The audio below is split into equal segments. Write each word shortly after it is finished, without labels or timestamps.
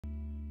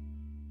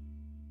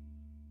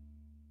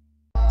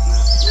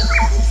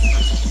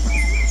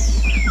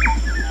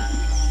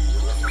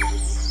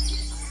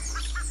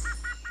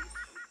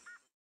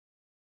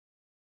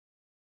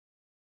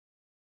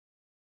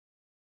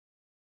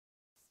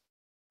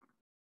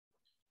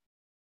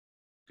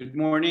Good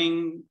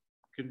morning,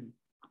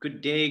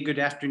 good day, good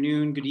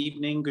afternoon, good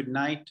evening, good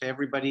night to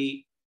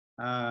everybody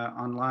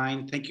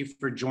online. Thank you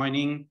for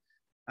joining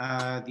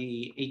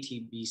the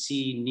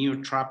ATBC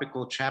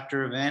Neotropical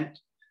Chapter event.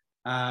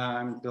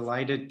 I'm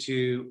delighted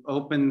to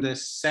open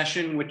this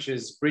session, which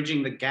is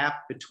bridging the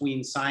gap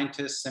between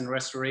scientists and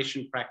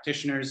restoration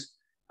practitioners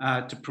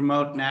to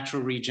promote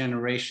natural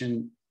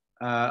regeneration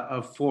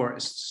of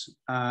forests.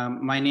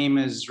 My name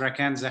is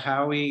Rakan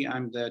Zahawi.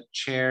 I'm the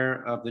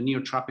chair of the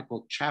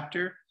Neotropical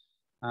Chapter,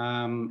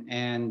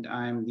 and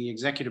I'm the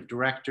executive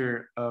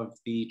director of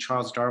the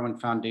Charles Darwin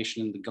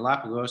Foundation in the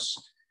Galapagos,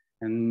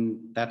 and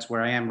that's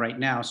where I am right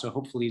now. So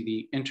hopefully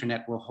the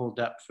internet will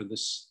hold up for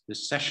this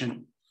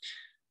session.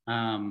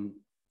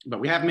 But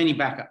we have many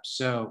backups,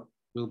 so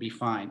we'll be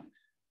fine.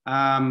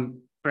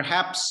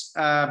 Perhaps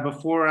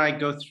before I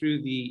go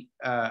through the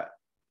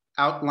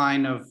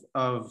outline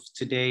of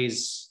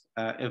today's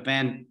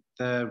event,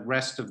 the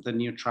rest of the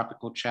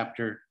Neotropical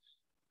Chapter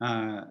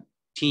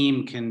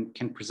team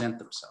can present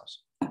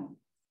themselves.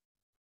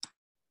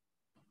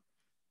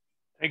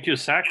 Thank you,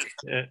 Zach.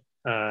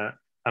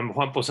 I'm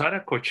Juan Posada,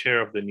 co-chair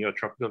of the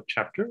Neotropical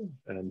Chapter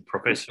and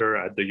professor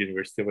at the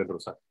University of El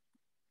Rosario.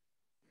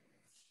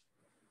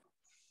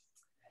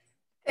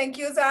 Thank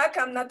you, Zach.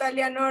 I'm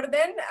Natalia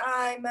Norden.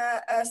 I'm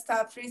a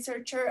staff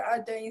researcher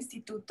at the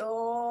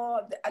Instituto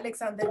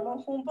Alexander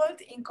von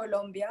Humboldt in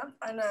Colombia,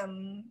 and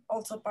I'm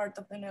also part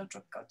of the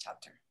Neotropical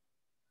Chapter.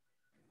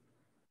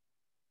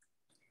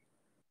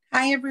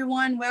 Hi,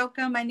 everyone.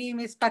 Welcome. My name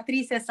is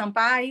Patricia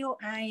Sampaio.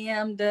 I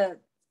am the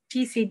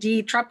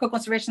TCG, Tropical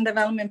Conservation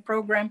Development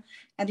Program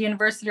at the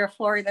University of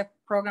Florida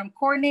Program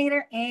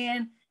Coordinator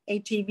and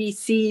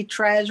ATBC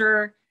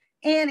Treasurer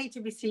and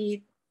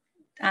ATBC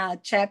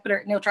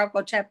Chapter,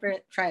 Neotropical Chapter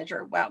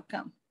Treasurer.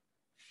 Welcome.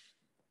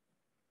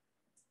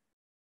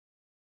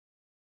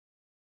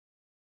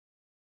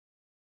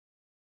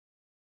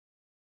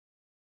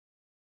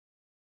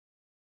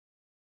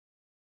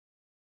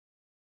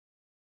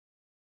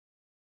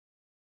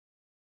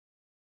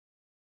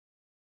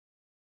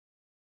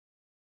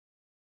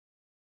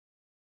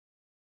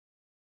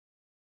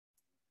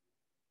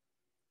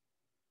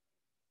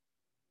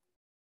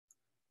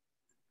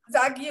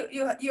 Zach,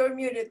 you're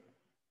muted.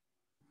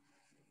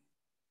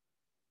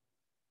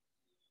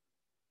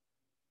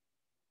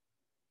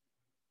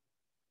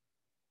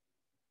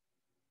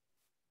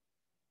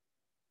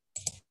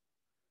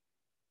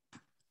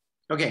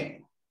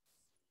 Okay,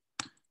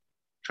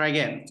 try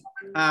again.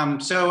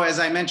 So as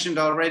I mentioned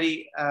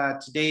already,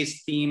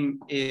 today's theme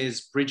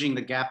is bridging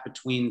the gap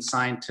between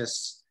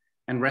scientists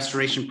and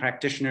restoration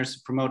practitioners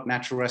to promote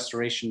natural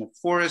restoration of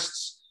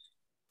forests.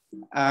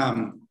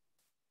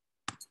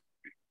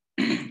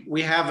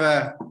 We have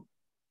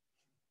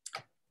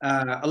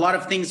a lot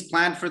of things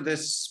planned for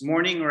this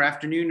morning or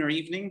afternoon or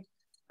evening.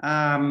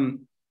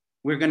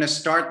 We're going to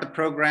start the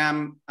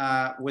program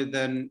with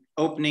an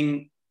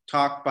opening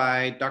talk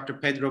by Dr.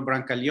 Pedro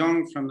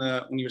Brancaleón from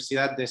the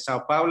Universidad de Sao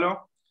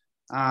Paulo.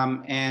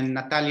 And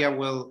Natalia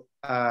will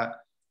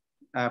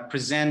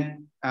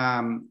present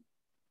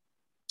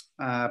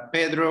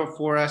Pedro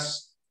for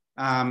us.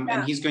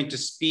 And he's going to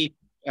speak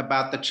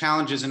about the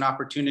challenges and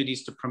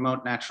opportunities to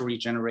promote natural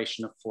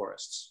regeneration of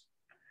forests.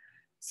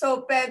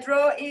 So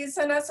Pedro is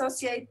an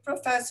associate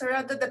professor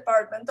at the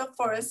Department of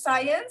Forest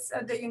Science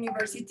at the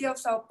University of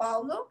Sao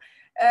Paulo.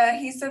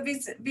 He's a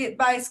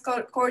vice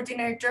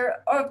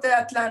coordinator of the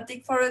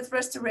Atlantic Forest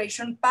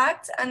Restoration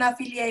Pact and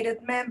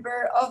affiliated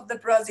member of the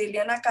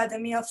Brazilian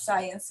Academy of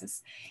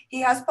Sciences.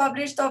 He has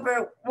published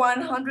over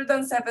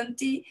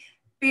 170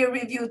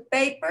 peer-reviewed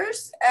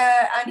papers,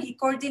 and he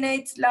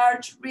coordinates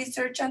large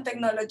research and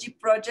technology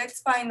projects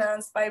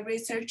financed by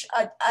research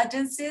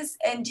agencies,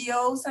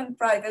 NGOs, and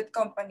private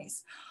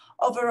companies.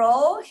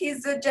 Overall, he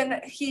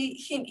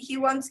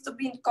wants to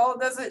be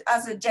called as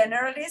a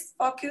generalist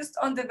focused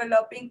on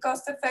developing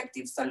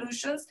cost-effective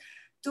solutions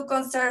to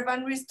conserve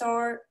and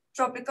restore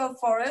tropical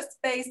forests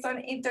based on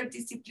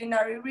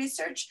interdisciplinary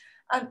research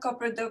and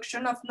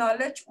co-production of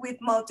knowledge with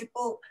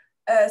multiple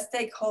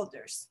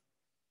stakeholders.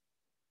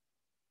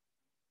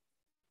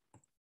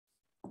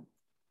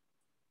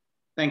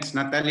 Thanks,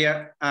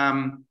 Natalia.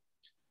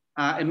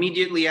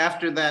 Immediately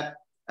after that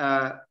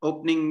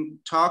opening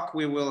talk,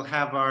 we will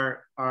have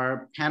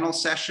our panel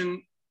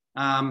session.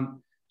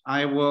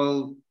 I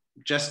will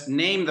just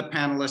name the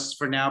panelists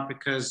for now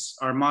because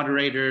our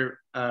moderator,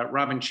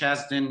 Robin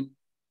Chasden,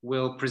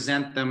 will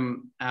present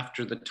them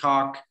after the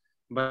talk,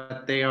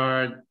 but they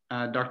are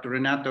Dr.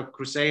 Renato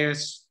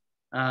Cruces,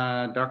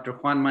 Dr.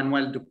 Juan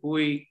Manuel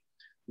Dupuy,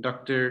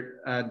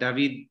 Dr.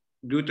 David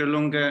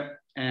Guterlunga,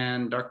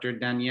 and Dr.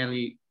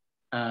 Daniele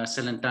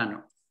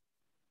Celentano.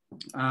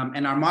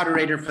 And our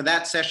moderator for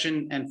that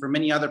session and for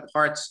many other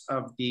parts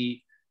of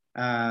the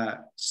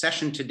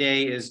session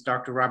today is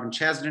Dr. Robin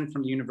Chasden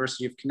from the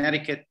University of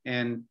Connecticut,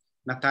 and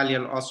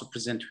Natalia will also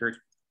present her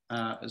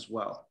as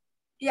well.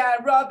 Yeah,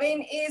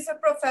 Robin is a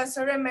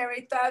professor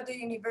emerita at the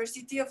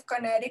University of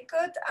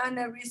Connecticut and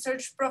a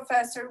research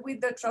professor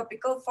with the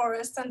Tropical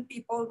Forest and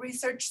People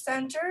Research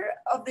Center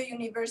of the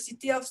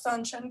University of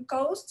Sunshine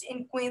Coast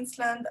in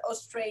Queensland,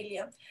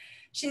 Australia.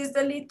 She is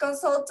the lead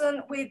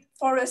consultant with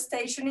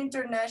Forestation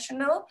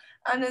International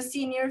and a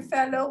senior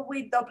fellow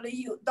with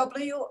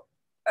WRI's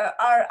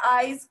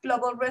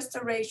Global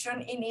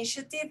Restoration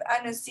Initiative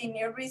and a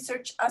senior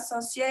research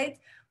associate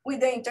with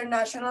the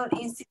International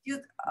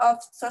Institute of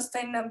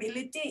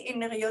Sustainability in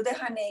Rio de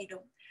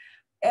Janeiro,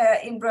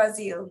 in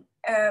Brazil,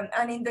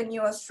 and in the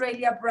New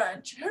Australia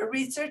branch. Her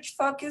research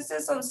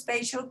focuses on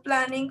spatial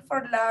planning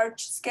for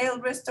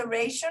large-scale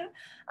restoration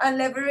and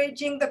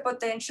leveraging the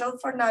potential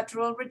for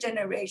natural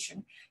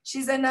regeneration.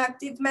 She's an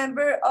active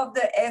member of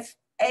the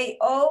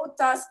FAO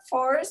Task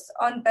Force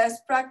on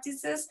Best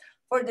Practices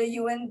for the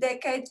UN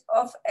Decade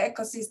of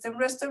Ecosystem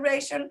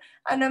Restoration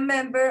and a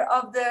member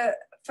of the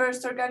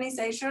First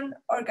Organization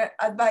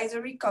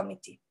Advisory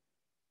Committee.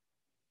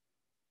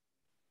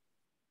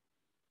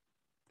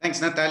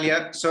 Thanks,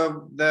 Natalia.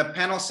 So the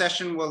panel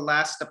session will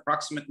last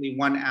approximately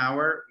 1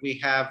 hour. We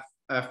have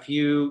a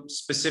few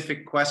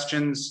specific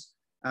questions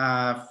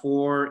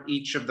for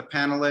each of the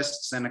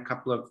panelists and a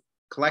couple of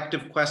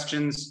collective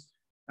questions.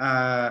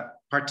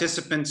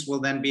 Participants will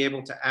then be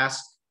able to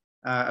ask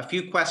a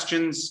few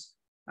questions,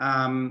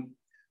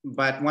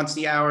 but once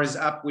the hour is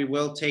up, we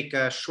will take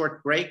a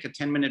short break, a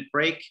 10-minute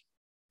break.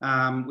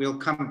 We'll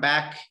come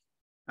back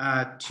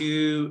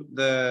to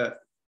the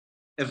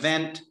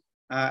event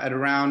at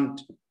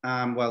around,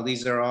 well,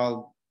 these are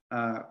all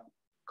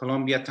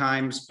Colombia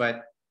times,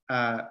 but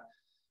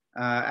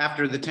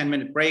after the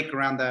 10-minute break,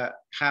 around the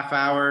half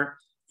hour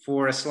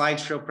for a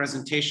slideshow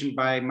presentation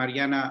by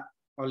Mariana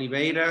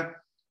Oliveira.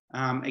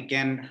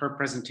 Again, her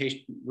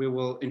presentation, we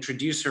will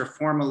introduce her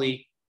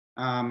formally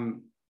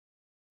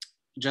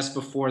just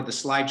before the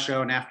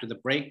slideshow and after the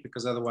break,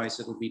 because otherwise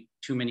it'll be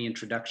too many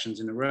introductions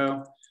in a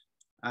row.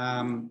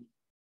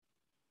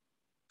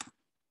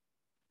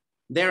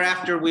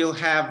 Thereafter, we'll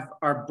have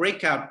our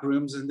breakout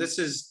rooms, and this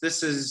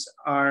is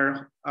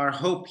our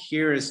hope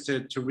here is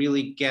to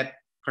really get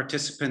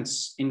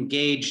participants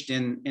engaged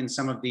in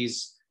some of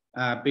these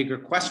bigger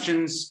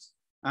questions.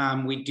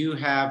 We do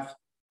have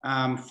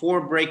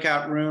 4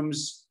 breakout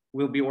rooms.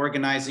 We'll be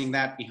organizing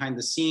that behind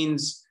the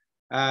scenes.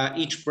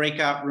 Each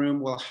breakout room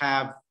will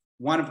have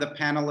one of the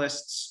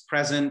panelists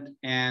present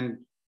and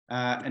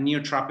a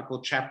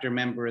Neotropical Chapter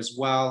member as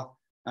well.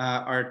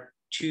 Our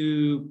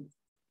 2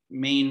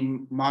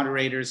 main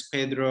moderators,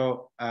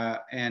 Pedro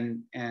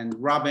and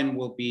Robin,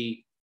 will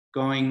be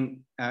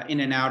going in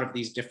and out of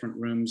these different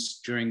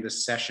rooms during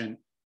this session.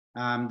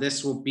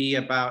 This will be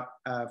about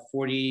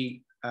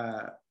 40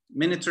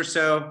 minutes or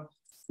so.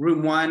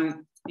 Room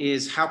 1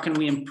 is how can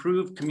we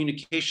improve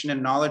communication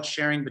and knowledge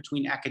sharing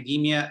between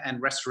academia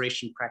and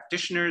restoration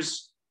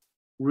practitioners.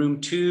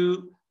 Room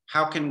 2,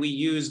 how can we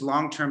use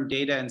long-term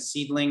data and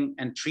seedling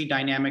and tree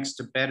dynamics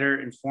to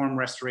better inform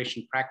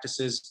restoration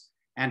practices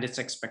and its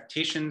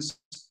expectations.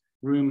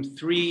 Room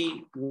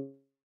 3,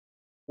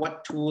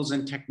 what tools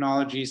and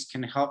technologies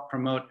can help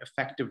promote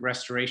effective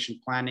restoration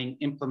planning,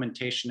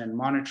 implementation, and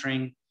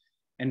monitoring.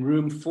 And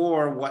room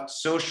 4, what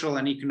social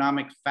and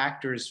economic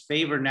factors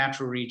favor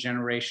natural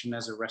regeneration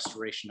as a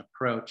restoration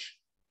approach.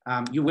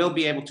 You will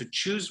be able to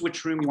choose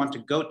which room you want to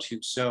go to.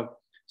 So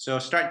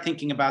start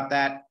thinking about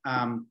that.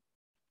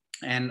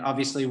 And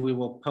obviously we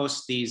will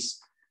post these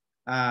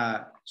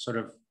sort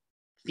of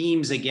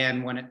themes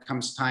again when it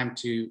comes time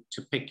to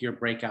pick your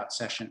breakout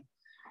session.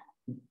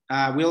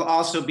 We'll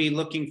also be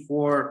looking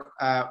for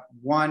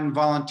one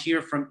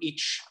volunteer from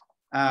each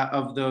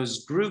of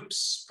those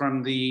groups,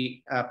 from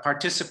the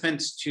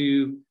participants,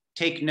 to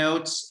take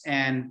notes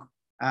and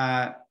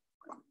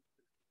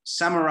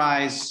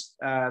summarize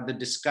the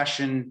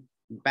discussion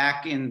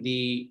back in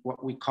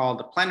what we call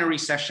the plenary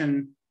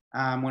session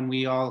when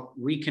we all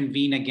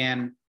reconvene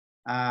again,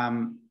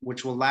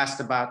 which will last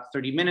about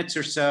 30 minutes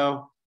or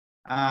so.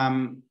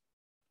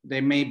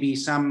 There may be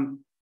some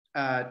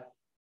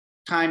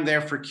time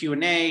there for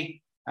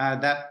Q&A.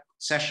 That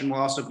session will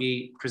also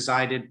be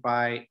presided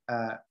by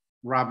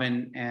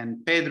Robin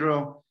and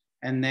Pedro,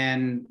 and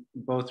then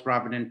both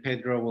Robin and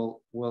Pedro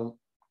will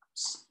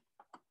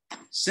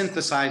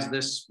synthesize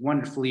this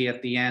wonderfully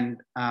at the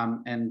end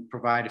and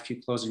provide a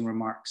few closing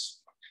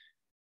remarks.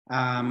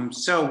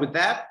 So with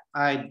that,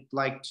 I'd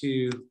like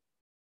to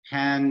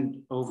hand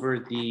over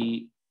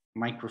the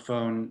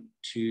microphone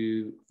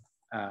to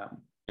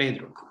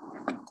Pedro.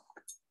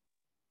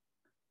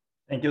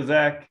 Thank you,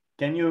 Zach.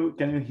 Can you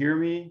hear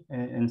me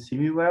and see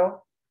me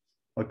well?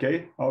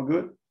 Okay, all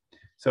good.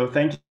 So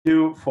thank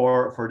you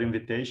for the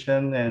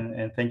invitation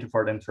and thank you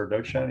for the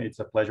introduction. It's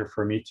a pleasure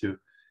for me to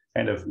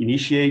kind of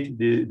initiate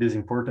this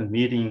important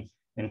meeting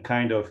and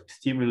kind of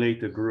stimulate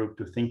the group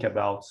to think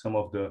about some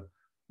of the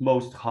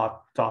most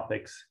hot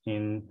topics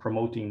in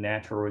promoting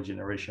natural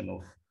regeneration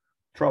of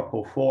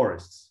tropical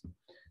forests.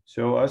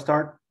 So I'll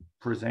start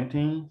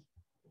presenting.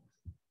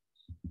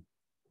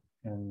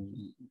 And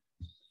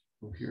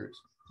here,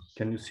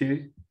 can you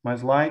see my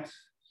slides?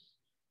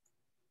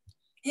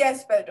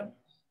 Yes, Pedro.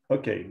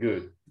 Okay,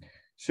 good.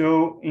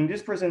 So in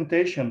this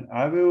presentation,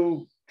 I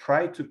will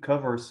try to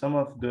cover some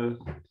of the,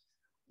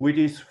 which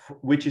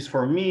is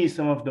for me,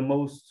 some of the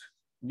most,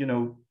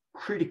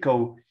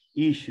 critical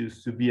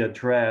issues to be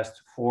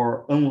addressed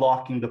for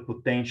unlocking the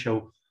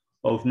potential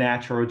of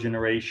natural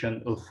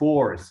generation of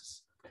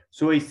forests.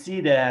 So I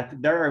see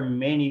that there are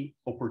many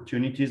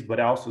opportunities, but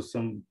also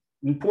some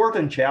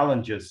important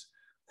challenges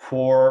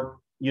for,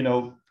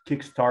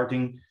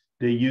 kickstarting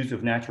the use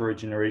of natural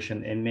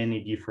regeneration in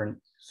many different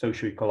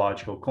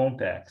socio-ecological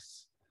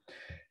contexts.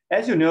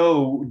 As you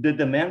know, the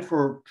demand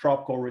for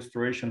tropical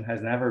restoration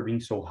has never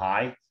been so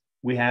high.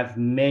 We have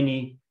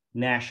many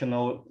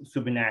national,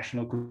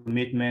 subnational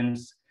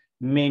commitments,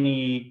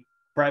 many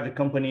private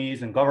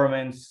companies and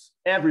governments.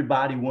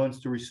 Everybody wants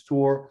to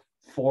restore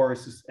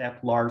forests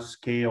at large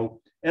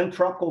scale, and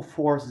tropical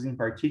forests in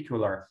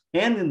particular,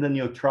 and in the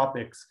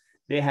neotropics,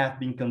 they have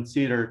been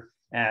considered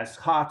as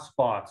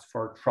hotspots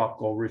for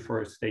tropical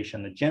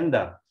reforestation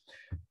agenda.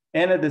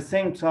 And at the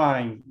same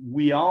time,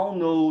 we all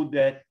know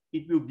that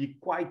it will be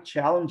quite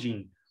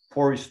challenging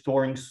for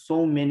restoring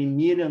so many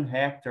million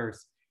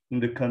hectares in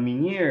the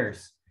coming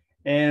years.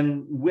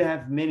 And we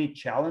have many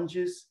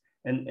challenges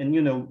and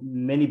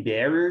many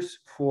barriers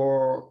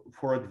for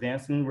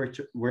advancing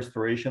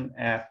restoration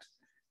at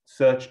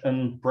such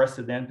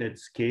unprecedented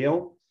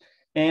scale.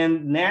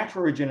 And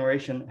natural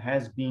regeneration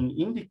has been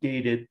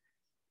indicated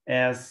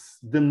as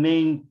the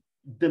main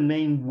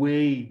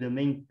way, the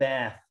main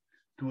path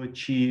to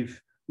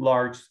achieve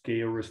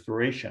large-scale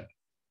restoration.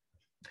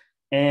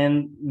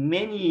 And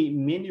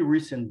many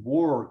recent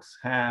works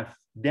have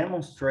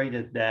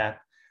demonstrated that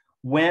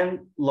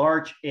when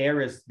large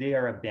areas, they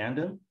are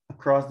abandoned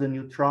across the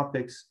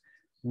neotropics,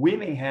 we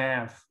may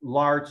have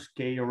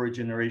large-scale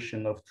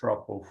regeneration of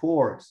tropical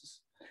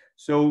forests.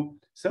 So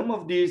some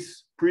of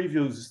these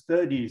previous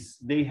studies,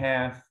 they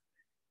have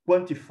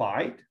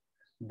quantified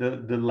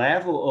the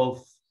level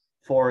of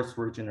forest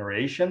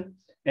regeneration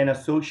and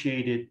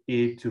associated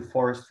it to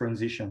forest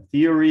transition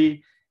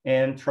theory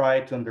and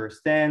try to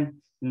understand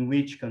in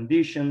which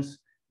conditions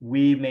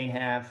we may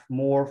have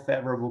more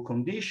favorable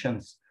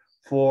conditions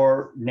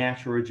for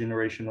natural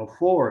regeneration of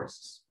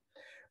forests.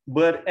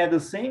 But at the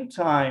same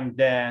time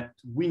that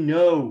we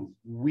know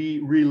we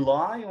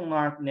rely on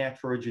our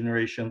natural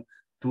regeneration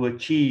to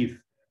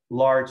achieve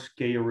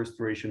large-scale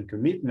restoration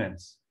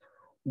commitments,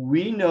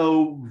 we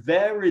know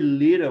very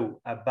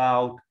little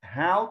about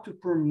how to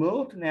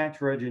promote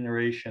natural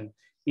regeneration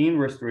in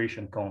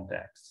restoration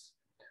contexts.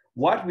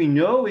 What we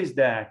know is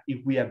that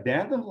if we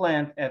abandon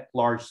land at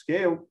large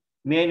scale,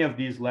 many of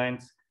these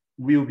lands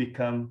will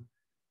become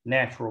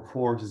natural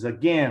forests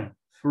again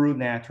through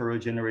natural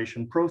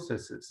regeneration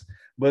processes.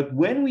 But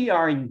when we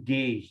are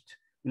engaged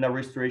in a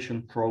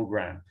restoration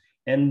program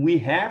and we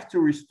have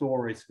to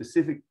restore a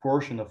specific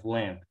portion of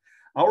land,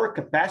 our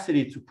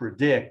capacity to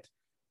predict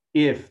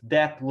if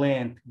that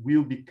land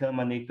will become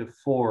a native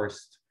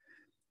forest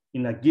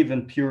in a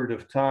given period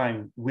of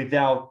time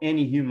without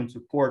any human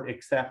support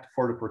except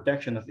for the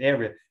protection of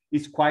area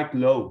is quite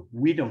low.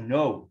 We don't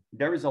know.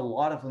 There is a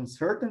lot of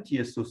uncertainty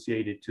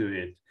associated to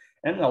it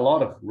and a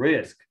lot of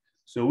risk.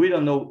 So we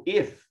don't know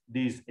if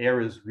these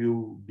areas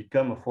will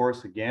become a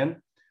forest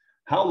again.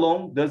 How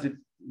long does it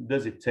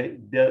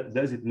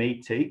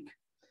may take?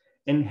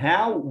 And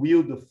how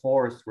will the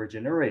forest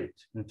regenerate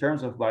in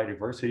terms of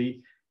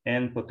biodiversity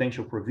and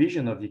potential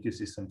provision of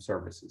ecosystem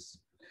services?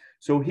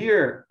 So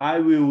here I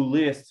will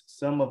list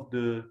some of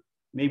the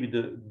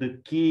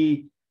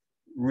key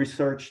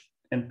research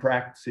and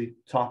practice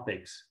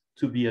topics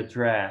to be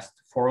addressed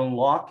for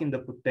unlocking the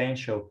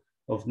potential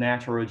of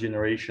natural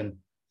regeneration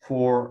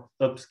for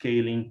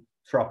upscaling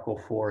tropical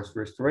forest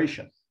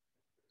restoration.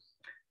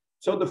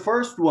 So the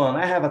first one,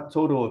 I have a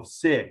total of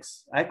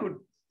 6. I could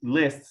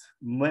list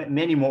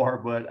many more,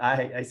 but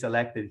I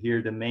selected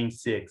here the main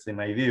 6 in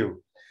my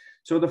view.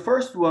 So the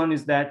first one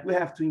is that we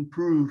have to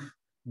improve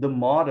the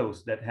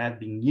models that have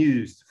been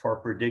used for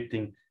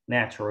predicting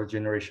natural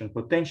regeneration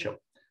potential.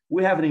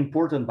 We have an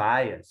important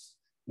bias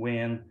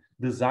when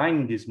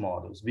designing these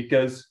models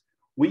because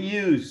we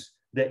use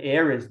the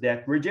areas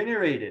that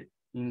regenerated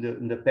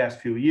in the past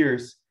few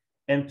years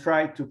and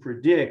try to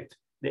predict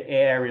the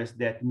areas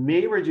that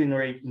may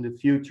regenerate in the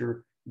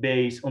future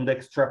based on the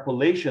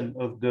extrapolation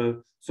of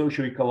the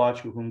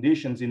socio-ecological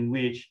conditions in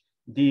which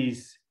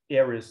these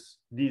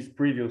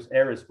previous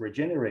areas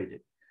regenerated.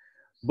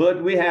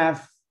 But we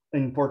have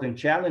an important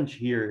challenge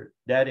here,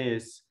 that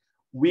is,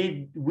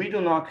 we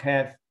do not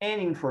have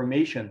any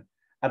information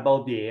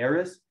about the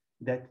areas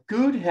that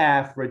could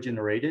have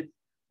regenerated,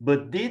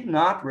 but did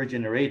not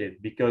regenerate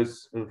it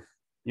because of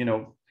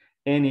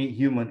any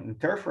human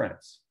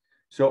interference.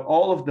 So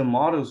all of the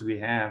models we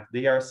have,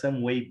 they are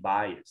some way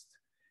biased.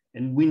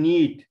 And we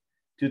need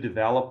to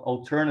develop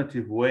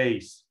alternative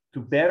ways to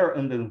better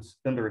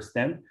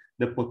understand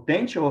the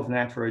potential of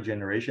natural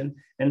regeneration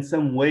and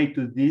some way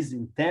to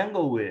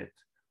disentangle it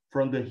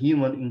from the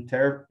human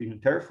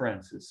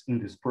interferences in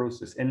this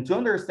process, and to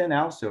understand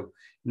also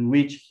in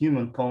which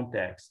human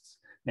contexts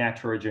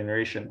natural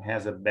regeneration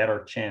has a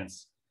better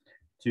chance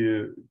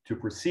to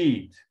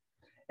proceed.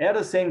 At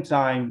the same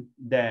time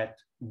that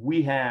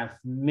we have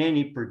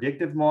many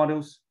predictive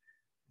models,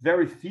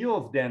 very few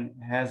of them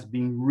has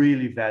been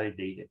really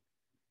validated.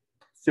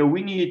 So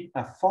we need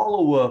a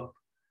follow-up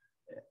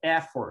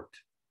effort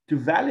to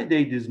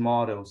validate these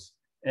models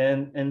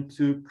and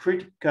to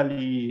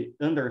critically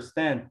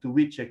understand to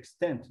which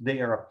extent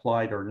they are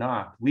applied or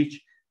not,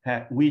 which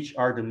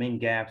are the main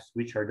gaps,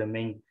 which are the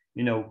main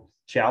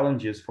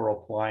challenges for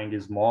applying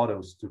these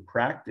models to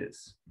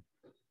practice.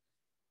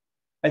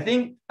 I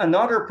think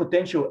another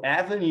potential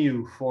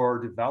avenue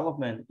for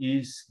development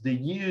is the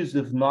use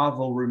of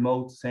novel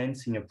remote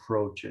sensing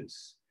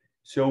approaches.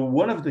 So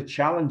one of the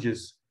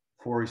challenges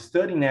for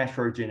studying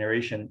natural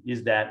regeneration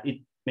is that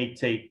it may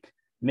take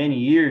many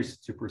years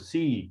to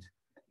proceed.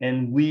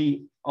 And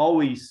we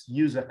always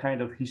use a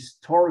kind of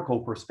historical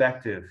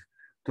perspective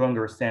to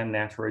understand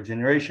natural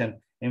regeneration.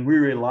 And we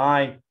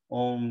rely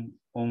on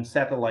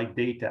satellite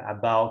data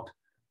about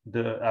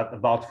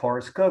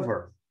forest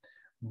cover.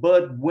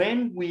 But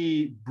when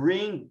we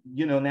bring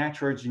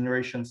natural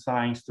regeneration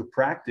science to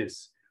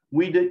practice,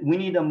 we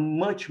need a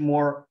much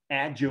more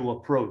agile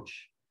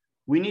approach.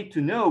 We need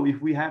to know if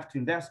we have to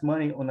invest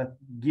money on a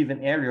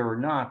given area or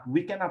not.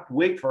 We cannot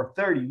wait for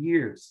 30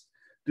 years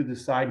to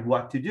decide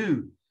what to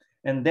do.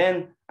 And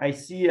then I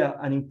see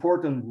an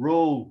important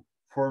role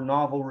for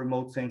novel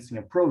remote sensing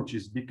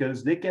approaches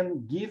because they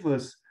can give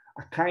us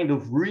a kind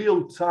of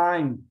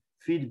real-time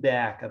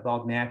feedback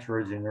about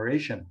natural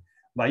regeneration.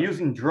 By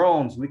using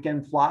drones, we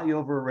can fly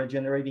over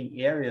regenerating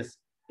areas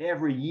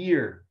every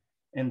year,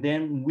 and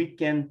then we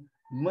can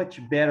much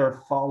better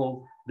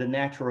follow the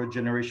natural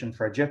regeneration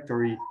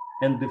trajectory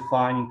and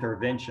define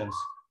interventions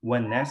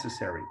when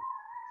necessary.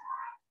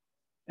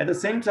 At the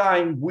same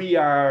time, we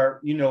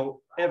are,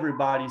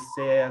 everybody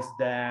says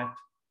that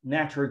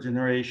natural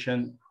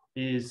regeneration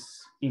is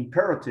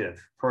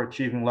imperative for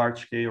achieving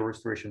large-scale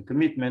restoration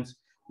commitments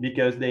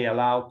because they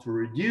allow to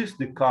reduce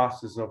the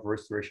costs of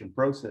restoration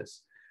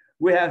process.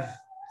 We have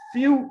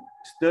few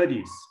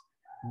studies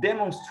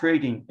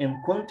demonstrating and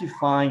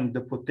quantifying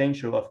the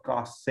potential of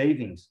cost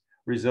savings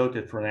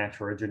resulted from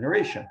natural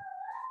regeneration.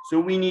 So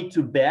we need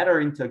to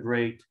better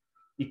integrate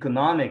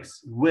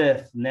economics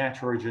with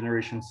natural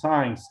regeneration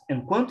science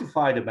and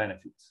quantify the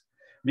benefits.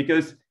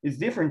 Because it's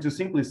different to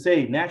simply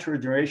say natural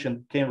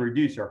regeneration can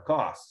reduce your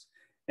costs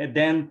and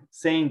then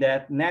saying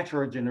that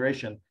natural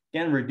regeneration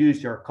can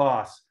reduce your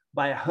costs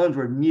by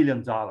 $100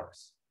 million.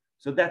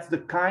 So that's the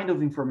kind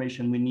of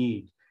information we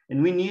need.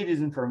 And we need this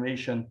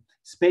information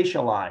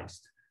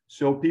spatialized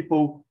so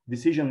people,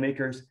 decision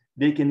makers,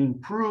 they can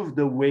improve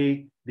the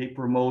way they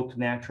promote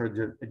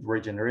natural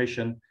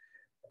regeneration,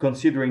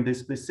 considering the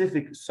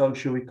specific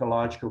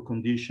socio-ecological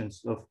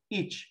conditions of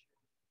each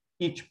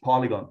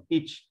polygon,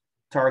 each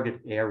target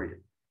area.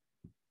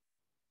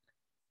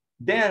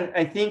 Then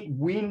I think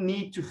we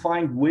need to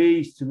find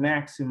ways to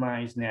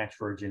maximize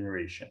natural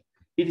regeneration.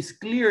 It is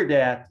clear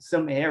that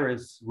some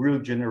areas will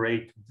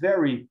generate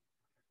very,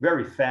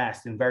 very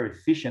fast and very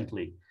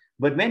efficiently,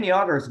 but many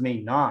others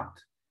may not.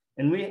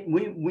 And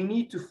we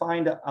need to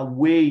find a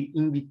way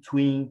in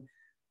between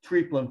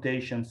tree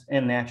plantations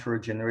and natural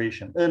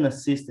regeneration,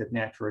 unassisted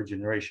natural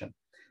regeneration.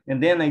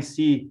 And then I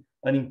see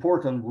an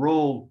important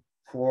role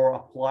for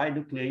applied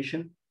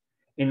nucleation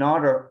and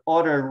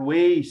other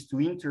ways to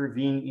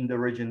intervene in the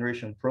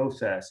regeneration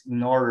process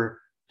in order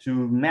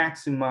to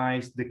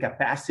maximize the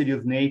capacity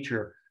of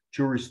nature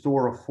to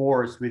restore a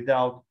forest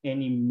without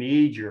any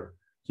major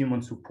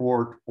human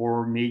support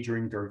or major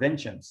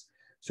interventions.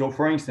 So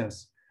for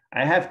instance,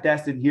 I have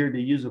tested here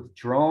the use of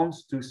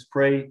drones to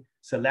spray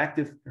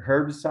selective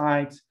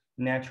herbicides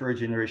in natural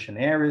regeneration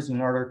areas in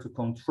order to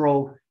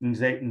control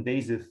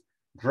invasive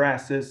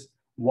grasses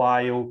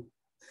while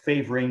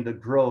favoring the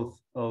growth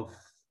of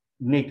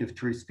native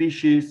tree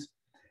species.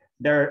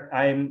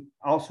 I'm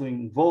also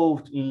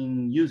involved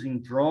in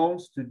using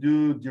drones to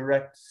do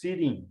direct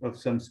seeding of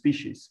some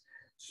species.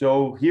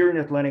 So here in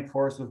the Atlantic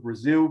Forest of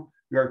Brazil,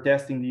 we are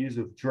testing the use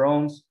of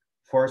drones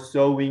for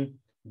sowing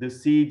the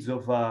seeds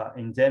of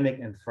endemic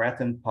and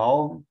threatened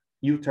palm,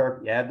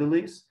 Euterpe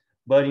edulis,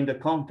 but in the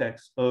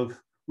context of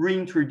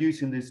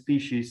reintroducing the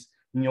species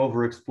in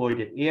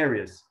overexploited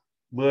areas.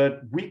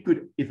 But we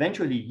could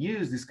eventually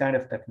use this kind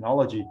of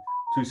technology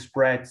to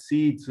spread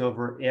seeds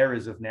over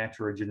areas of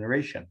natural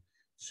regeneration.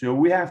 So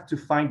we have to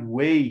find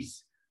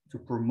ways to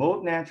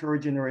promote natural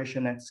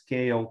regeneration at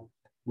scale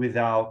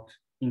without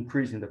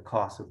increasing the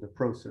cost of the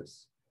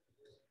process.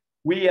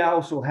 We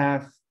also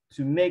have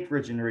to make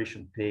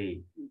regeneration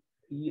pay.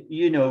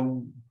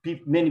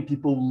 Many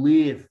people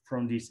live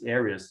from these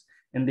areas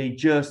and they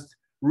just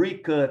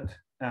recut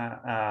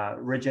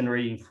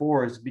regenerating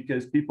forests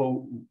because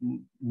people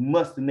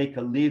must make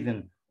a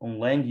living on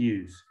land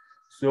use.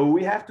 So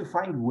we have to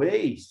find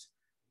ways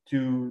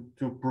to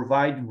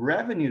provide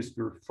revenues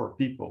for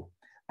people.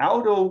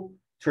 Although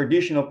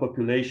traditional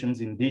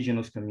populations,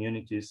 indigenous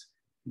communities,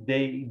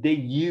 they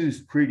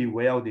use pretty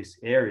well these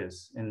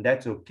areas, and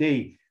that's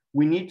okay.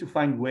 We need to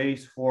find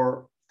ways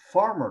for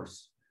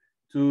farmers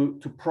to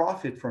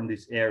profit from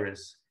these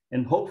areas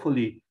and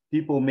hopefully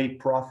people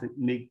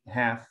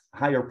have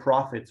higher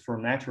profits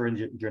from natural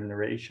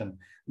regeneration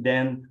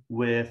than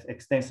with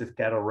extensive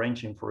cattle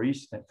ranching, for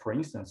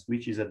instance,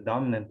 which is a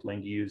dominant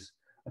land use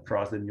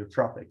across the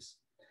Neotropics.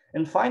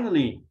 And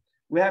finally,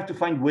 we have to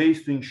find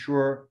ways to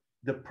ensure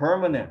the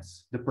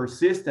permanence, the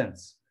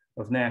persistence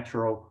of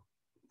natural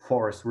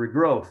forest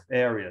regrowth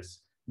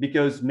areas,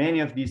 because many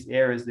of these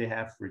areas, they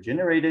have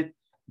regenerated,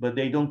 but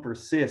they don't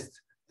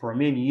persist for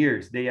many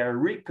years. They are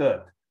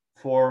recut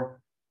for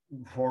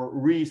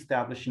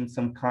reestablishing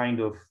some kind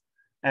of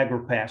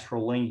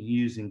agripastoral land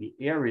use in the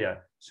area.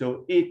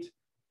 So it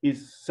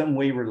is some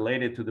way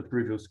related to the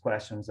previous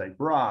questions I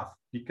brought,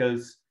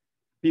 because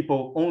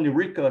people only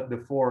recut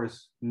the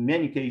forest in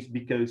many cases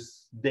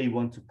because they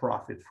want to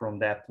profit from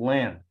that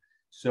land.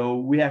 So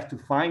we have to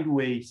find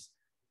ways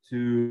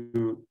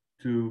to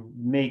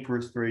make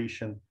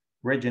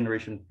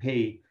regeneration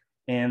pay.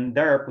 And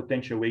there are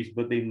potential ways,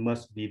 but they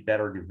must be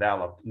better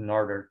developed in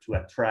order to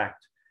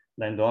attract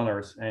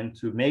landowners and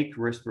to make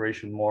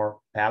restoration more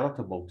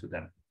palatable to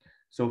them.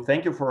 So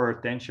thank you for your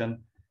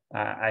attention.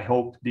 I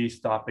hope these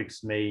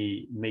topics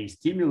may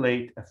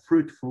stimulate a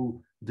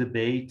fruitful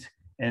debate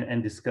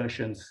and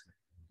discussions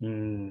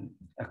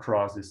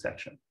across this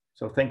section.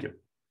 So thank you.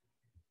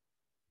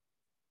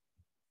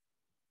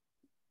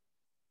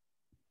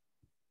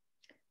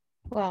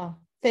 Well,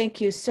 thank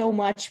you so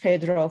much,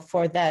 Pedro,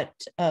 for that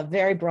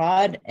very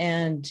broad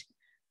and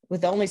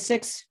with only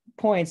 6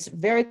 points,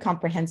 very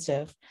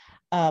comprehensive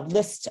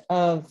list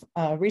of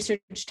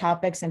research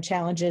topics and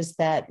challenges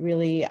that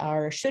really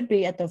should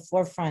be at the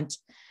forefront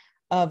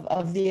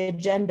of the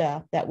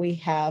agenda that we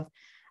have,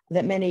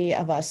 that many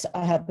of us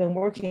have been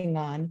working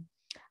on.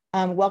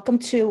 Welcome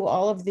to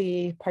all of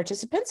the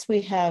participants.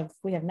 We have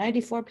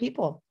 94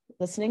 people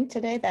listening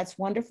today. That's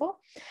wonderful.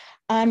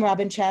 I'm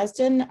Robin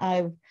Chasden.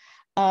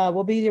 I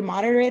will be your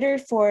moderator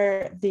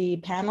for the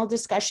panel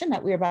discussion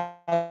that we're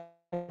about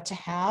to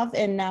have.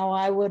 And now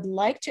I would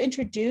like to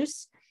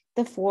introduce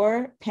the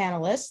 4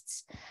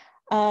 panelists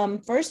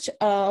first,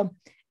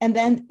 and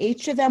then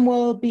each of them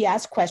will be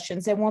asked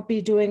questions. They won't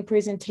be doing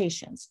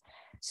presentations.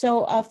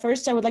 So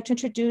first, I would like to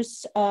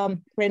introduce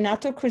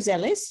Renato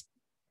Cruzeles.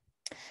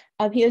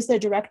 He is the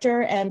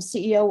director and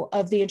CEO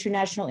of the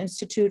International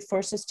Institute for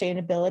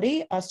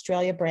Sustainability,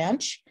 Australia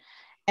branch,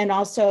 and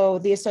also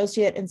the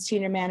associate and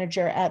senior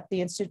manager at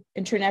the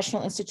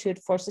International Institute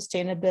for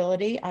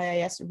Sustainability,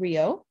 IIS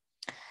Rio.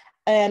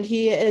 And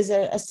he is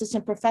an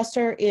assistant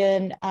professor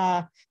in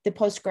the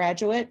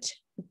postgraduate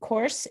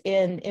course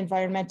in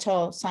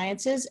environmental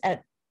sciences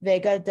at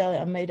Vega de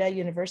Almeida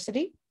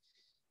University.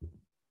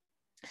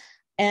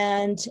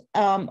 And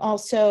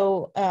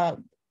also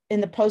in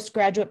the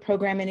postgraduate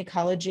program in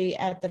ecology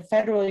at the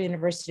Federal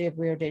University of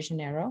Rio de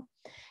Janeiro.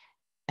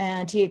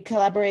 And he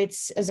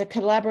collaborates as a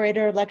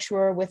collaborator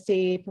lecturer with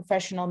the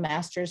professional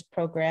master's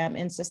program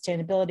in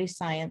sustainability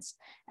science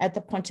at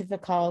the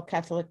Pontifical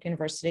Catholic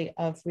University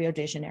of Rio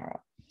de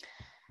Janeiro.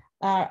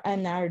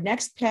 And our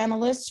next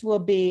panelist will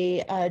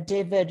be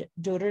David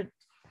Duderlongi,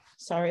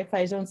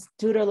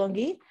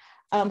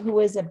 who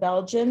is a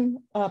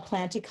Belgian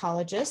plant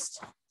ecologist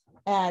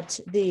at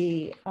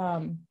the,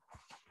 I'm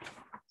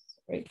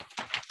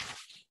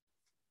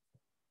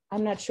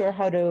not sure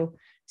how to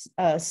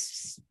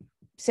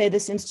say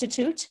this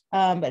institute,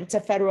 but it's a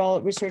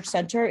federal research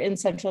center in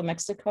central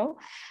Mexico.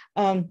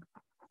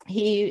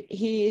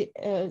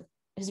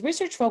 His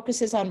research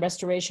focuses on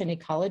restoration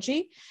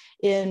ecology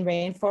in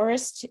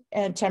rainforest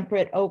and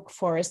temperate oak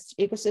forest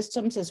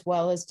ecosystems, as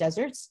well as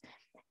deserts.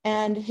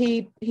 And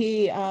he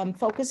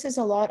focuses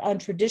a lot on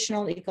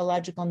traditional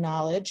ecological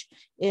knowledge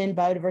in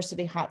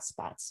biodiversity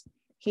hotspots.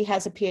 He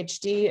has a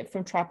PhD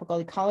from tropical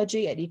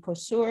ecology at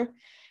EcoSur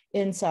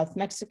in South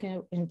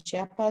Mexico in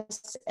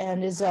Chiapas,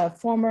 and is a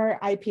former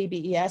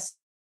IPBES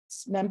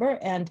member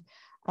and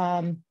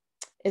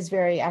is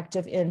very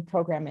active in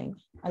programming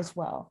as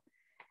well.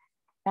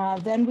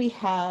 Then we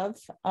have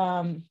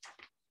Juan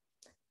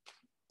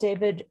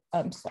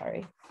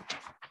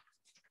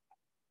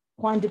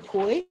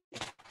Dupuy.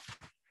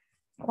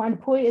 Juan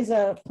Dupuy is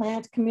a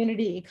plant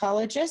community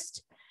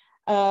ecologist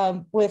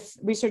with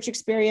research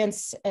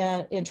experience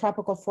in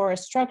tropical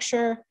forest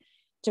structure,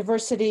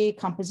 diversity,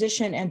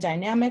 composition, and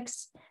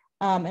dynamics,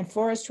 and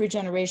forest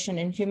regeneration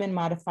in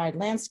human-modified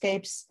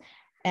landscapes.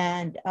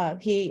 And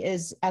he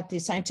is at the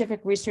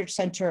Scientific Research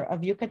Center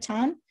of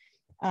Yucatan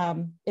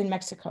in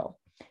Mexico.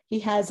 He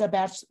has a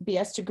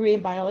BS degree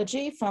in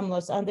biology from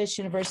Los Andes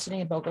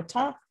University in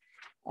Bogota,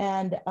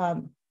 and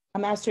a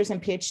master's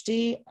and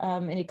PhD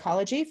in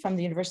ecology from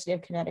the University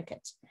of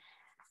Connecticut.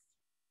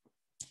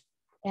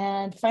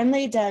 And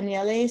finally,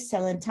 Daniele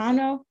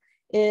Celentano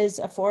is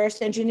a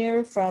forest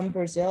engineer from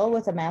Brazil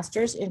with a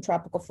master's in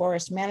tropical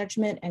forest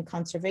management and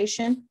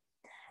conservation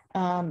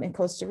in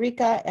Costa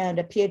Rica, and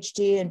a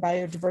PhD in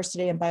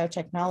biodiversity and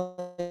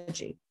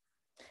biotechnology.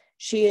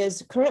 She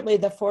is currently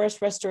the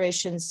Forest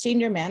Restoration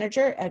Senior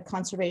Manager at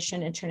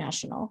Conservation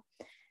International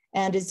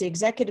and is the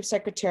Executive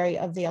Secretary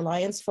of the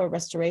Alliance for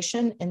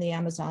Restoration in the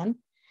Amazon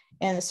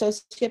and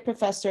associate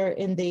professor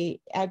in the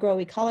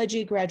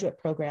agroecology graduate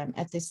program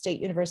at the State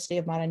University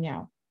of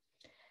Maranhão.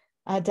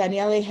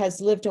 Daniele has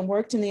lived and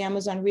worked in the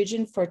Amazon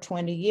region for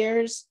 20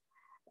 years,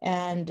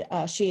 and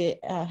she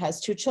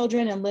has 2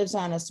 children and lives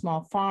on a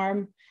small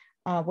farm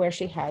where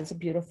she has a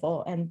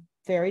beautiful and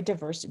very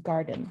diverse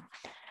garden.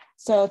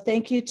 So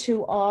thank you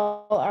to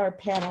all our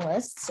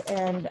panelists,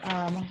 and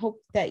I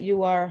hope that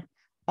you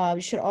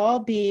should all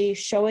be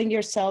showing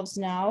yourselves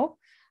now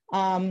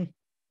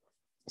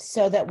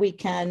so that we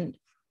can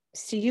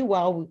see you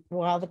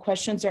while the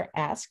questions are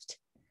asked.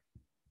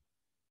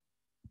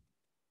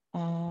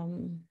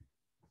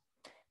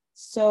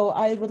 So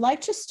I would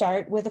like to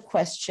start with a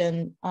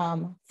question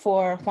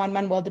for Juan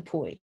Manuel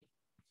Dupuy.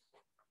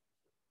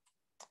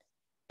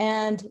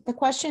 And the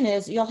question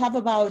is, you'll have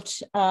about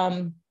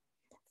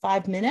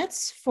 5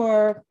 minutes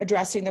for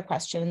addressing the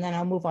question, and then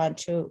I'll move on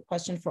to a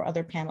question for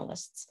other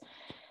panelists.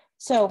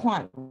 So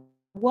Juan,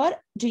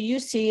 what do you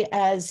see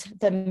as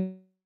the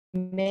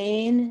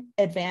main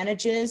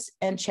advantages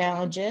and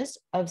challenges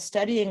of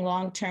studying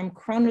long-term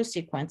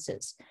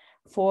chronosequences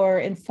for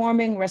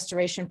informing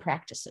restoration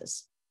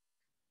practices?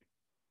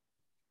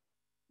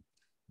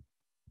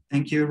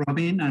 Thank you,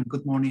 Robin, and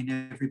good morning,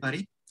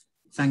 everybody.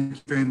 Thank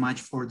you very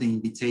much for the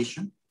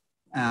invitation.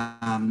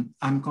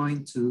 I'm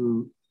going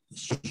to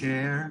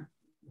share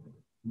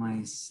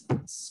my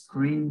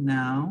screen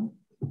now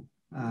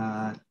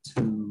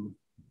to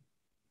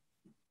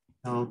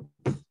help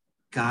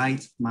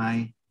guide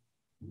my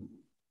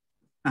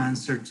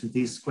answer to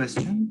this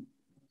question.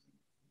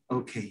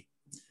 Okay,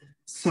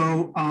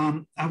 so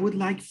I would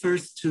like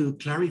first to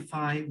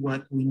clarify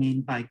what we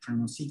mean by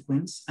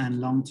chronosequence and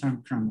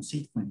long-term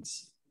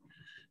chronosequence.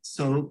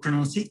 So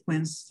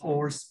chronosequence,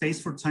 or space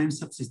for time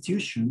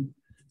substitution,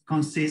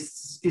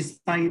 is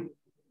by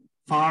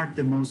far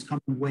the most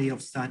common way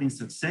of studying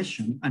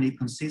succession, and it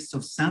consists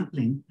of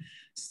sampling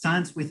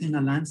stands within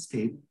a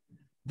landscape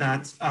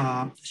that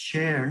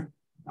share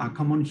a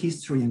common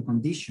history and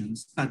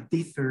conditions, but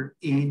differ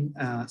in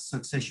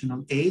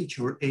successional age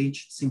or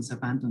age since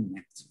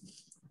abandonment.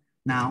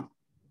 Now,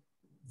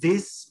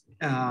 this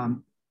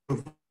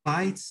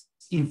provides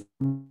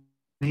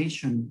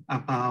information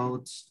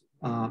about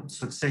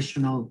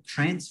successional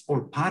trends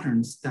or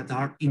patterns that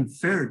are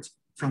inferred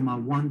from a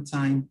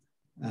one-time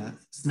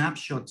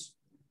snapshot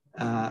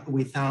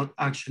without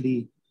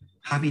actually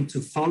having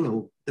to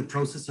follow the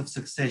process of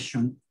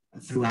succession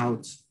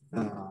throughout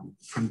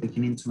from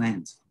beginning to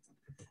end.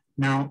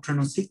 Now,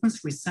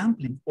 chronosequence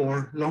resampling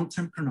or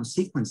long-term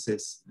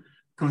chronosequences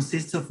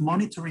consists of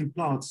monitoring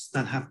plots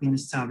that have been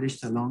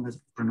established along a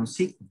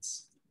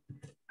chronosequence.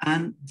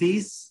 And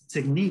this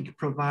technique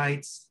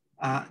provides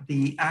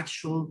the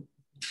actual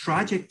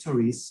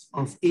trajectories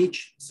of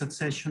each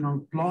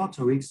successional plot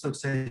or each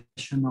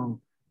successional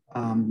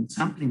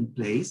sampling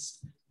place,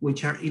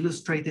 which are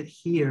illustrated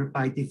here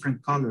by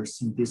different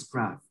colors in this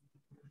graph.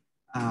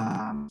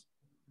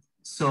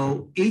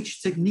 So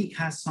each technique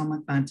has some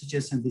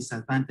advantages and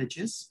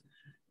disadvantages.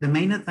 The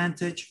main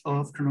advantage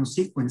of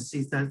chronosequence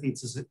is that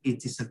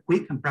it is a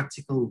quick and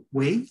practical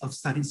way of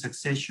studying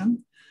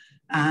succession,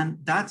 and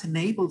that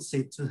enables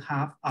it to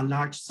have a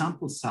large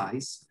sample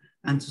size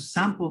and to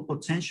sample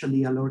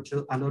potentially a lot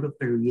of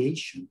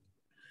variation.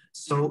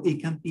 So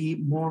it can be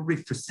more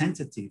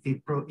representative,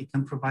 it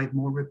can provide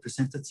more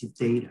representative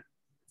data.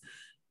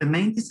 The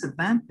main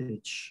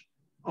disadvantage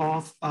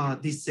of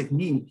this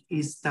technique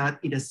is that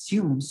it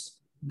assumes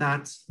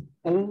that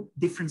all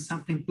different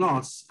sampling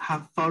plots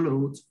have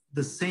followed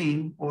the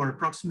same or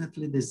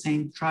approximately the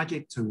same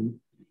trajectory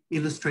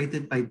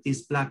illustrated by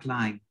this black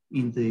line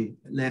in the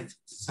left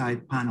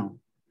side panel.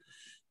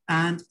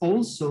 And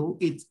also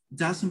it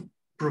doesn't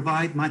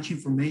provide much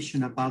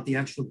information about the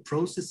actual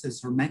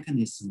processes or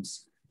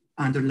mechanisms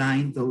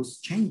underlying those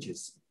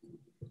changes.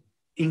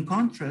 In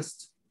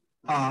contrast,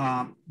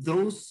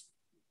 those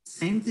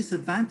same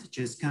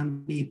disadvantages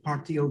can be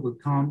partly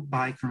overcome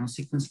by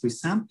chronosequence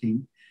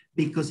resampling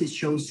because it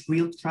shows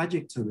real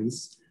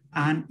trajectories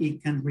and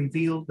it can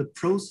reveal the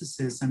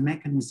processes and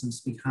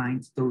mechanisms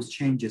behind those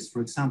changes.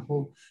 For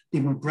example,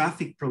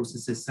 demographic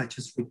processes such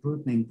as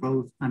recruitment,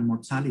 growth, and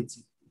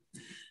mortality.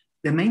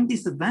 The main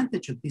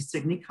disadvantage of this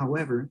technique,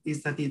 however,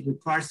 is that it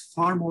requires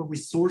far more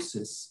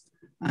resources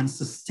and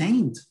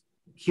sustained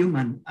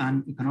human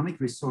and economic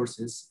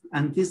resources,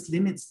 and this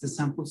limits the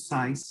sample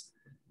size,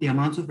 the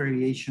amount of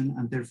variation,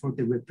 and therefore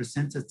the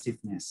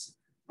representativeness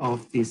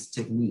of this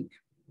technique.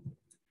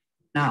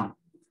 Now,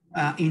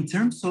 in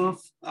terms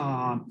of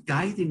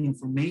guiding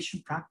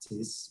information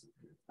practice,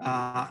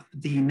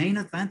 the main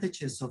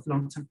advantages of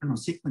long-term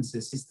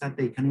chronosequences is that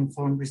they can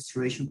inform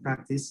restoration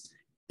practice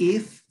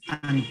if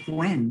and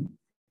when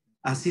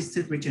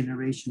assisted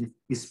regeneration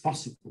is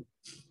possible.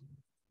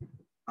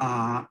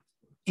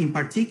 In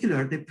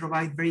particular, they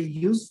provide very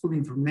useful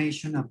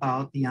information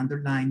about the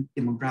underlying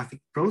demographic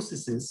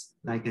processes,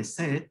 like I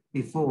said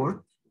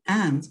before,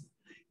 and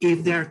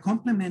if they are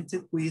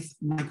complemented with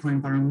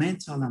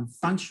microenvironmental and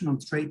functional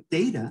trait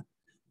data,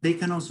 they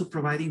can also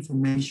provide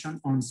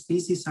information on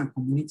species and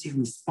community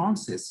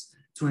responses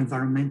to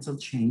environmental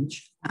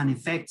change and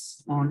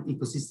effects on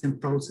ecosystem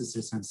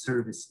processes and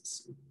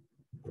services.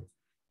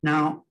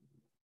 Now,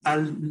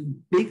 a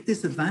big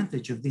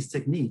disadvantage of this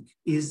technique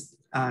is,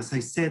 as I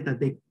said, that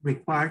they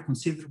require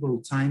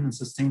considerable time and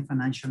sustained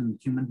financial and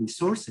human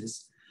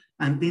resources,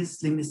 and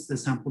this limits the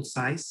sample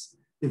size,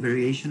 the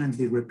variation, and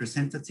the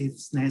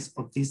representativeness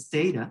of this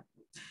data.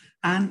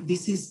 And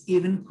this is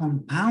even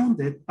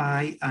compounded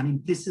by an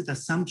implicit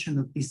assumption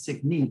of this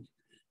technique,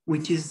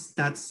 which is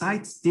that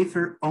sites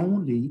differ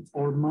only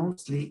or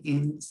mostly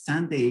in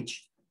stand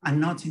age and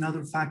not in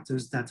other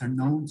factors that are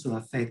known to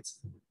affect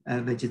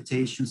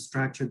vegetation,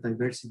 structure,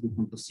 diversity,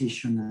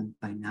 composition, and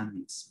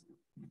dynamics.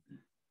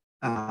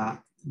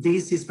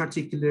 This is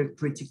particularly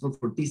critical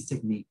for this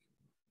technique.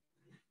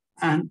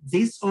 And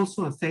this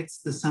also affects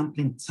the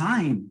sampling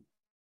time.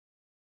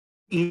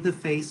 In the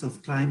face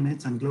of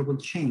climate and global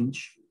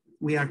change,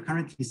 we are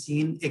currently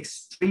seeing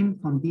extreme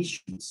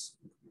conditions,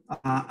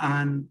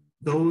 and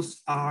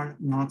those are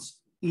not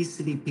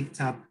easily picked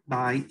up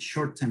by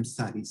short-term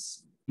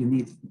studies. You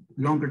need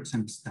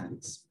longer-term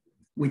studies,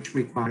 which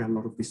require a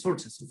lot of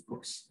resources, of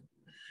course.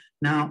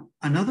 Now,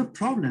 another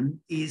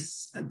problem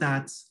is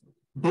that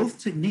both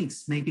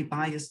techniques may be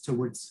biased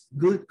towards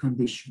good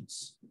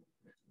conditions,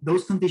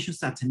 those conditions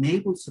that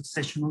enable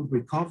successional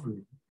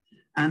recovery,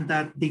 and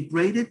that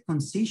degraded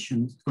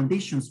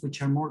conditions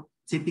which are more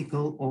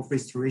typical of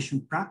restoration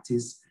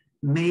practice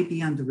may be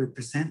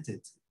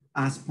underrepresented,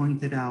 as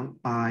pointed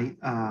out by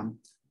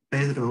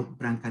Pedro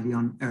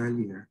Brancaleon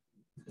earlier.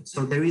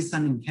 So there is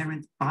an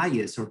inherent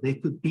bias, or there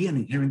could be an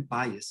inherent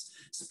bias,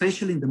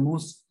 especially in the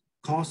most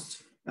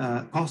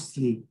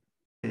costly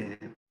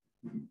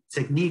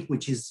technique,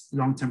 which is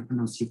long-term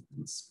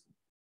chronosequence.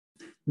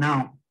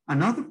 Now,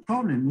 another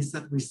problem is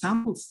that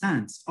resampled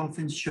stands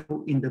often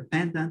show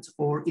independent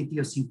or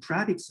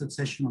idiosyncratic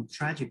successional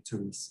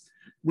trajectories,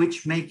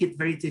 which make it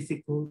very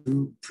difficult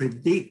to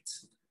predict,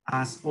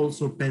 as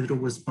also Pedro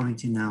was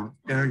pointing out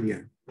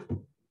earlier.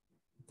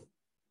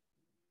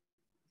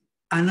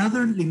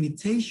 Another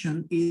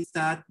limitation is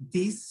that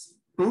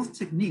both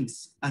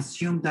techniques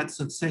assume that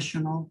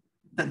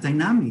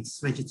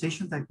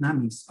vegetation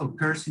dynamics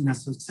occurs in a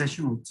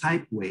successional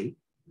type way,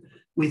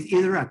 with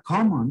either a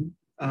common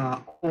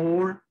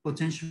or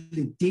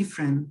potentially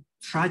different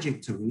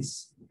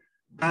trajectories,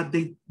 but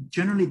they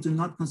generally do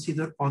not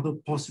consider other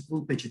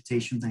possible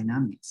vegetation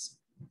dynamics.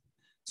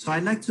 So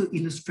I'd like to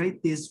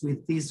illustrate this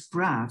with these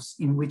graphs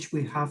in which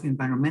we have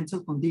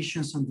environmental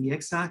conditions on the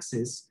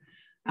x-axis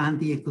and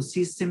the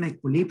ecosystem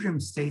equilibrium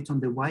state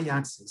on the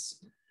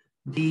y-axis.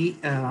 The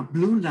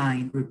blue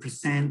line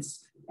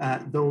represents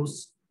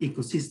those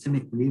ecosystem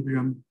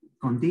equilibrium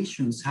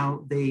conditions,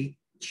 how they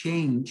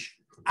change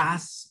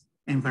as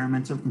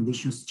environmental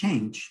conditions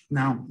change.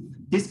 Now,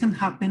 this can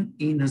happen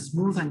in a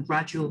smooth and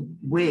gradual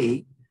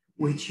way,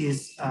 which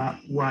is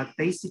what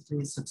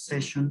basically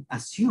succession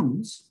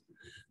assumes,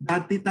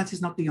 but that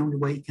is not the only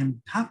way it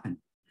can happen.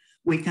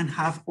 We can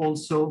have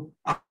also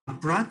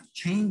abrupt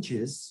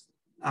changes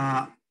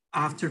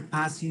after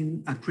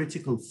passing a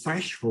critical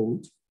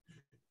threshold,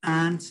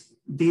 and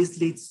this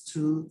leads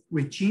to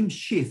regime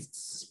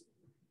shifts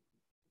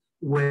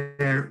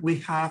where we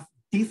have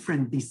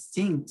different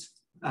distinct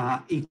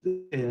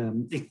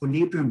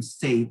equilibrium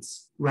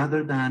states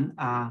rather than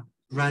a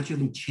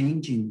gradually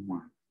changing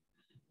one.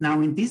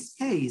 Now, in this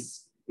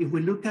case, if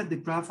we look at the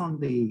graph on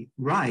the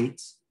right,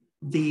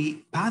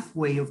 the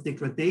pathway of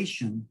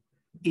degradation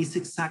is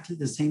exactly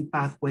the same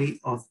pathway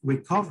of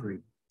recovery,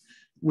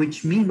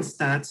 which means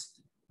that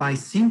by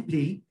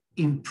simply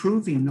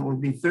improving or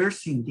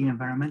reversing the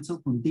environmental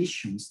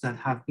conditions that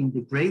have been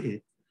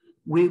degraded,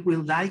 we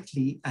will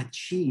likely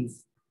achieve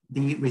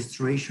the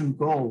restoration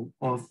goal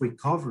of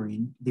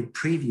recovering the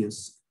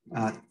previous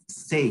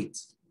state.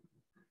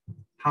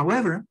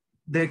 However,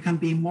 there can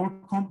be more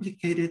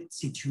complicated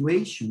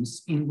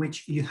situations in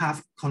which you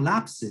have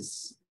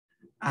collapses,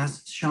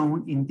 as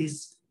shown in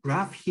this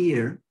graph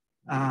here,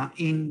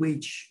 in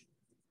which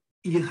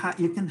you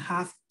can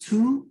have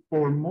two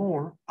or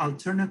more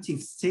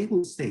alternative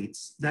stable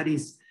states, that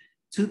is,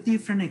 two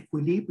different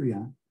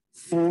equilibria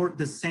for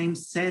the same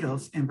set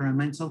of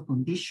environmental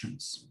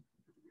conditions.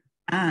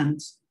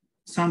 And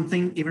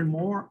something even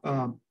more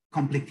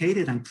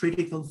complicated and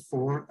critical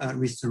for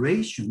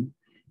restoration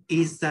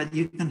is that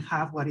you can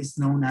have what is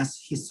known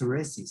as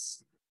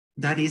hysteresis.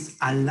 That is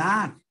a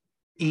lag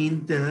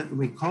in the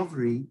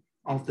recovery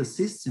of the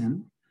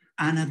system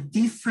and a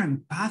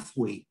different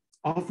pathway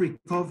of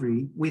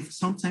recovery with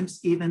sometimes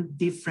even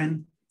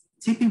different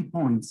tipping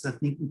points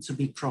that need to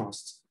be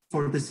crossed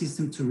for the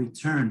system to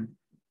return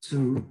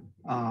to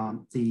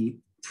the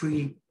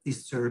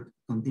pre-disturbed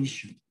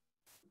condition.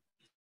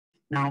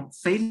 Now,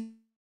 failing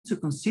to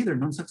consider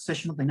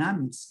non-successional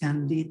dynamics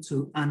can lead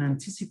to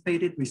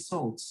unanticipated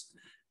results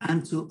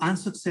and to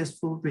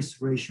unsuccessful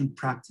restoration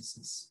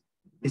practices.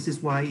 This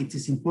is why it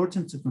is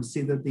important to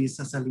consider this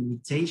as a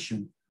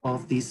limitation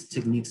of these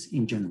techniques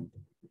in general.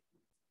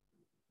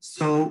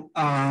 So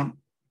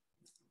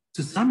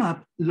to sum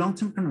up,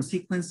 long-term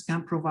chronosequence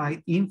can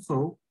provide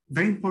info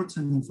very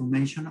important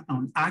information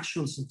on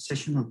actual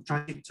successional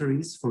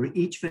trajectories for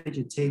each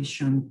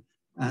vegetation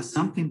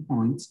sampling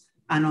points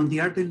and on the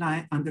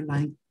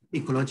underlying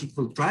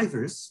ecological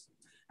drivers.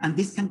 And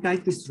this can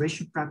guide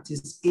restoration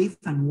practice if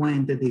and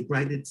when the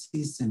degraded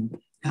system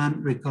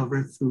can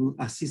recover through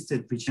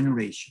assisted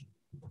regeneration.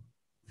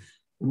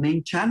 The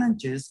main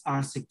challenges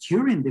are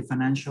securing the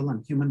financial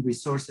and human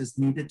resources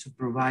needed to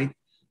provide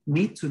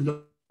mid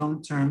to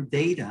long-term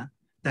data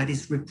that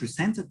is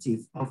representative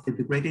of the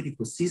degraded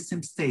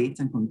ecosystem state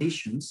and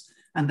conditions,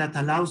 and that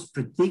allows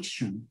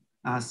prediction,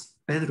 as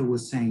Pedro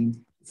was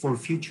saying, for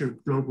future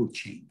global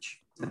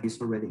change that is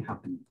already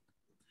happening.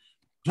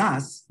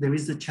 Plus, there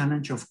is the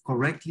challenge of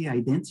correctly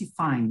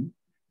identifying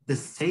the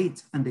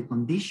state and the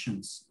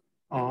conditions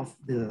of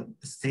the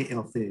state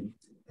of the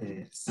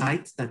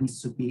site that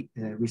needs to be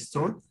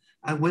restored,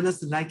 as well as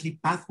the likely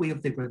pathway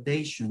of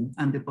degradation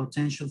and the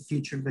potential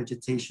future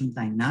vegetation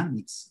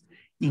dynamics,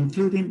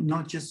 including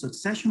not just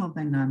successional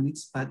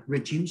dynamics, but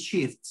regime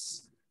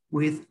shifts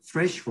with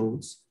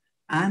thresholds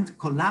and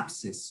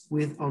collapses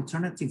with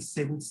alternative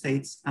stable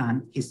states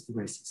and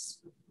hysteresis.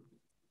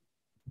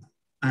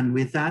 And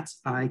with that,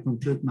 I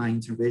conclude my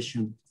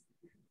intervention.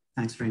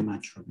 Thanks very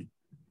much, Robin.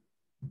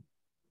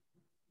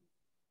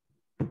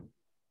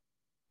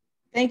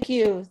 Thank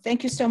you.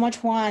 Thank you so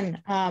much,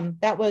 Juan.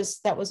 That was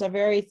a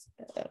very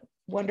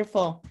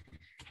wonderful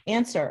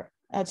answer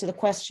to the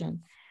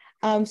question.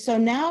 So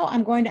now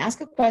I'm going to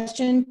ask a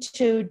question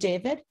to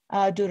David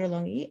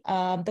Duralungi.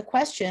 The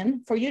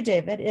question for you,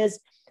 David, is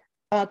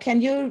can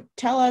you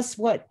tell us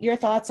what your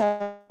thoughts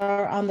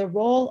are on the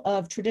role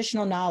of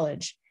traditional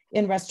knowledge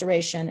in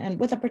restoration, and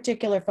with a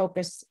particular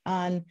focus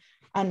on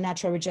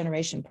natural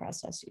regeneration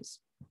processes?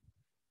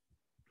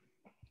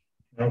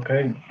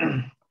 Okay.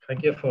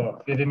 Thank you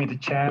for giving me the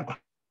chance.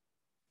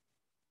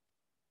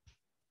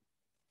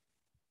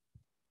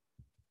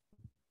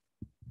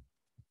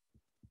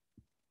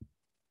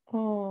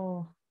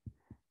 Oh,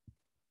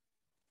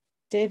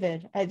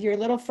 David, you're a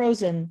little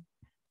frozen.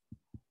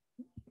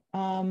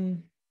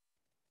 I'm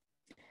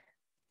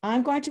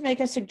going to make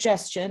a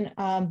suggestion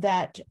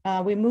that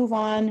we move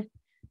on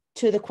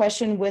to the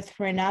question with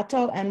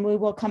Renato, and we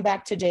will come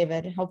back to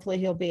David. Hopefully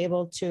he'll be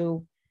able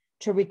to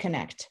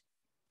reconnect.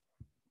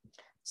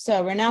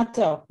 So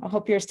Renato, I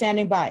hope you're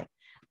standing by.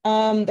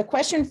 The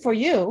question for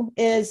you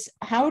is,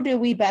 how do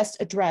we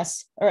best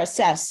assess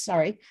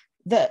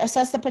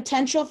the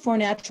potential for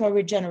natural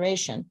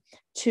regeneration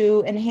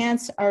to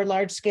enhance our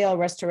large-scale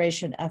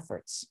restoration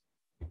efforts?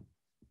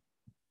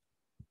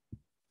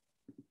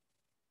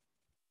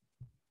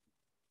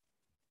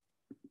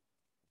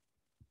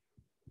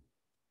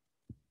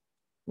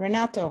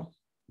 Renato,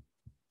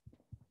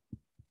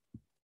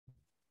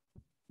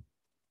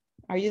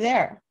 are you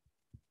there?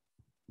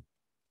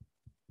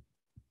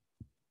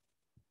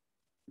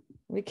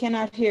 We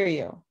cannot hear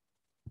you.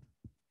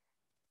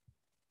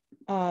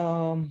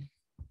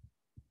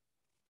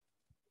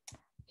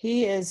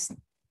 His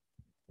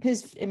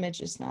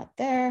image is not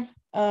there.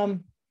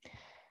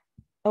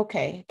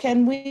 Okay,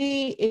 can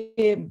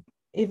we,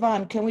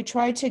 Yvonne, can we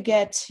try to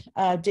get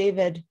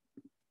David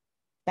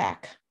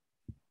back?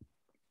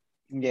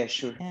 Yeah,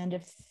 sure. And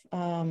if,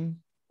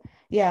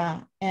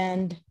 yeah,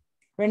 and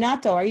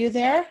Renato, are you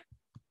there?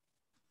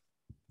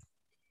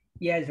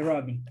 Yes,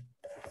 Robin.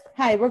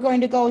 Hi, we're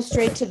going to go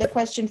straight to the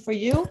question for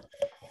you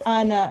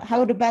on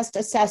how to best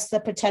assess the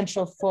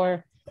potential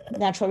for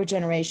natural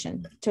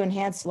regeneration to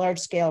enhance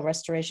large-scale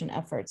restoration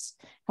efforts.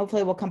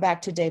 Hopefully we'll come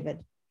back to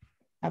David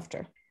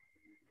after.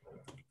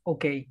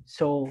 Okay,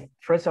 so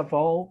first of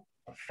all,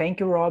 thank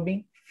you,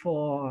 Robin,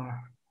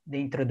 for the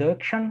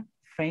introduction.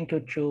 Thank you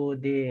to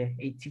the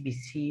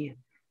ATBC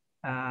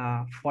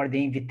for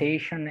the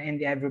invitation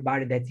and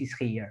everybody that is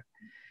here.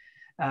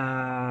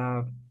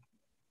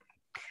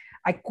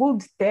 I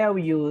could tell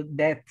you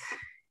that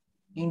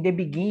in the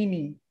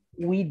beginning,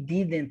 we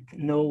didn't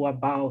know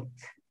about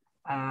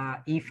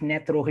if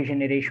natural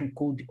regeneration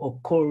could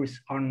occur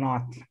or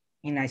not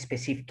in a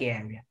specific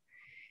area.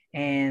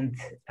 And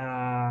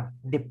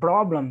the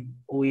problem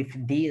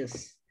with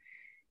this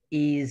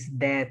is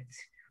that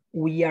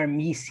we are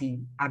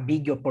missing a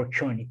big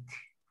opportunity,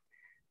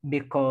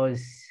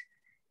 because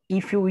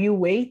if we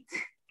wait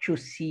to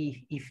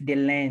see if the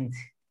land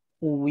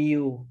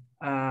will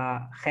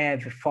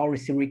have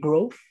forest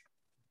regrowth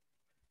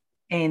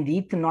and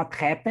it not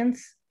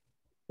happens,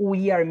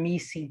 we are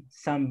missing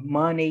some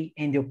money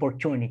and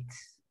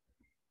opportunities.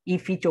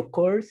 If it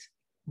occurs,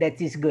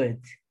 that is good,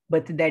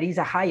 but there is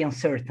a high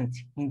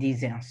uncertainty in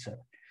this answer.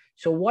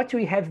 So what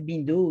we have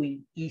been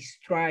doing is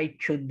try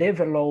to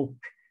develop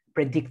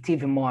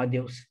predictive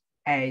models,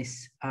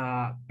 as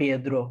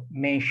Pedro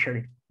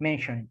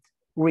mentioned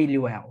really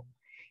well.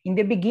 In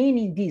the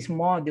beginning, these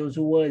models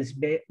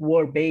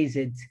were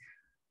based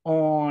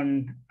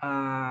on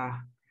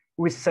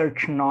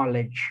research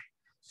knowledge.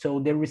 So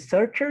the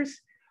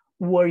researchers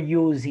were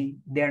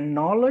using their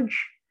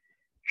knowledge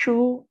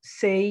to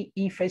say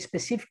if a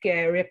specific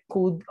area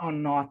could or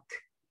not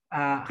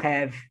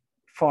have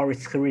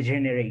forest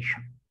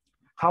regeneration.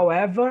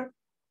 However,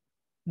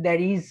 there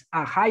is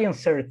a high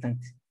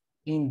uncertainty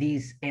in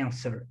this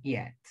answer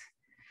yet.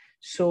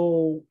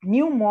 So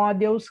new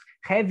models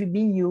have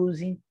been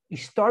using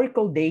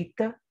historical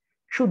data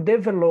to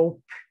develop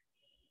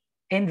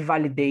and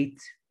validate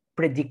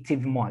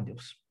predictive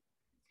models.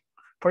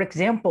 For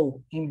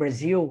example, in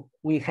Brazil,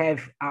 we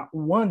have a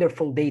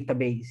wonderful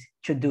database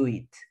to do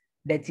it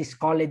that is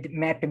called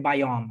Map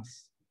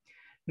Biomas.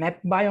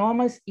 Map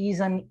Biomas is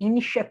an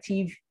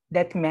initiative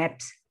that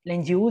maps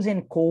land use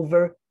and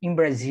cover in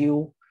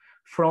Brazil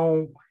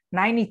from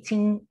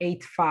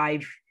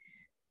 1985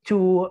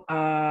 to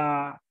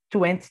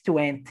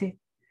 2020,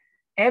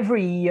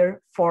 every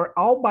year for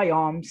all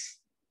biomes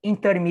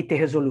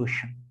intermediate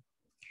resolution.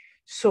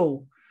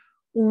 So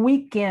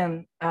we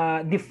can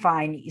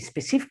define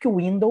specific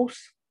windows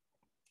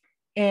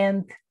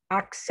and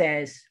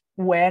access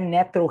where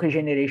natural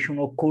regeneration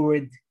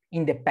occurred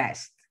in the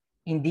past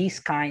in this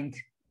kind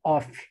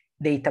of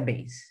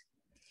database.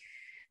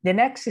 The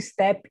next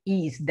step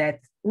is that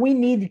we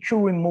need to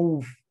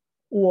remove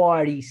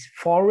what is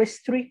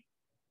forestry,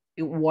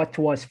 what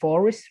was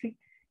forestry,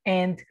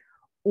 and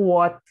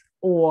what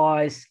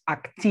was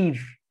active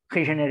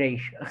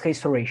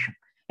restoration.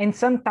 And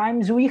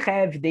sometimes we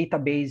have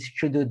database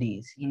to do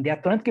this. In the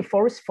Atlantic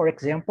forest, for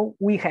example,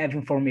 we have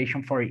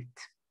information for it.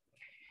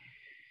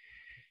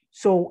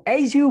 So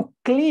as you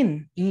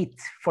clean it,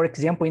 for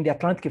example, in the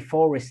Atlantic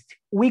forest,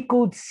 we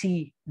could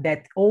see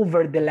that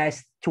over the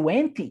last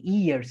 20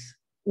 years,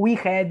 we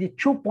had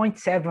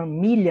 2.7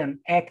 million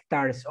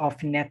hectares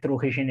of natural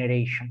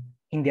regeneration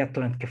in the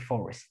Atlantic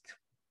forest.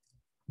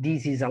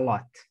 This is a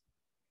lot.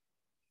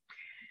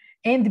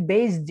 And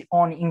based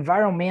on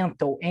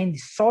environmental and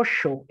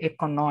social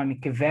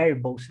economic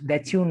variables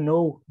that you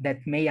know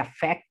that may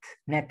affect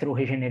natural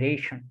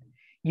regeneration,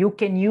 you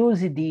can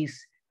use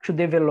this to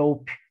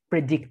develop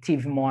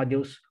predictive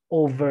models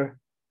over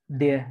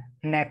the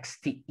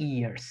next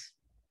years.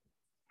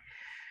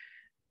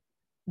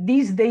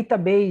 These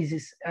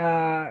databases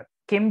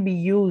can be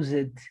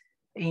used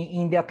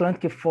in the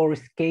Atlantic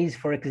forest case.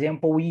 For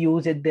example, we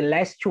used the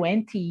last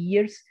 20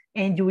 years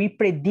and we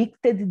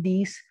predicted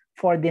this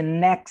for the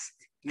next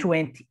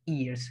 20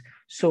 years.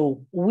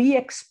 So we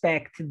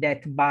expect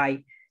that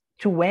by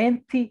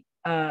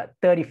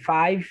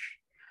 2035,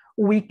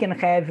 we can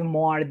have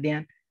more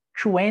than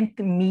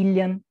 20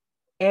 million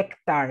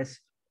hectares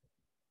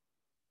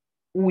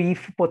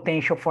with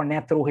potential for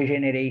natural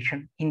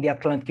regeneration in the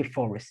Atlantic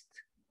forest.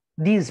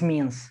 This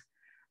means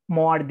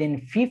more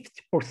than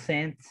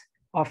 50%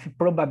 of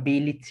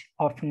probability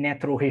of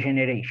natural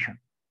regeneration.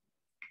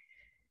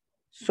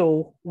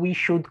 So we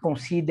should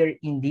consider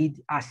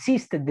indeed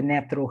assisted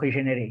natural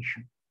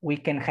regeneration. We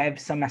can have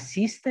some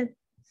assistance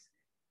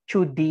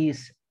to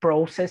this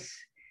process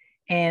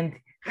and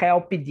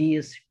help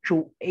this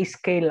to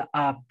scale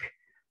up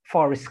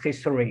forest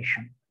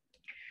restoration.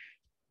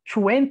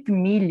 20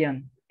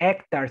 million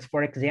hectares,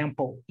 for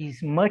example,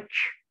 is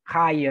much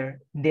higher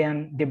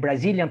than the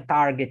Brazilian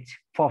target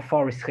for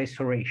forest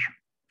restoration.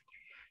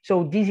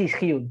 So this is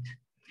huge.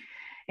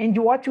 And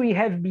what we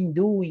have been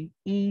doing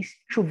is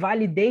to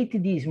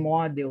validate this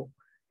model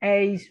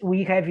as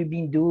we have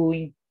been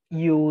doing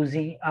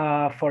using,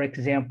 for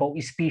example,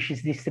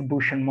 species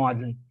distribution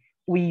modeling.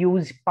 We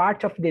use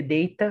part of the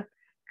data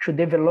to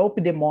develop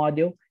the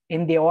model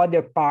and the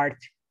other part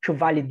to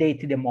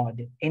validate the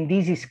model. And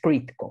this is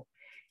critical.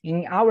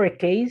 In our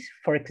case,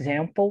 for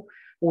example,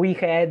 we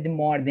had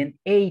more than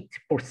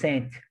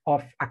 8%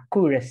 of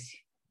accuracy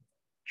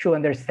to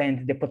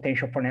understand the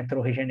potential for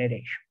natural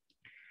regeneration.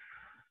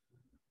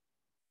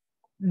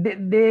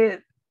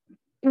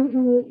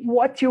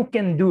 What you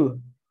can do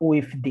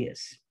with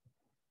this?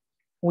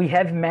 We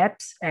have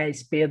maps,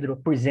 as Pedro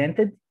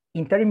presented,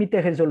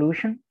 intermediate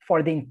resolution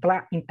for the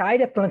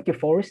entire Atlantic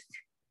forest,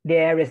 the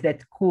areas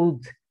that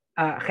could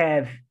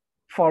have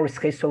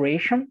forest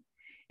restoration,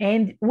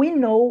 and we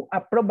know a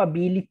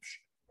probability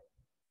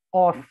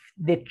of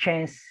the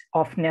chance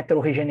of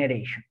natural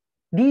regeneration.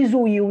 This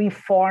will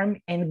inform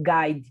and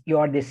guide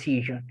your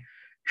decision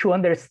to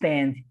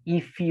understand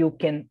if you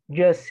can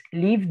just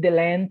leave the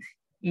land,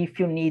 if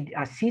you need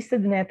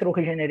assisted natural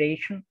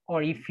regeneration,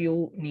 or if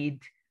you need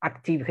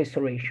active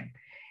restoration.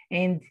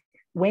 And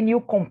when you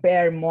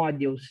compare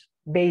models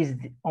based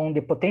on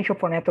the potential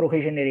for natural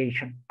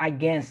regeneration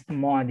against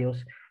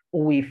models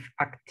with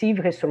active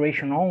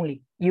restoration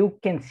only, you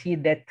can see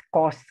that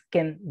costs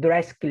can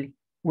drastically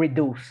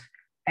reduce,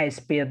 as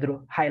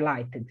Pedro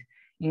highlighted.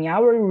 In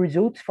our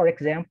results, for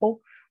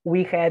example,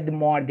 we had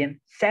more than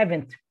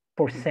 70%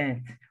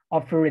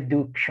 of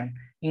reduction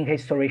in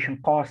restoration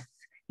costs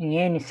in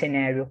any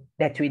scenario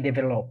that we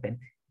developed.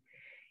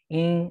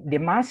 In the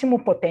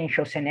maximum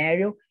potential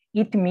scenario,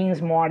 it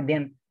means more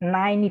than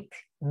 $90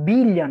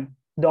 billion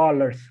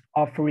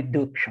of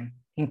reduction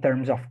in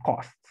terms of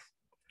costs.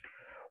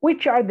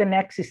 Which are the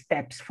next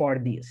steps for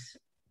this?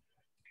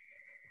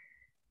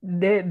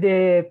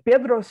 The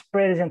Pedro's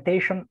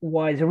presentation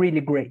was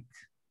really great.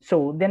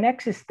 So the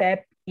next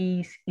step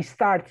is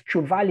start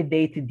to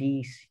validate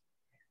this,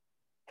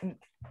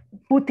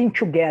 putting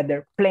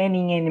together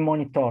planning and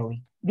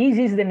monitoring. this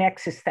is the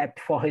next step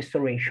for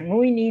restoration.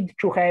 We need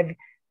to have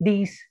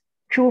these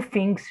two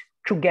things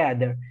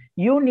together.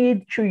 You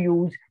need to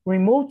use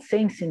remote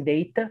sensing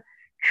data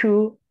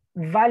to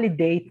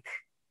validate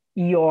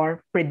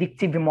your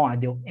predictive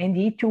model, and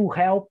it will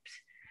help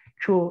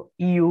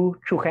you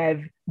to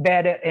have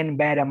better and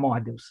better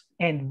models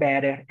and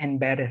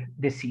better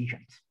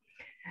decisions.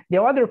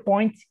 The other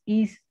point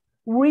is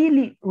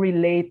really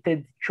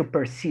related to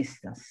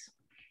persistence.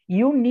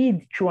 You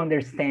need to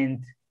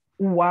understand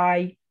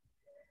why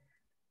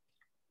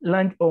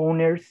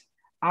landowners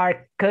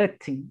are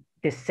cutting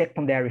the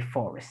secondary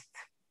forest.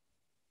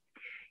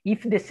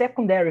 If the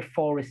secondary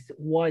forest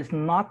was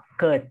not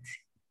cut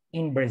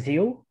in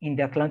Brazil, in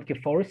the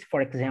Atlantic forest,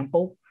 for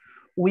example,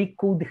 we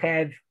could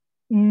have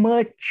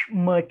much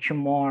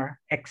more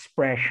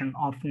expression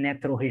of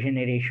natural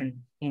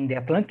regeneration in the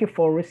Atlantic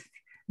forest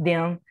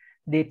than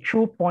the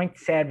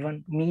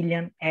 2.7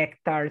 million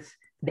hectares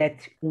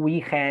that we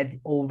had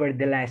over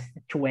the last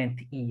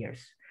 20 years.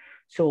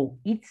 So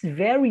it's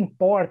very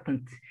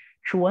important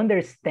to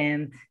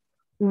understand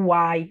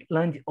why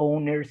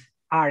landowners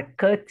are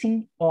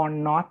cutting or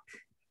not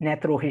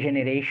natural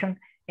regeneration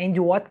and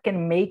what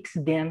can make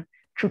them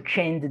to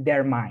change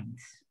their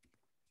minds.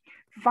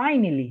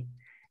 Finally,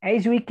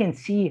 as we can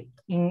see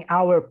in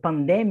our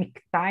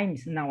pandemic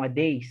times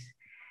nowadays,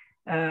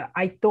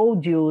 I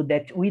told you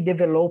that we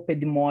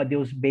developed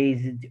models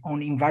based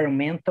on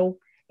environmental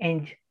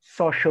and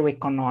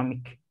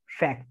socioeconomic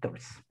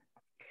factors.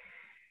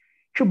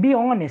 To be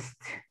honest,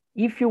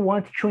 if you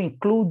want to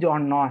include or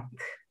not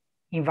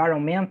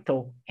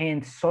environmental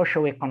and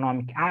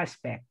socioeconomic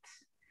aspects,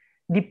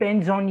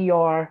 depends on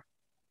your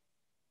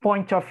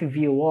point of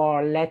view,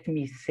 or let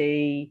me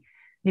say,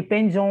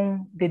 depends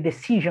on the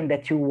decision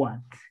that you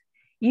want.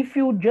 If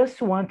you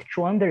just want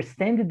to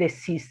understand the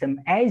system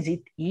as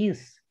it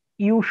is,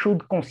 you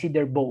should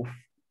consider both.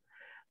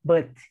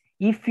 But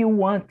if you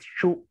want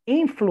to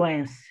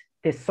influence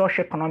the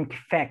socioeconomic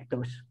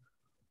factors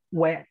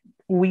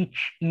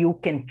which you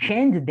can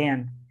change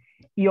them,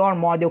 your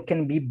model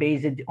can be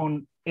based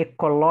on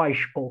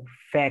ecological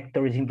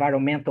factors,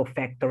 environmental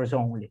factors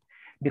only,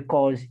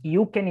 because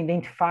you can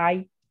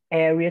identify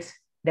areas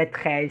that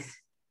has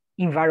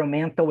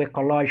environmental,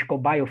 ecological,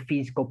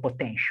 biophysical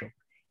potential.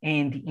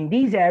 And in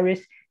these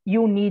areas,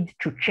 you need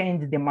to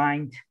change the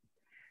mind,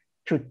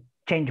 to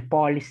change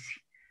policy,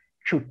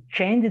 to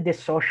change the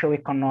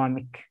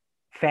socioeconomic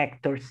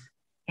factors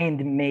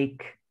and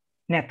make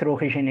natural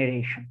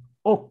regeneration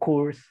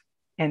occurs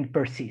and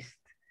persist.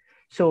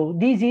 So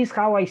this is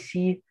how I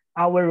see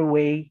our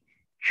way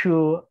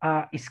to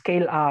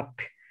scale up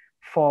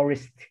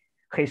forest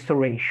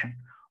restoration.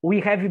 We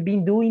have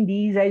been doing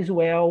this as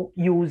well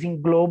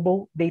using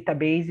global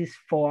databases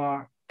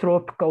for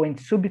tropical and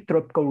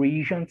subtropical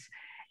regions,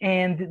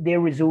 and the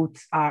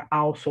results are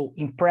also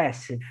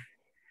impressive.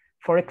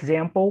 For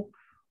example,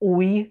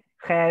 we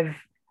have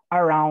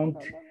around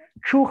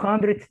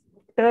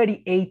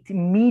 238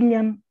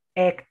 million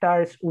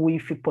hectares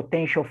with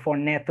potential for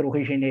natural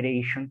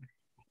regeneration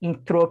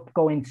in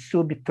tropical and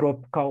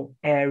subtropical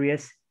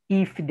areas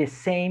if the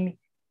same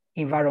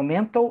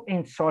environmental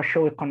and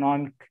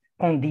socioeconomic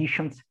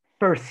conditions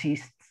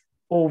persist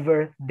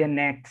over the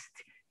next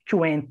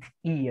 20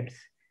 years.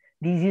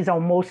 This is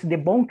almost the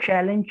bone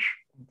challenge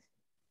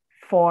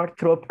for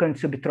tropical and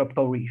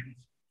subtropical regions.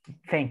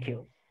 Thank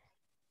you.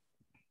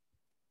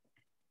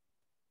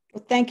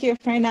 Well, thank you,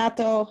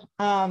 Renato.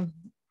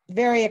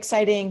 Very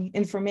exciting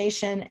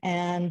information,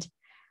 and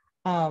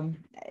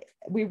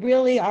we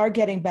really are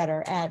getting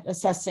better at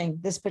assessing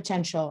this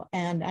potential,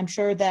 and I'm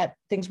sure that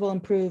things will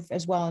improve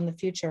as well in the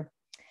future.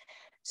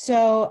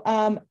 So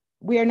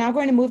we are now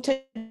going to move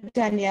to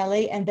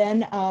Daniele, and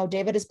then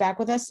David is back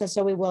with us, and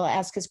so we will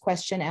ask his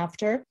question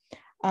after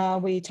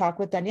we talk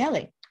with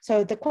Daniele.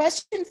 So the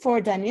question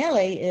for Daniele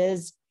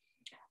is,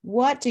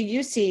 what do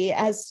you see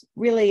as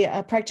really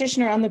a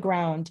practitioner on the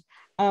ground?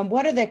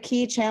 What are the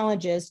key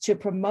challenges to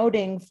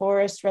promoting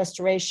forest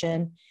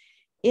restoration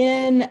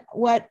in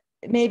what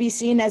may be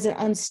seen as an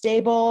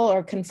unstable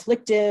or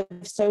conflictive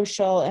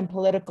social and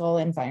political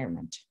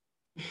environment?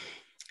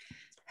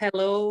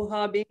 Hello,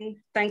 Robin.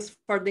 Thanks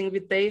for the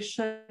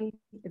invitation.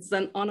 It's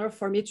an honor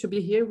for me to be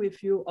here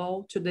with you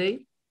all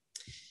today.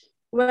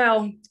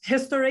 Well,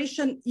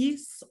 restoration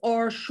is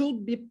or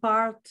should be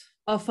part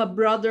of a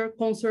broader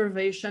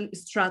conservation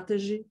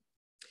strategy.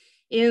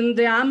 In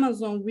the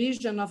Amazon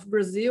region of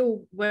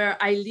Brazil, where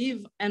I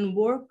live and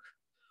work,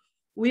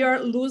 we are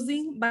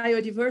losing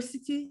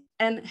biodiversity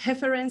and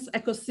reference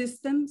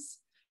ecosystems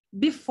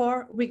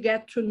before we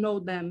get to know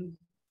them.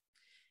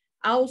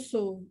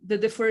 Also, the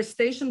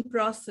deforestation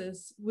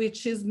process,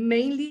 which is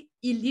mainly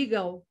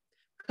illegal,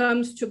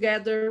 comes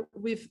together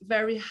with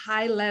very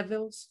high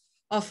levels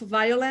of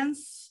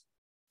violence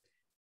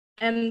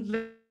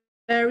and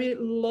very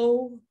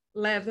low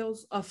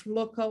levels of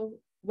local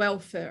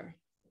welfare.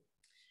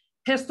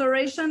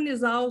 Restoration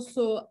is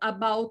also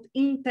about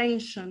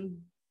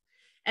intention,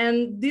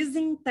 and this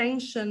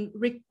intention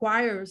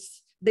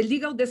requires the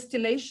legal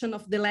destination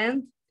of the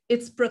land,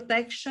 its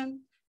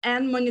protection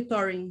and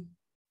monitoring.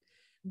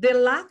 The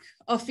lack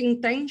of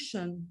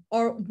intention,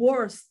 or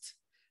worst,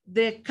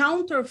 the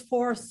counter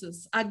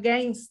forces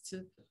against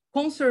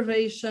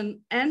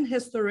conservation and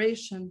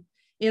restoration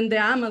in the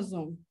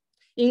Amazon,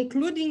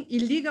 including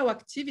illegal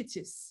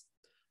activities,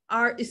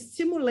 are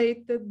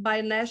stimulated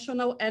by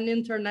national and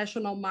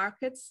international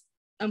markets,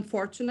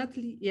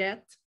 unfortunately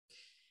yet,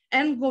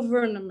 and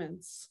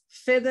governments,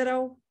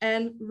 federal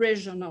and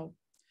regional.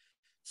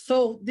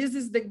 So this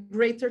is the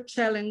greater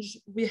challenge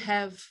we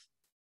have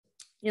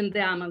in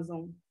the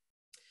Amazon.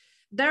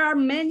 There are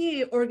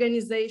many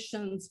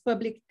organizations,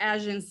 public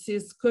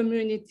agencies,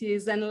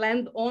 communities, and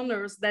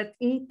landowners that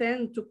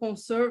intend to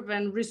conserve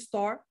and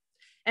restore.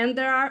 And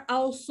there are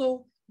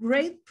also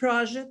great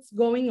projects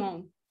going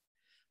on.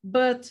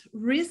 But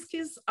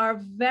risks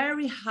are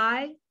very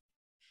high,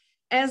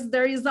 as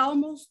there is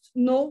almost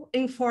no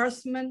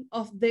enforcement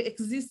of the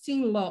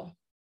existing law.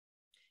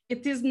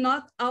 It is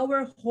not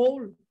our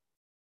role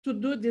to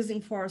do this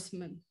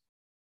enforcement.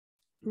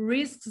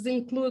 Risks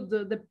include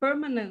the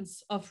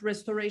permanence of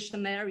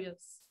restoration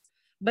areas,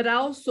 but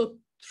also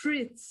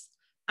threats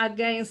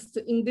against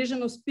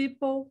indigenous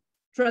people,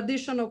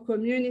 traditional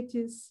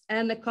communities,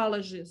 and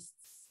ecologists.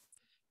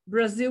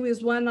 Brazil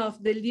is one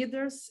of the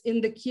leaders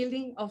in the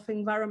killing of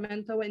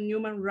environmental and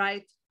human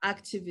rights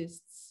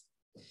activists.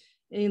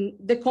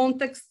 The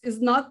context is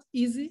not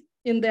easy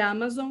in the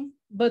Amazon,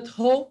 but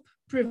hope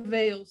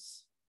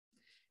prevails.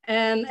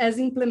 And as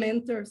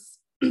implementers,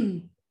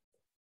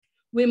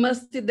 we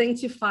must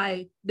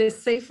identify the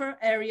safer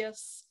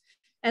areas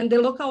and the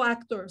local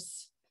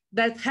actors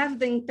that have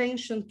the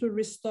intention to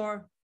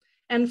restore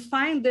and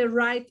find the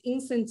right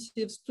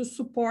incentives to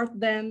support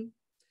them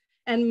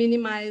and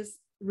minimize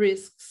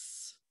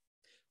risks.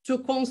 To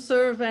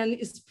conserve and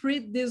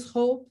spread this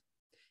hope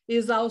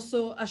is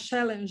also a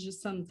challenge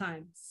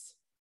sometimes.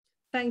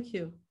 Thank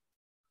you.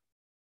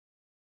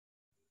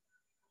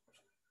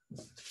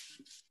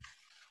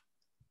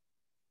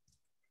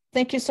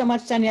 Thank you so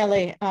much,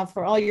 Daniele,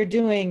 for all you're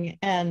doing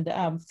and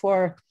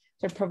for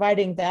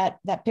providing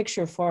that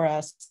picture for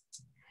us.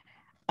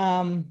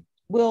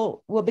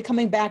 We'll be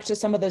coming back to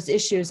some of those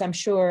issues, I'm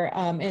sure,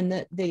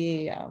 in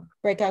the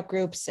breakout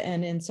groups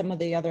and in some of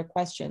the other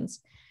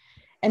questions.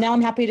 And now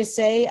I'm happy to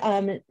say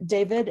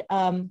David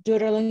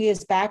Duralungi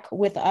is back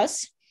with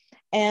us,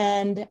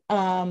 and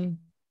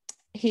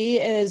he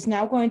is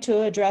now going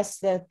to address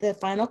the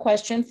final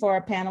question for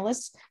our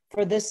panelists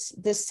for this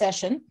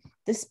section,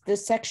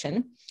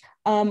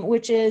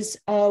 which is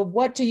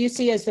what do you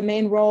see as the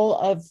main role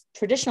of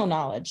traditional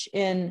knowledge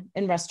in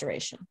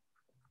restoration?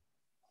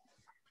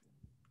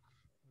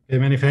 Okay,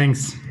 many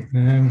thanks.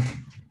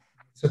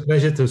 It's a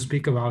pleasure to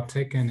speak about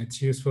tech and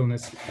its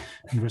usefulness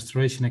in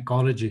restoration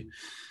ecology.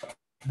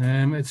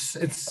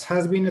 It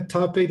has been a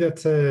topic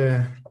that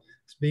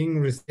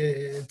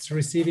it's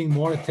receiving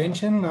more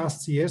attention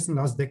last years and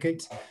last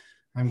decades.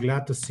 I'm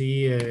glad to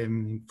see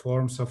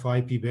forms of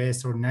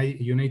IPBES or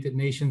United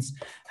Nations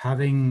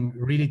having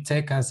really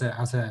tech as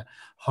a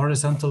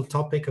horizontal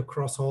topic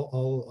across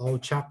all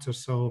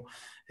chapters. So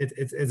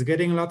it's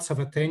getting lots of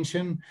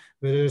attention,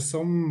 but there's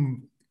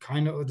some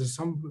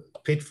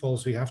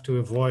pitfalls we have to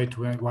avoid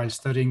while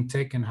studying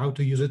tech and how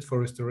to use it for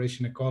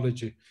restoration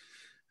ecology.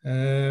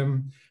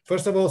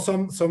 First of all,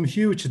 some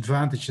huge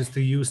advantages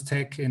to use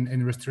tech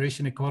in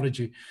restoration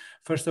ecology.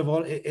 First of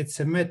all, it's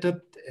a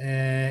method,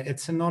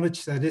 it's a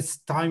knowledge that is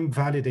time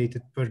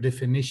validated per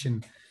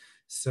definition.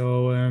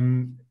 So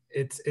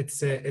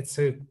it's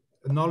a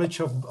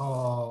knowledge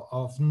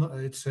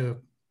it's a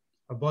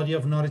body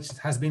of knowledge that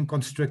has been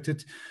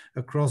constructed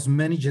across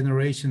many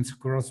generations,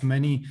 across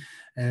many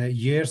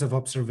years of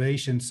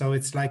observation. So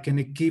it's like an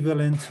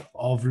equivalent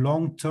of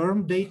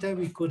long-term data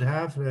we could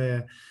have,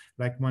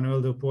 like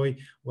Manuel Dupuy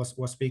was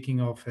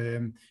speaking of.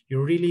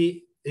 You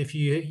really, if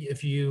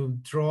you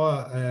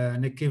draw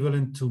an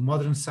equivalent to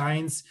modern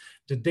science,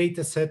 the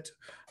data set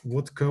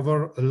would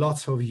cover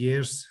lots of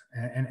years,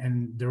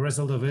 and the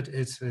result of it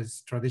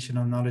is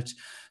traditional knowledge.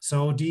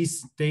 So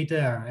these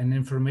data and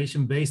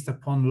information based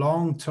upon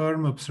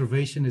long-term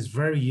observation is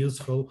very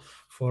useful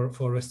for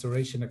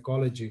restoration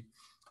ecology.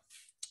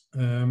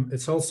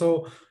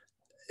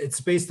 It's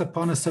based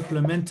upon a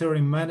supplementary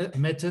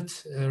method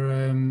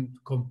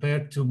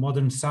compared to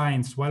modern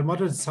science. While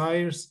modern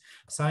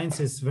science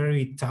is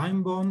very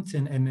time-bound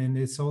and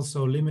it's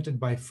also limited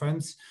by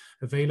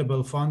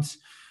available funds,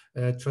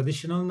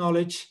 traditional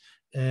knowledge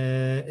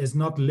is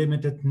not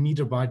limited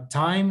neither by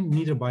time,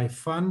 neither by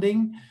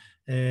funding.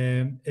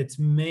 Its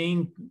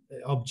main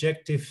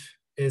objective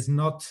is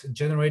not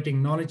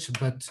generating knowledge,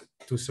 but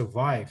to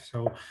survive.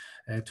 So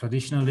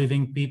traditional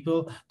living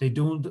people, they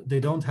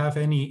don't have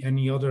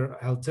any other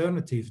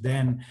alternative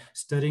than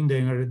studying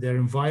their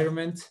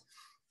environment,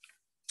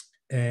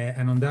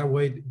 and on that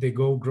way they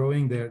go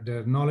growing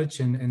their knowledge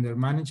and their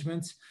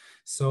management.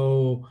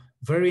 So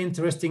very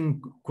interesting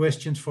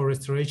questions for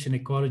restoration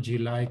ecology,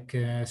 like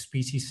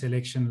species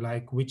selection,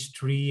 like which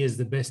tree is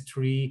the best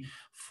tree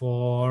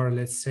for,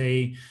 let's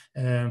say,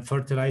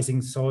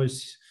 fertilizing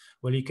soils,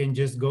 Well, you can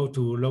just go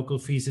to local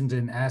pheasants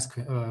and ask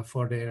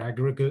for their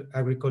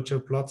agriculture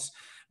plots.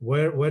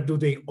 Where do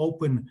they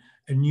open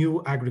a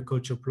new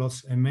agriculture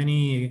plots? In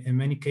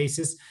many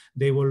cases,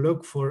 they will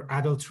look for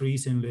adult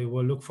trees, and they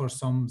will look for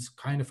some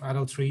kind of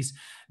adult trees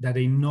that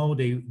they know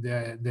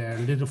their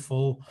little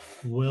foal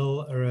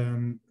will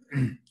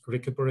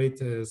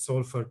recuperate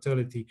soil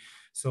fertility.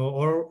 So,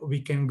 or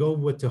we can go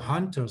with the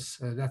hunters.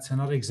 That's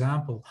another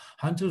example.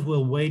 Hunters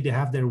they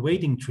have their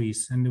wading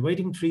trees, and the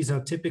wading trees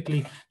are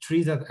typically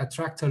trees that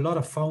attract a lot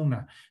of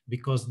fauna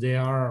because they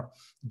are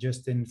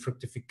just in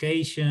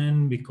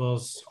fructification,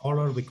 because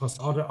other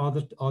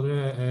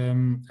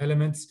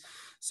elements.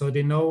 So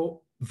they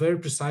know very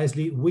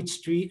precisely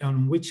which tree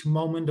and which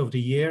moment of the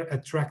year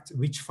attract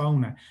which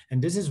fauna.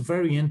 And this is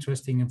very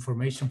interesting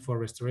information for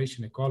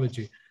restoration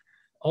ecology.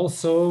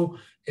 Also,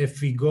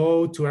 if we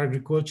go to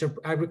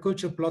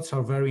agriculture plots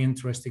are very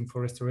interesting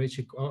for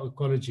restoration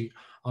ecology.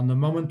 On the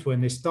moment when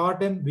they start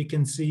them, we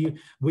can see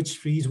which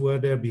trees were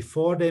there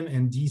before them,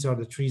 and these are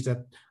the trees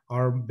that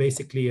are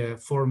basically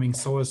forming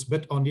soils.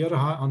 But on the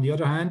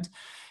other hand,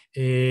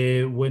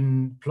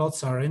 when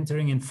plots are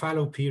entering in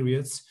fallow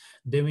periods,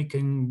 then we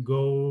can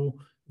go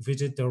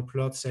visit their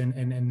plots,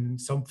 and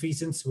some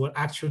pheasants will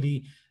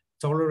actually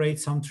tolerate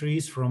some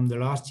trees from the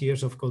last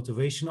years of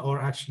cultivation, or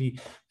actually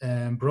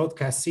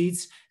broadcast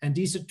seeds. And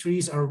these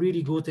trees are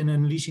really good in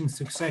unleashing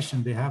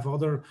succession. They have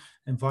other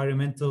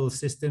environmental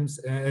systems,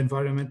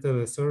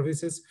 environmental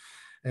services,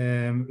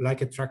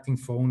 like attracting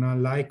fauna,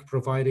 like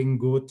providing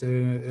good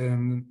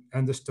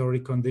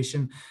understory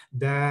condition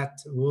that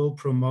will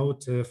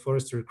promote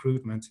forest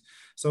recruitment.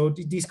 So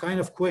these kind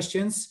of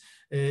questions,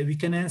 we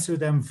can answer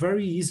them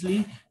very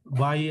easily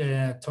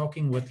by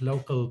talking with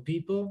local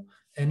people.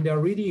 And they're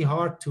really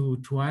hard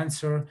to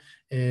answer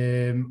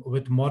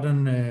with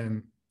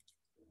modern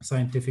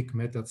scientific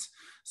methods.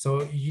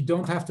 So you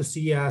don't have to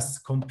see as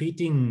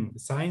competing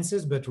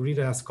sciences, but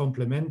really as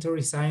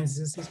complementary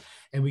sciences.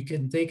 And we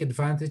can take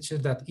advantage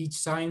that each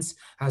science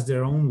has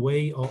their own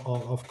way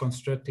of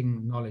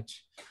constructing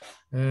knowledge.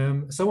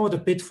 Some of the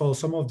pitfalls,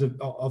 some of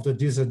the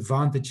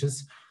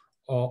disadvantages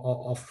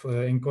of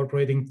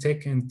incorporating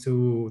tech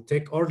into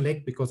tech or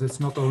LEC, because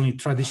it's not only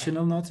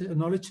traditional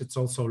knowledge, it's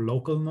also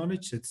local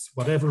knowledge. It's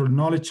whatever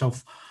knowledge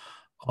of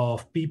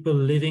people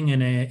living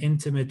in an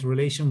intimate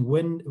relation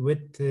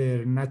with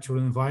the natural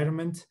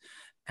environment,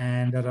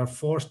 and that are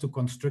forced to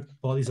construct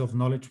bodies of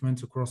knowledge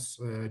across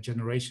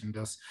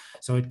generations.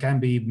 So it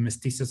can be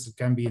mestizos, it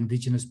can be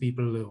indigenous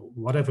people,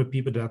 whatever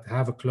people that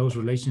have a close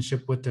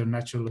relationship with their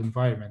natural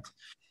environment.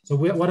 So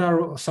what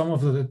are some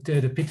of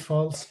the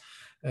pitfalls?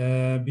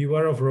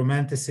 Beware of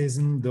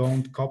romanticism.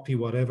 Don't copy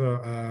whatever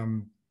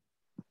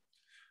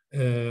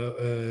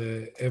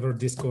ever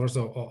discourse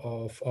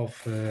of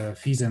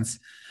pheasants.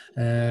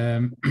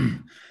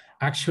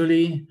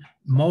 Actually,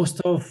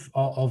 most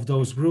of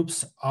those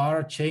groups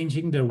are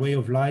changing their way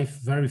of life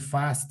very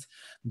fast.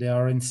 They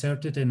are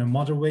inserted in a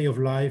modern way of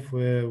life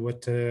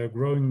with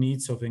growing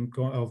needs of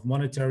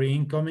monetary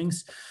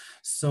incomings.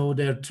 So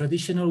their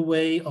traditional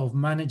way of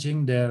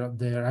managing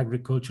their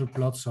agricultural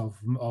plots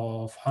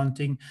of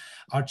hunting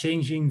are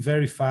changing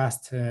very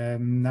fast.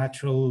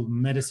 Natural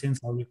medicines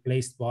are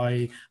replaced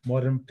by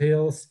modern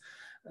pills.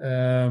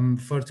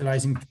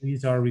 Fertilizing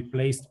trees are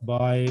replaced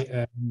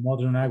by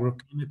modern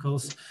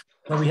agrochemicals.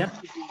 So we have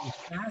to be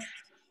fast.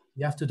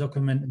 You have to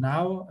document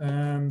now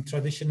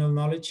traditional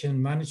knowledge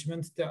and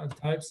management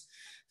types.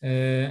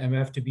 And we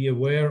have to be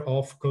aware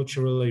of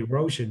cultural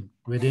erosion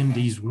within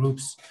these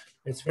groups.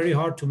 It's very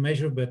hard to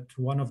measure, but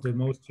one of the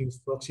most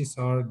used proxies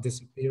are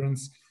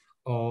disappearance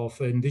of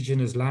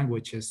indigenous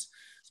languages.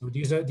 So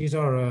these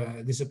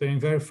are disappearing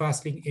very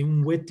fastly.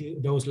 In with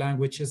those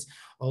languages,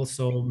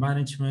 also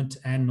management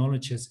and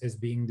knowledge is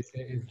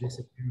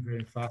disappearing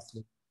very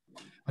fastly.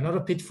 Another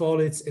pitfall,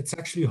 it's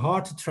actually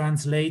hard to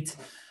translate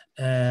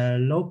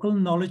local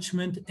knowledge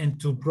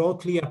into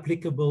broadly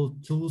applicable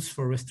tools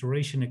for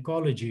restoration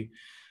ecology.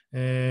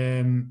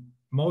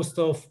 Most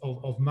of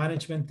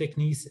management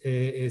techniques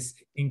is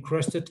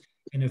encrusted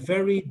in a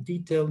very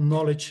detailed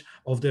knowledge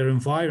of their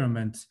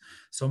environment.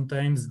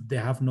 Sometimes they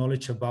have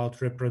knowledge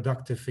about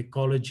reproductive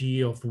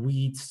ecology of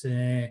weeds,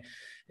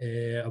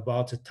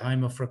 about the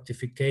time of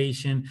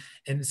fructification.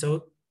 And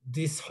so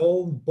this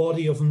whole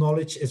body of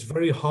knowledge is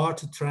very hard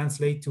to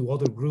translate to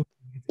other groups.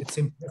 It's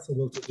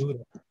impossible to do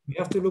that. We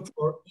have to look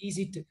for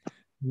easy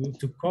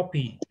to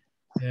copy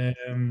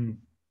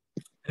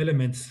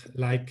elements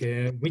like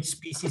which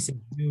species is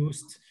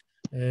used,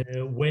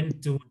 when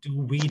to do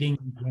weeding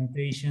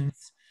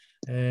plantations.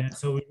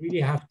 So we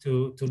really have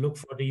to look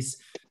for these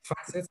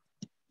facets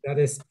that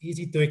is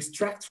easy to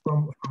extract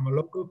from a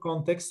local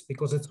context,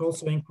 because it's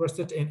also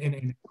encrusted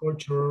in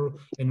cultural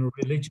and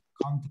religious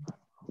context.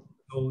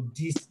 So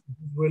this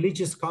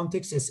religious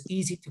context is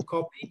easy to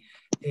copy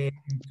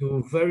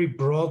into very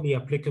broadly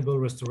applicable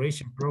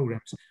restoration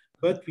programs,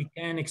 but we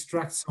can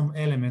extract some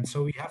elements.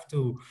 So we have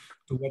to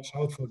watch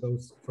out for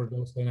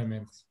those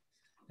elements.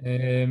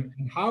 And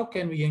how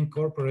can we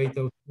incorporate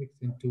those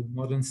into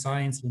modern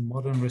science and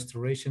modern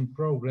restoration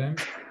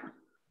programs?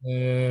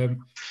 To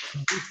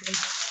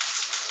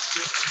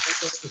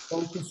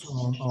focus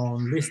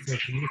on list of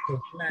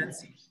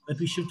plants, but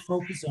we should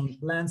focus on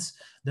plants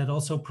that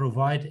also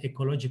provide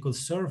ecological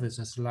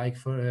services, like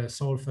for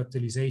soil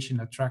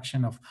fertilization,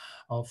 attraction of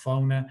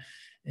fauna.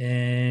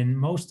 And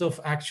most of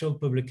actual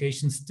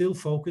publications still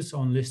focus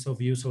on list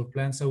of useful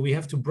plants. So we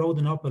have to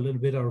broaden up a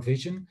little bit our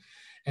vision.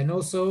 And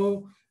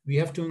also we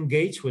have to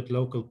engage with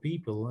local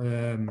people.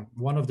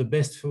 One of the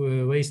best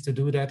ways to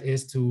do that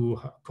is to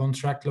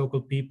contract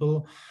local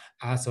people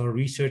as our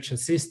research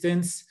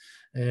assistants.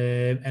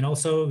 And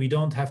also we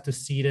don't have to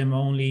see them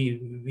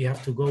only, we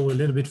have to go a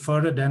little bit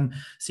further than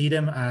see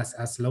them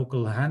as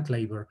local hand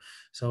labor.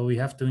 So we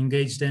have to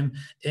engage them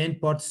in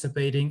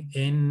participating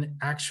in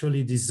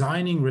actually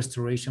designing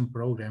restoration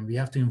program. We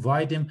have to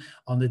invite them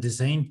on the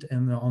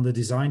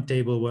design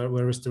table where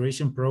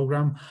restoration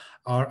program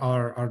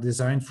are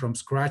designed from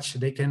scratch.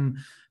 They can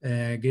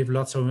give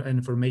lots of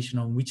information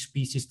on which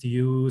species to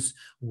use,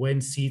 when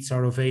seeds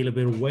are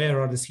available,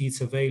 where are the seeds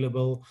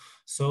available.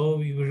 So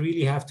we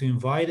really have to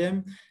invite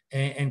them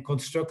and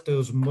construct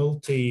those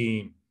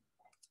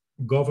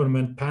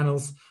multi-government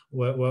panels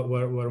where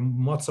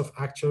lots of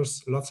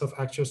actors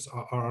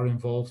are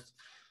involved.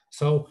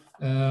 So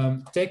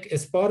tech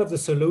is part of the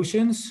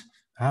solutions,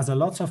 has a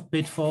lot of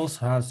pitfalls,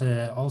 has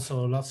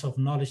also lots of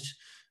knowledge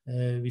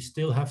we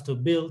still have to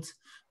build,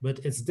 but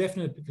it's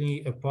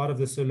definitely a part of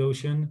the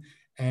solution.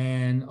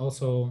 And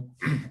also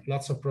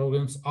lots of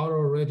programs are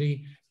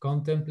already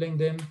contemplating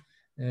them.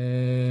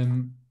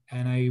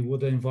 And I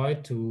would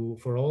invite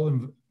for all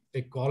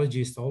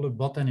ecologists, all the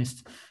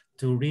botanists,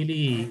 to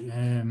really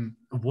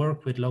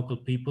work with local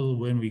people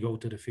when we go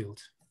to the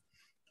field.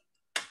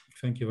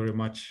 Thank you very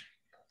much.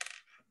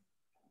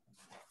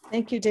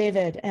 Thank you,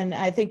 David. And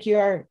I think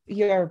your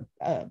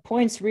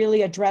points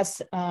really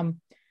address a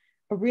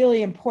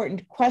really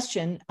important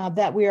question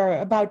that we are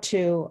about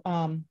to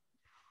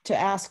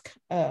ask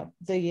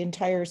the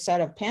entire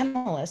set of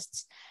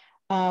panelists,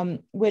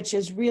 which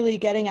is really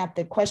getting at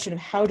the question of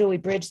how do we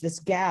bridge this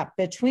gap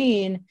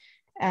between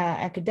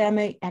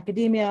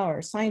academia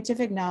or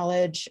scientific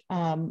knowledge,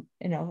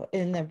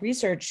 in the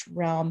research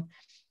realm,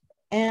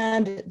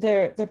 and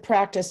the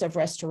practice of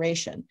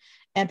restoration,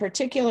 and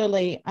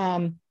particularly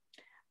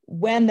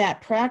when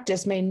that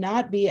practice may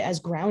not be as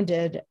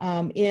grounded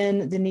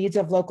in the needs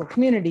of local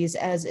communities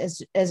as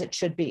it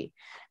should be.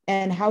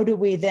 And how do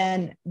we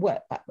then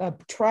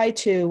try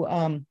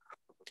to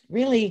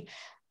really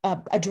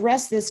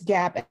address this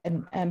gap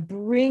and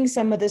bring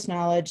some of this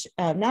knowledge,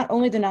 not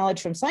only the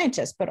knowledge from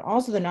scientists, but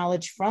also the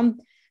knowledge from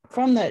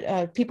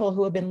the people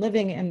who have been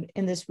living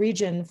in this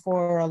region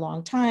for a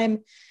long time,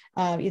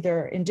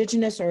 either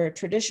indigenous or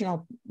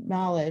traditional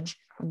knowledge,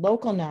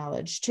 local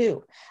knowledge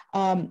too.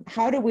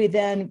 How do we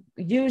then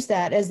use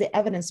that as the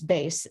evidence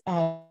base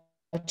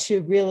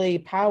to really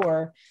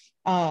power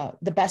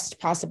the best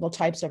possible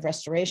types of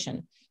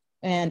restoration,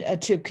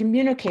 and to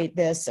communicate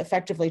this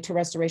effectively to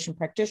restoration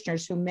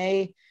practitioners who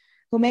may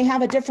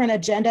have a different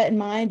agenda in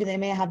mind, and they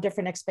may have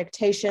different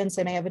expectations,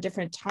 they may have a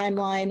different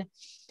timeline,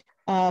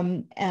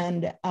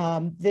 and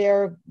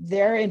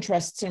their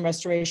interests in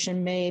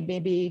restoration may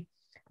be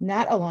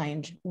not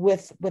aligned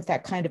with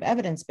that kind of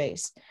evidence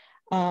base.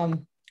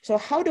 So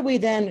how do we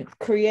then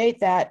create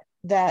that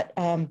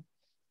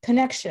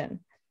connection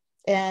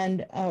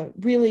and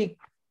really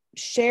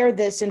share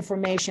this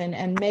information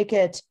and make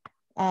it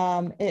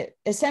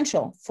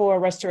essential for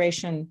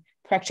restoration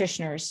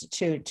practitioners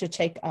to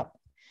take up?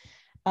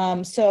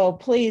 So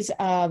please,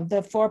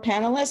 the four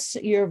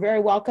panelists, you're very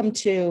welcome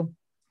to,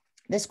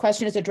 this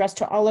question is addressed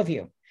to all of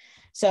you.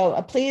 So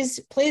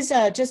please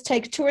just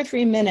take 2 or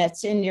 3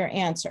 minutes in your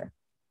answer.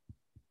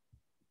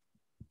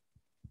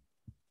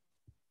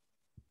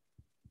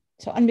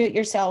 So unmute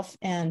yourself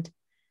and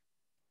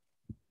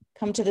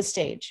come to the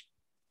stage.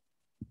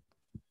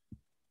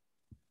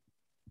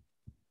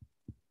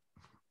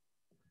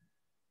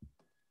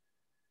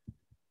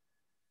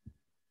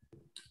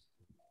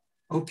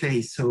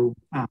 Okay, so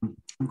I'm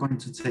going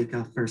to take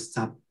a first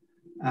step.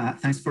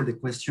 Thanks for the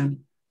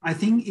question. I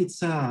think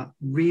it's a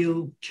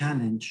real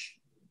challenge,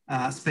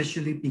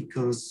 especially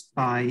because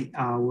by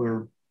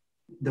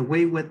the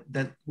way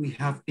that we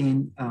have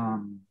been,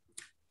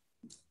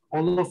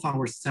 all of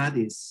our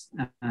studies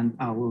and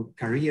our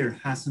career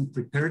hasn't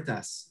prepared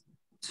us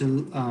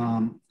to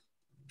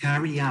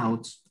carry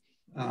out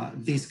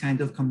this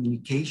kind of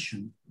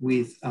communication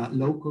with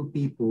local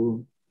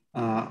people,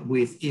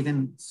 with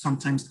even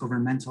sometimes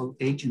governmental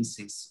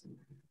agencies.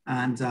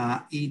 And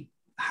it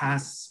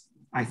has,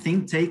 I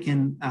think,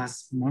 taken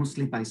us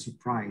mostly by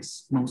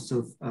surprise, most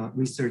of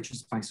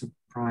researchers by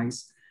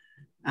surprise.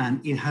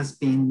 And it has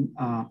been,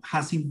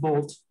 has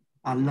involved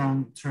a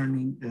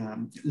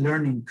long-term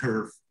learning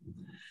curve.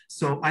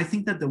 So I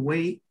think that a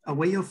way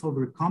of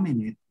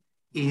overcoming it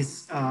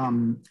is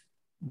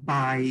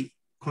by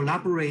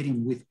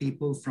collaborating with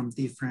people from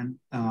different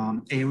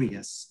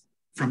areas,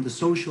 from the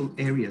social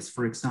areas,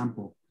 for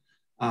example,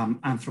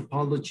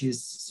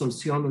 anthropologists,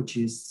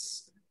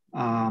 sociologists,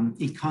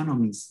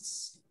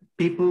 economists,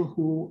 people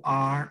who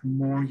are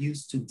more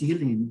used to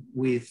dealing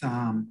with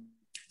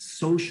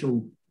social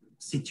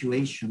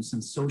situations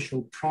and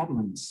social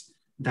problems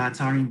that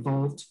are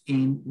involved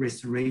in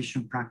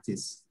restoration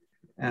practice.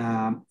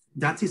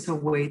 That is a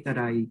way that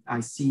I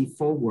see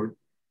forward.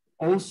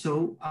 Also,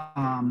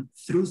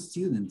 through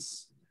students,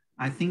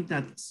 I think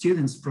that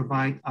students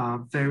provide a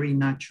very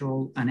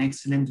natural and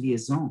excellent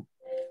liaison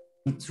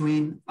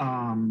between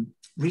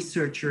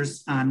researchers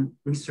and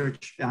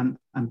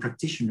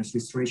practitioners,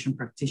 restoration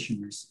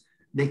practitioners.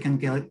 They can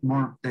get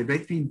more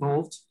directly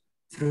involved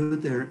through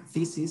their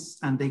thesis,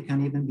 and they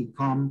can even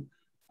become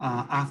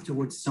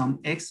afterwards some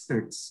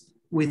experts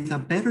with a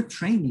better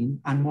training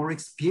and more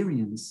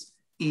experience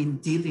in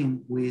dealing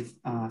with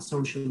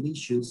social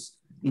issues,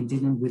 in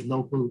dealing with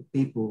local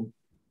people.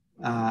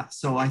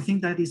 So I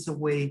think that is a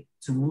way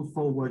to move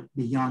forward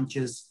beyond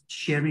just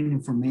sharing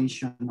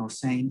information or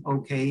saying,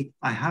 okay,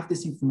 I have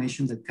this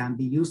information that can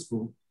be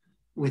useful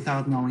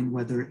without knowing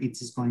whether it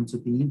is going to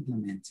be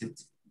implemented.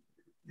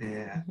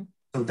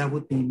 So that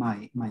would be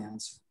my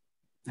answer.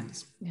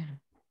 Thanks. Yeah.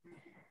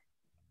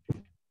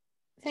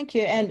 Thank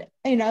you. And,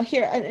 you know,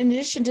 here, in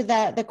addition to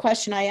that, the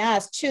question I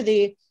asked too,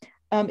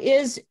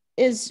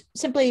 is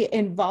simply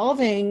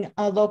involving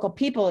local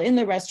people in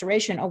the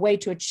restoration a way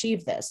to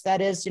achieve this? That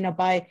is, you know,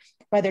 by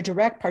their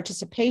direct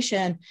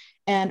participation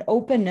and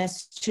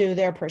openness to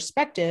their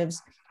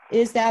perspectives,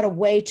 is that a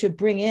way to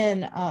bring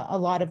in a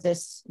lot of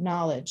this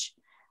knowledge?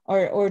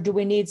 Or do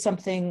we need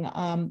something,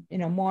 you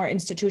know, more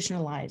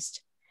institutionalized?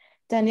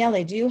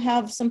 Daniele, do you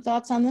have some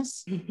thoughts on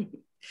this?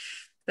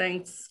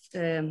 Thanks.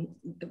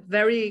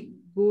 Very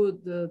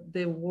good,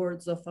 the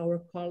words of our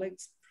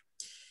colleagues.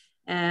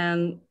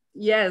 And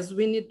yes,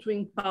 we need to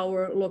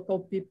empower local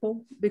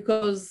people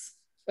because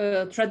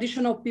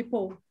traditional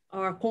people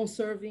are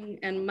conserving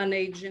and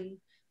managing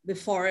the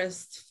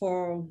forest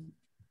for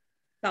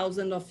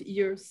thousands of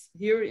years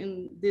here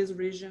in this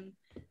region.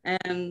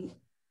 And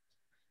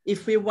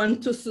if we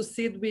want to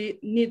succeed, we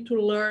need to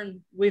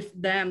learn with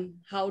them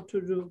how to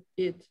do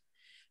it.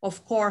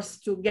 Of course,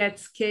 to get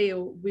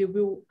scale, we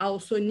will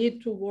also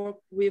need to work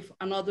with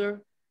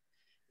another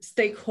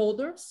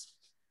stakeholders.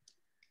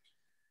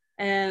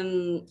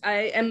 And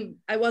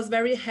I was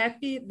very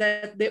happy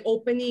that the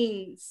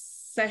opening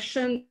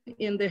session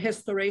in the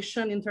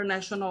Restoration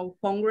International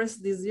Congress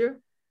this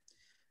year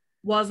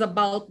was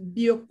about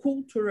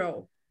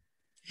biocultural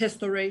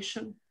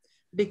restoration,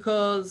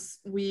 because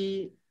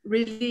we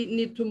really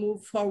need to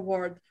move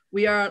forward.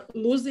 We are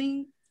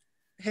losing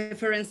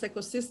reference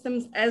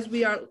ecosystems as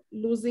we are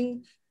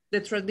losing the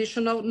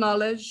traditional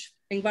knowledge,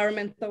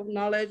 environmental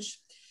knowledge,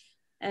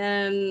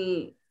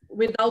 and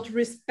without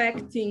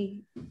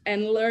respecting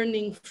and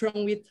learning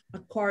from it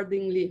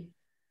accordingly.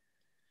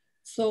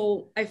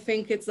 So I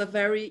think it's a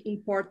very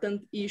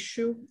important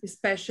issue,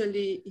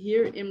 especially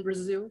here in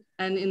Brazil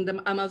and in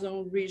the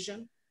Amazon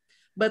region.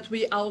 But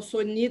we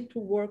also need to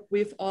work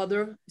with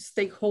other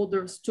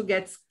stakeholders to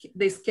get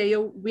the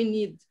scale we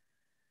need.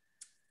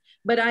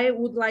 But I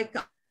would like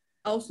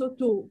also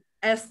to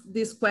ask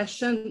this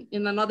question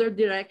in another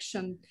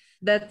direction,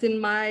 that in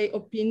my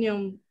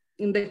opinion,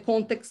 in the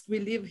context we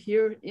live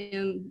here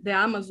in the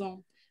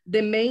Amazon,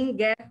 the main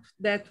gap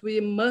that we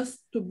must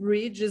to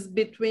bridge is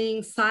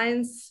between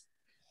science,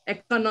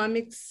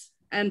 economics,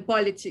 and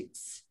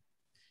politics.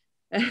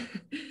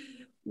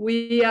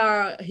 We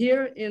are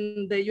here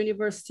in the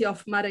University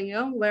of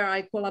Maranhão, where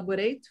I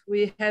collaborate.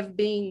 We have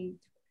been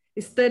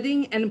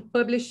studying and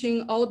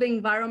publishing all the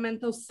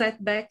environmental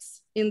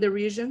setbacks in the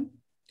region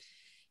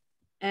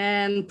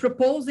and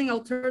proposing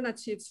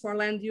alternatives for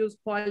land use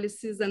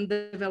policies and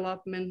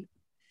development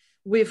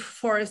with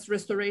forest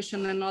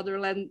restoration and other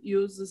land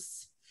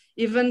uses.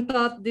 Even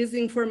thought this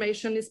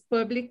information is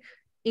public,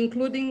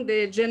 including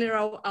the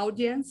general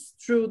audience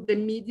through the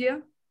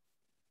media.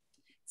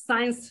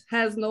 Science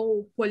has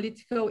no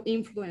political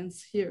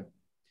influence here.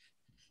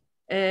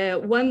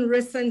 One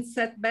recent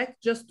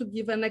setback, just to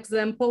give an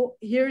example,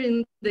 here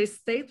in the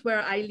state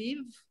where I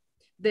live,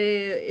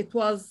 it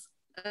was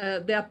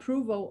the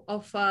approval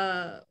of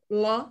a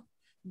law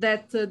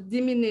that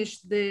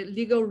diminished the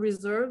legal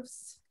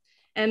reserves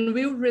and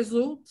will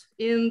result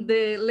in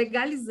the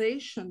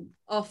legalization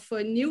of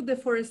new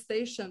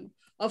deforestation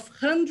of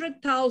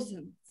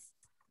 100,000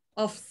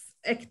 of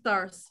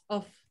hectares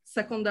of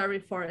secondary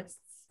forests.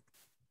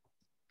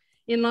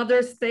 In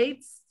other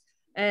states,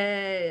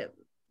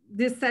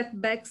 these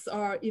setbacks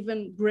are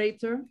even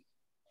greater.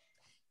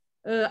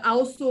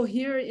 Also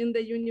here in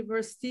the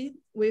university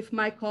with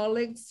my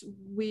colleagues,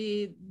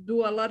 we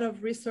do a lot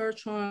of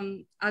research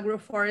on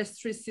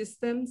agroforestry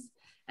systems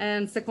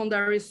and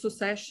secondary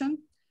succession.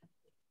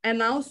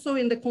 And also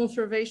in the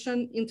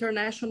conservation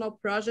international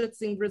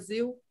projects in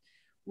Brazil,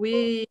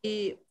 we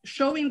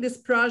showing this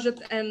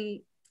project and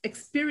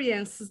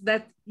experiences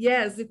that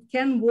yes, it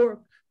can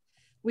work.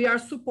 We are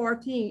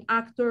supporting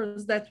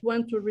actors that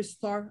want to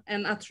restore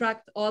and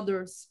attract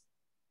others,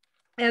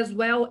 as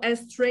well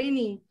as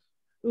training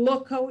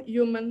local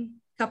human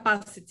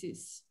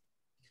capacities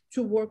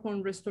to work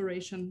on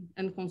restoration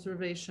and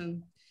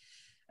conservation.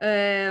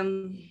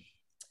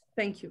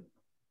 Thank you.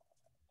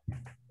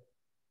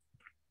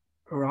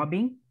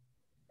 Robin?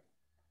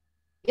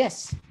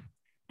 Yes.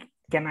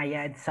 Can I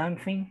add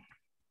something?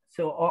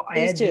 So, or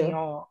Please adding do.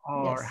 or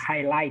Yes.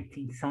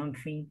 highlighting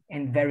something,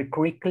 and very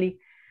quickly,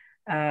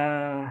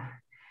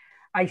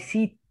 I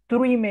see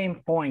three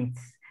main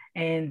points,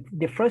 and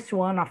the first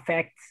one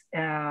affects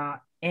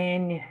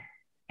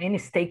any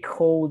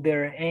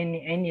stakeholder,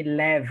 any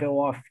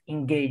level of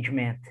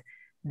engagement,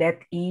 that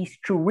is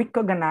to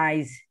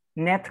recognize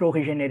natural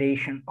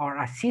regeneration or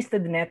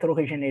assisted natural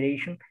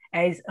regeneration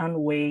as a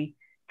way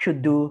to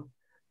do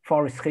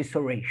forest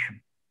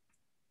restoration.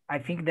 I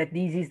think that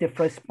this is the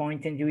first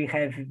point, and we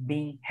have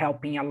been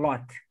helping a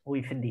lot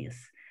with this.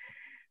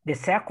 The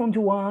second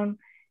one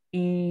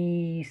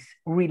is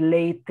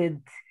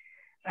related,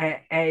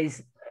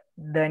 as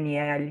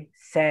Danielle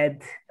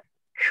said,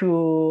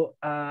 to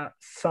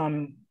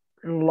some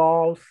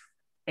laws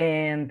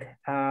and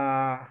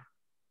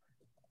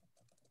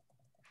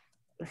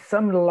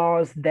some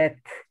laws that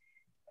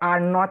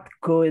are not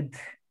good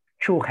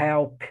to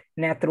help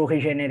natural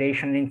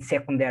regeneration in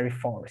secondary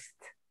forest.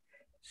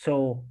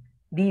 So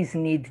these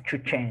need to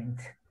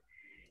change.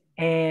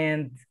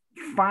 And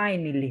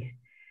finally,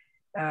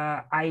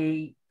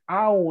 I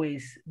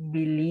always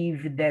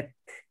believe that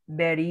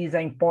there is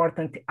an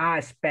important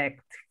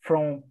aspect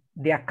from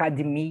the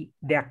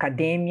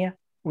academia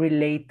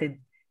related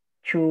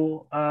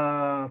to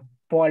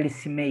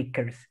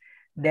policymakers.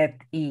 That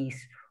is,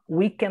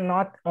 we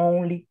cannot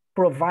only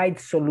provide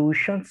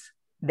solutions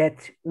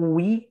that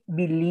we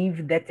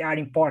believe that are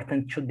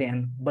important to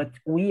them, but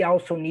we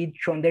also need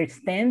to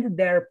understand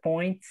their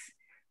points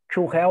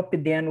to help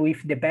them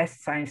with the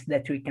best science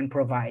that we can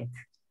provide.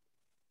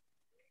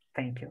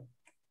 Thank you.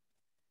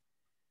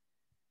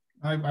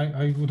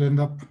 I would end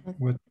up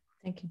with.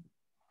 Thank you.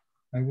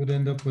 I would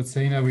end up with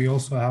saying that we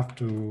also have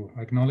to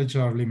acknowledge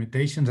our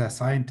limitations as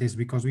scientists,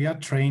 because we are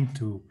trained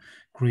to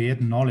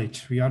create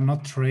knowledge. We are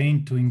not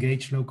trained to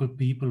engage local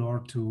people or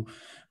to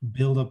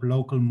build up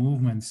local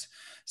movements.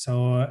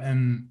 So,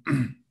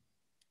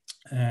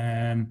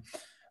 and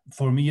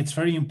for me, it's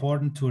very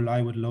important to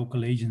ally with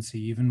local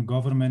agency, even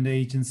government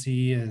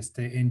agency, as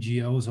the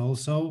NGOs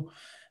also,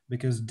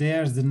 because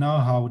there's the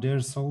know-how,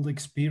 there's all the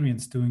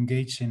experience to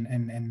engage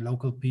in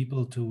local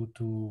people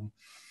to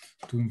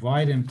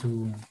invite them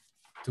to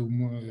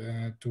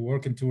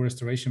work into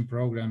restoration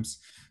programs.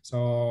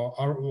 So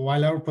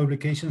while our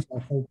publications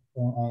are focused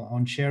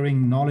on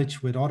sharing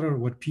knowledge with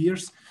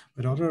peers,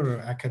 with other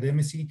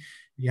academics, we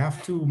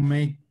have to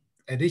make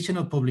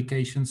additional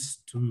publications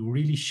to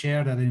really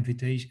share that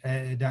invitation,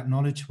 that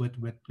knowledge with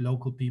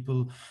local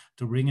people,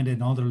 to bring it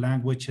in other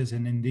languages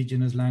and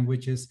indigenous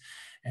languages.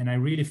 And I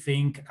really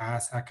think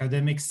as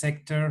academic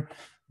sector,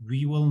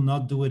 we will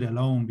not do it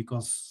alone,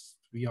 because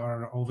we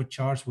are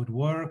overcharged with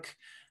work.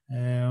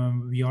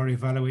 We are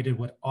evaluated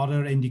with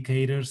other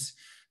indicators.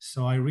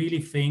 So I really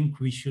think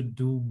we should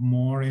do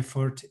more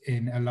effort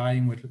in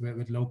aligning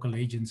with local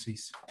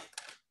agencies.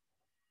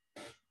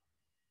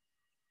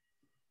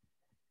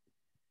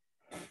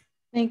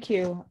 Thank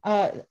you.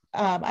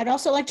 I'd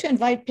also like to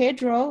invite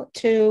Pedro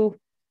to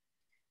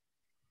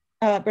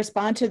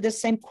respond to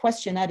this same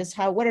question. That is,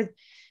 how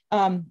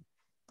can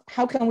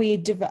we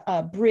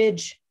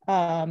bridge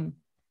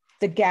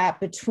the gap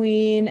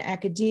between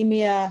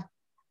academia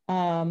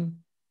and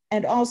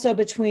also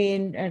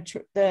between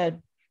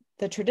the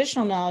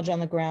traditional knowledge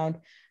on the ground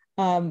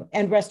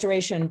and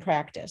restoration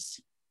practice?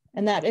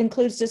 And that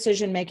includes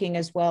decision-making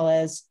as well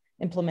as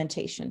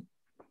implementation.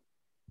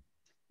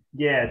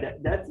 Yeah,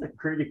 that's a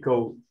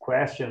critical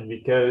question,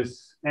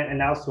 because,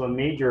 and also a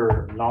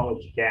major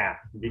knowledge gap,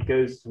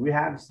 because we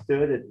have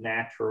studied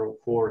natural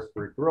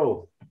forestry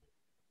growth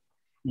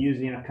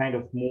using a kind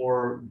of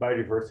more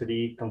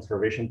biodiversity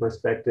conservation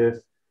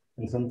perspective,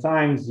 and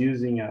sometimes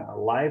using a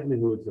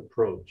livelihoods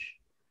approach.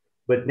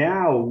 But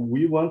now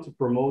we want to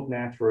promote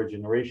natural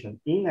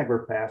regeneration in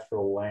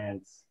agripastoral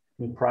lands,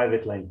 in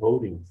private land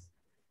holdings.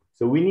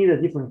 So we need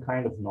a different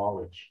kind of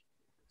knowledge.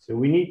 So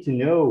we need to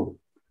know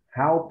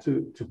how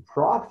to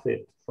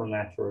profit from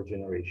natural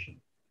regeneration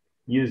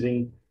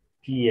using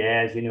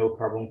PES,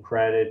 carbon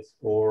credits,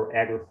 or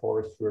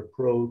agroforestry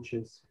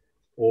approaches,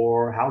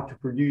 or how to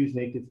produce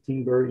native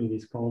timber in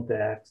these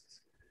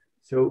contexts.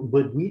 So,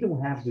 but we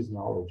don't have this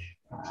knowledge,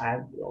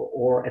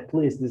 or at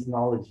least this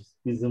knowledge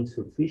is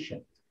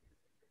insufficient.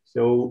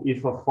 So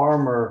if a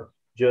farmer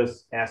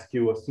just asks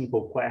you a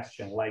simple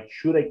question, like,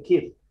 should I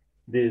keep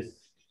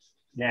this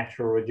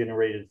natural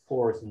regenerated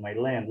forest in my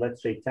land,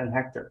 let's say 10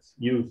 hectares,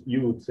 you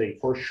would say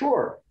for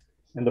sure.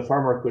 And the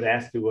farmer could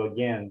ask you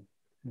again,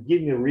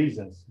 give me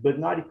reasons, but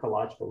not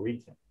ecological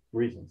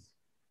reasons.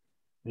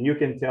 And you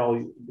can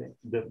tell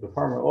the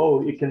farmer,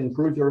 oh, it can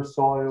improve your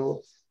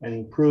soil and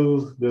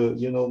improve the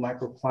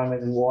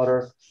microclimate and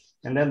water.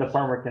 And then the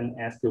farmer can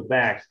ask you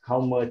back, how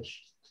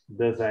much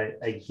does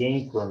I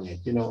gain from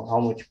it?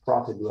 How much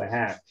profit do I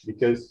have?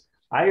 Because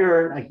I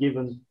earn a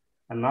given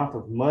amount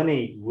of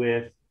money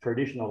with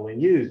traditional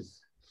land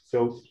use.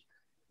 So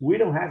we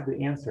don't have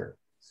the answer.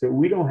 So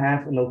we don't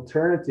have an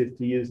alternative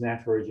to use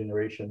natural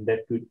regeneration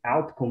that could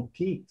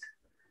outcompete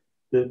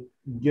the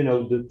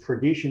the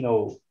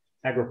traditional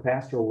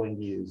agropastoral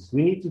land use.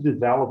 We need to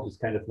develop this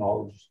kind of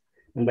knowledge,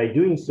 and by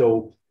doing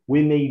so,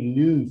 we may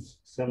lose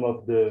some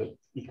of the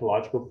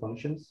ecological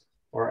functions,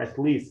 or at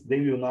least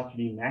they will not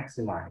be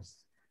maximized.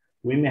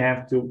 We may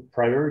have to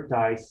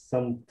prioritize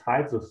some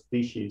types of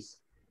species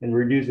and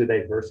reduce the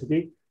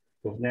diversity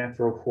of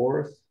natural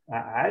forests.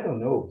 I don't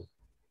know,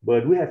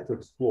 but we have to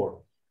explore.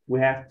 We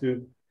have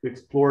to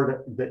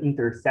explore the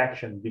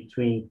intersection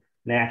between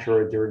natural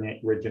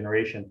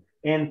regeneration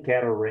and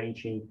cattle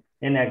ranching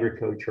and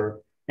agriculture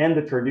and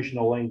the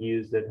traditional land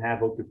use that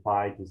have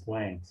occupied these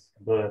lands.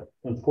 But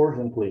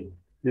unfortunately,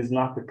 this is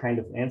not the kind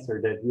of answer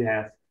that we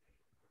have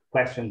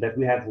that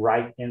we have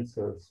right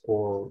answers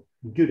or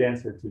good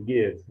answer to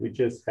give. We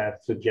just have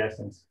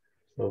suggestions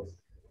of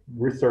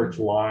research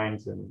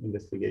lines and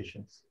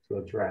investigations to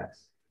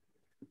address.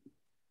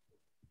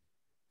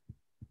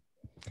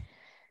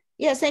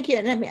 Yes, thank you.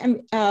 And I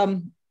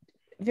mean,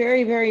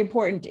 very, very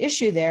important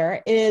issue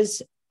there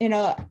is,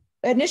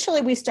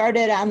 initially we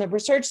started on the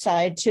research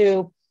side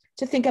to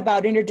think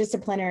about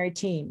interdisciplinary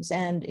teams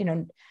and,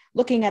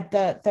 looking at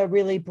the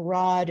really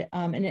broad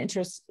and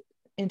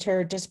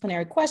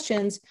interdisciplinary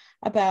questions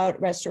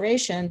about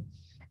restoration.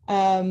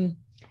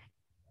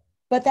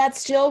 But that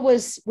still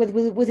was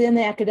within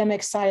the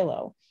academic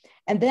silo.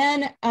 And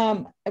then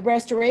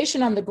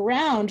restoration on the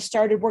ground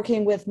started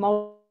working with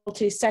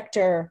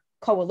multi-sector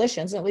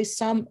coalitions. At least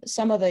some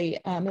of the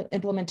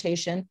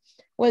implementation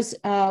was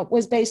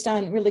based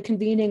on really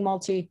convening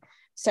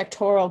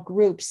multi-sectoral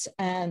groups,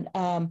 and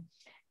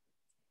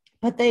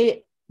but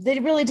they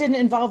really didn't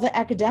involve the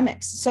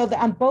academics. So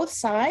on both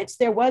sides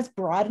there was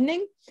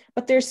broadening,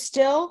 but there's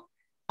still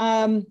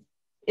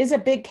is a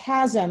big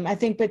chasm, I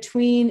think,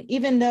 between,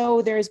 even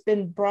though there's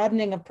been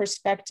broadening of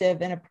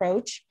perspective and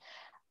approach,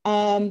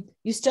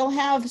 you still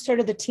have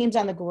sort of the teams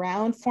on the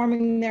ground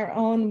forming their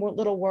own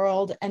little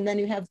world, and then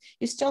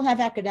you still have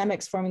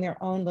academics forming their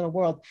own little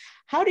world.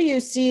 How do you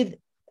see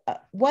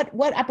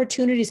what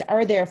opportunities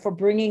are there for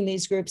bringing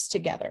these groups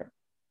together?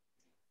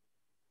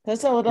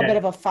 That's a little bit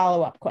of a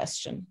follow-up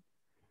question.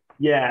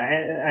 Yeah,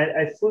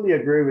 I fully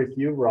agree with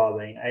you,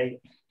 Robin.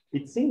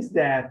 It seems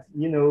that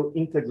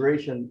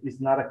integration is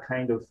not a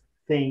kind of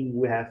thing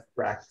we have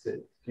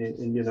practiced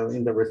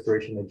in the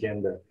restoration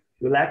agenda.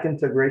 We lack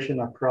integration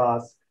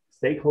across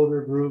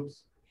stakeholder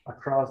groups,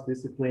 across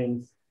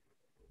disciplines,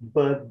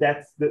 but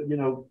that's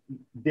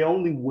the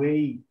only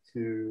way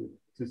to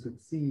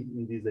succeed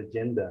in this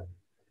agenda.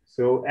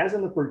 So as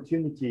an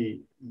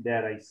opportunity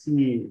that I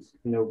see,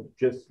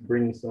 just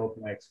bringing some of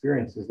my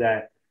experiences,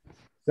 that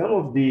some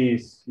of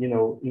these,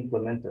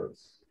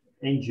 implementers,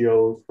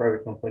 NGOs,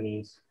 private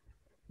companies,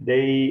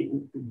 they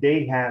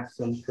have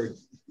some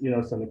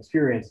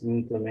experience in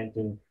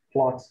implementing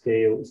plot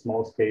scale,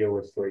 small scale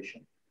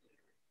restoration.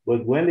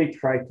 But when they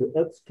try to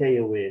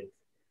upscale it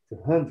to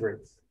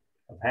hundreds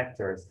of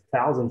hectares,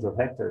 thousands of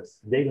hectares,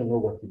 they don't know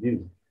what to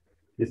do.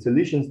 The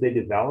solutions they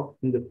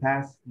developed in the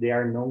past, they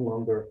are no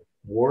longer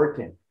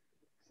working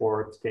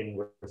for upscaling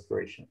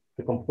restoration.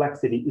 The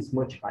complexity is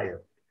much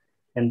higher.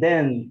 And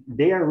then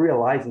they are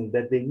realizing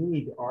that they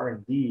need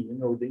R&D,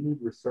 they need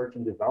research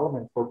and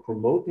development for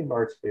promoting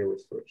large-scale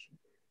restoration.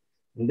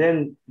 And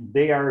then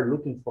they are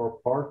looking for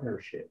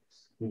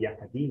partnerships in the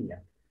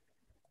academia.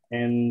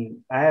 And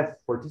I have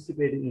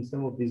participated in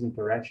some of these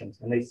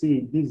interactions, and I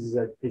see this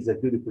is a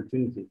good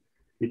opportunity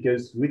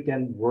because we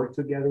can work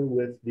together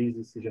with these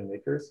decision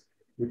makers.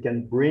 We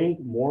can bring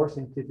more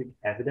scientific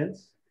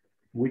evidence.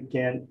 We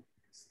can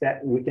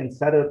set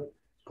up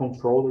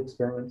controlled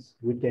experiments.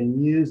 We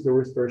can use the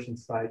restoration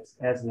sites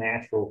as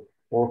natural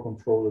or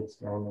controlled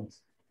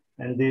experiments.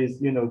 And this,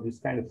 this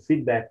kind of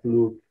feedback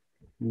loop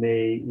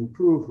may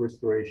improve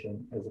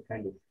restoration as a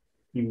kind of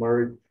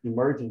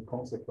emerging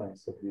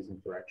consequence of this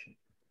interaction.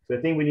 So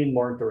I think we need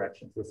more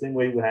interactions. The same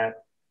way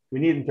we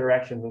need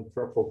interactions in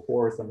tropical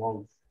forests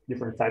among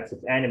different types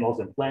of animals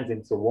and plants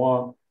and so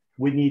on.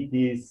 We need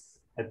these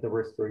at the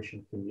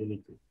restoration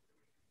community.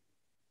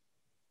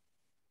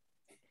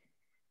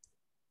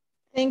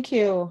 Thank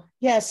you.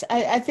 Yes,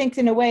 I think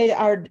in a way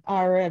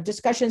our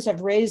discussions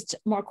have raised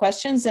more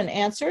questions than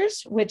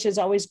answers, which is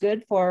always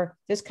good for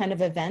this kind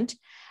of event.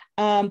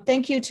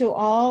 Thank you to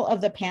all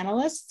of the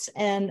panelists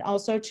and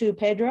also to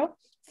Pedro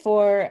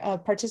for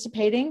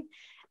participating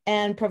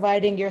and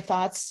providing your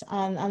thoughts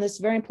on this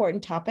very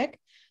important topic.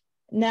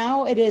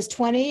 Now it is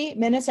 20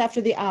 minutes after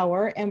the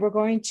hour, and we're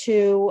going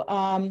to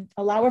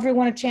allow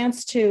everyone a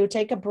chance to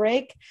take a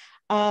break.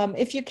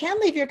 If you can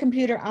leave your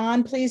computer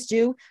on, please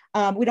do.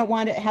 We don't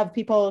want to have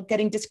people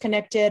getting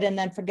disconnected and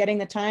then forgetting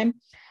the time.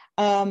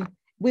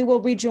 We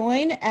will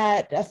rejoin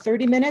at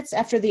 30 minutes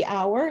after the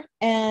hour,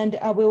 and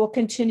we will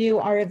continue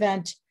our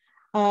event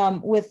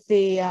with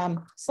the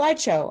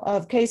slideshow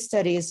of case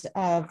studies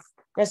of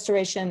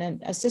restoration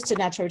and assisted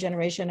natural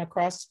regeneration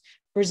across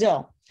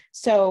Brazil.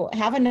 So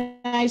have a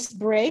nice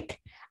break.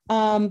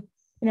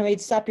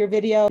 You'd stop your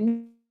video.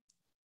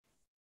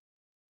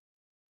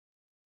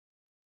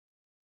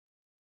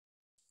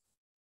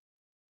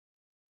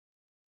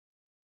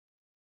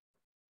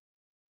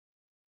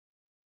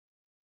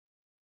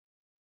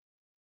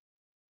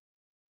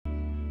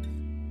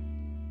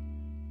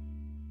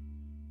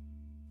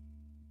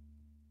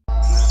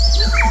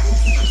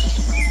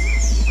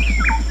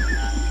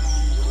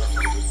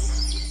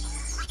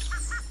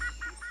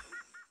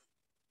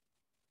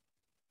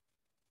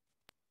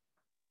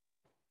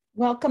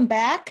 welcome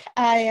back.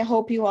 I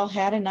hope you all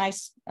had a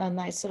nice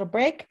little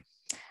break.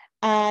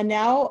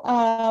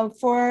 Now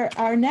for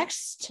our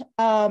next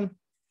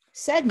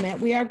segment,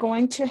 we are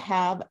going to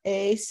have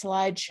a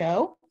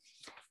slideshow.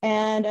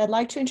 And I'd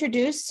like to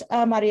introduce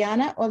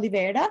Mariana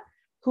Oliveira,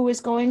 who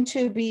is going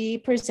to be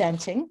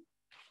presenting.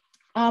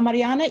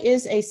 Mariana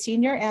is a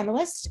senior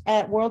analyst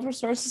at World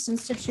Resources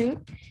Institute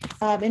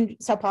in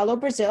Sao Paulo,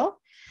 Brazil,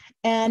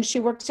 and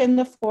she works in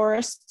the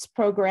forests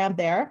program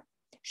there.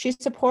 She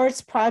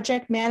supports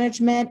project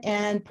management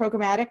and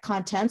programmatic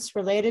contents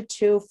related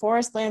to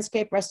forest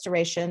landscape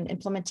restoration,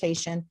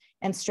 implementation,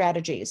 and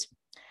strategies.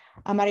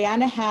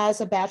 Mariana has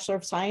a Bachelor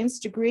of Science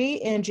degree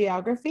in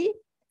geography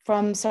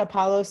from Sao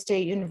Paulo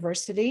State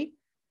University,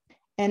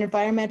 an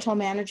environmental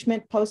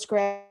management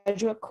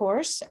postgraduate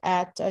course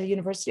at the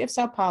University of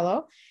Sao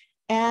Paulo,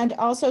 and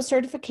also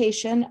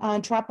certification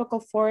on tropical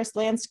forest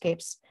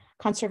landscapes,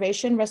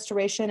 conservation,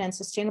 restoration, and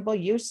sustainable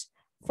use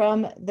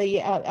from the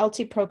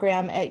LT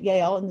program at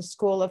Yale in the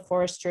School of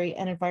Forestry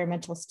and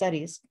Environmental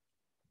Studies.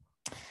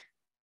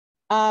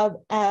 I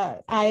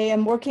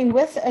am working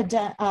with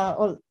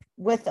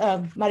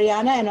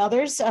Mariana and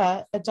others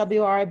at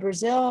WRI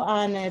Brazil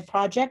on a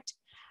project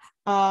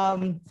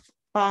on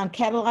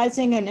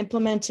catalyzing and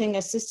implementing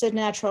assisted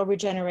natural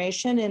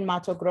regeneration in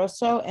Mato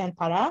Grosso and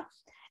Pará.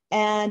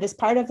 And as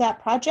part of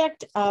that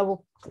project,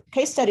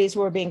 case studies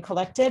were being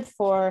collected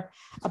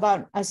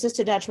about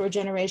assisted natural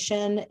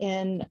regeneration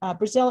in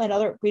Brazil and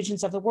other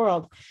regions of the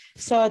world.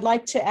 So I'd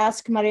like to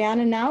ask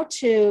Mariana now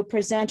to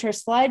present her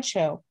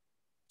slideshow.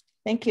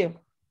 Thank you.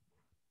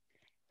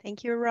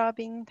 Thank you,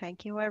 Robin.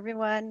 Thank you,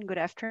 everyone. Good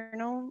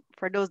afternoon.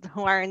 For those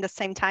who are in the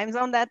same time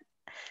zone that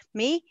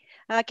me,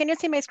 can you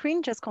see my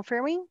screen? Just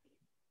confirming.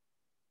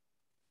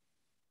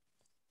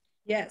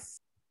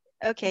 Yes.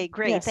 Okay,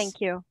 great. Yes.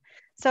 Thank you.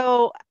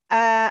 So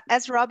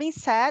as Robin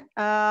said,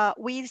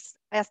 we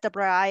as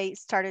WRI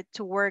started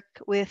to work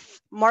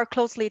with more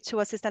closely to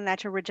assisted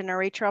natural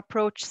regeneration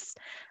approaches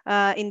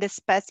in this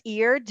past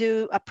year,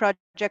 do a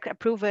project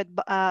approved,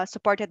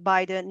 supported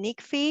by the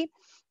NICFI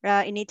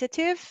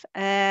initiative.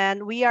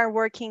 And we are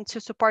working to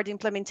support the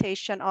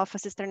implementation of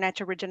assisted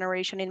natural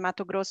regeneration in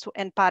Mato Grosso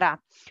and Pará,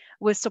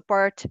 with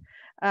support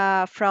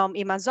from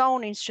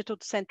Amazon,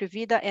 Instituto Centro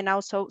Vida, and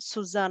also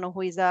Suzano,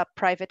 who is a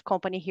private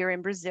company here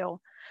in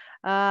Brazil.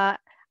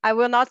 I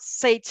will not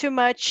say too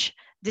much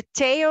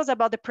details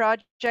about the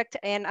project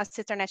and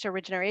assisted natural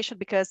regeneration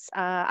because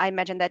I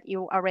imagine that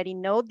you already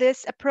know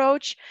this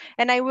approach.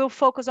 And I will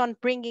focus on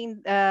bringing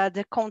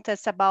the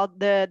context about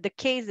the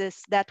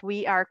cases that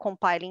we are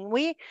compiling.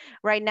 We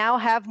right now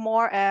have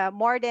more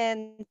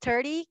than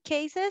 30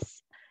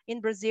 cases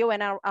in Brazil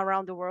and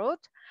around the world.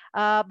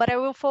 But I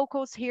will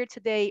focus here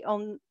today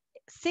on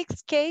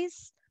 6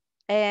 cases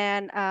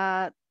and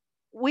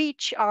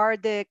which are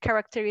the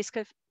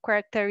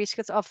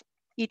characteristics of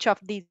each of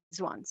these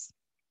ones.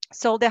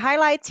 So the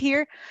highlights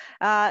here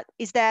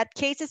is that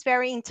cases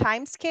vary in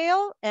time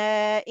scale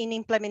in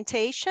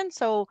implementation.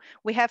 So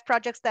we have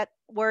projects that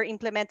were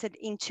implemented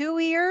in 2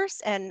 years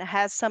and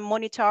has some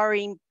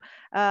monitoring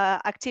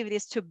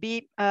activities to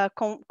be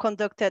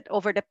conducted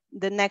over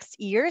the next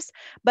years.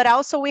 But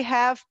also we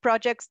have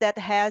projects that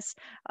has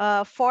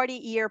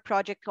 40-year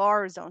project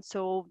horizon.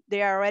 So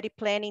they are already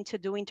planning to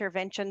do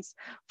interventions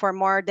for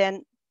more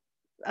than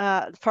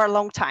for a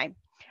long time.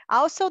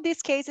 Also,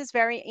 these cases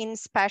vary in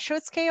spatial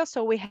scale.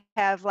 So we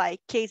have like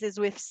cases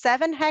with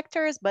 7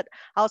 hectares, but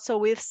also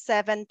with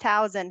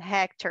 7,000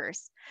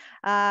 hectares.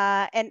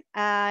 And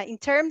in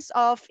terms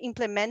of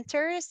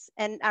implementers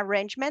and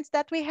arrangements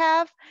that we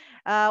have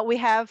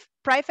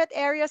private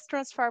areas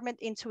transformed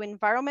into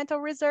environmental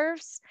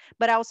reserves,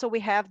 but also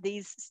we have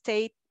these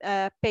state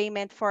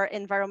payment for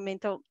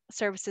environmental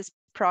services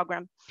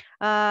program.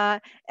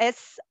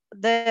 As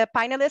the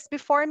panelists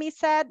before me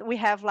said, we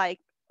have like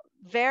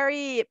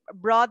very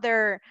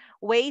broader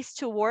ways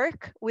to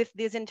work with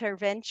these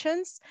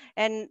interventions,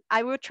 and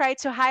I will try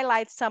to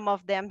highlight some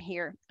of them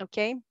here,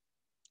 okay?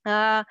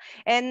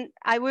 And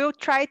I will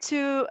try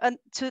to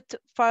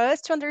for us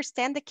to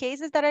understand the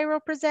cases that I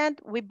represent,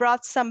 we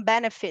brought some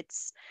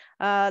benefits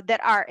that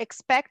are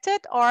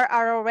expected or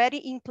are already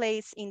in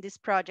place in these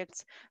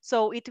projects.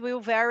 So it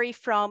will vary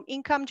from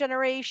income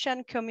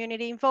generation,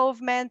 community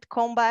involvement,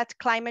 combat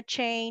climate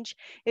change,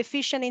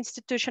 efficient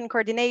institution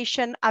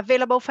coordination,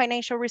 available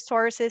financial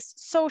resources,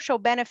 social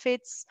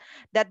benefits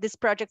that these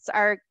projects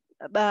are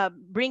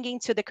bringing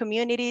to the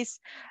communities,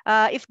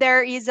 if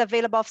there is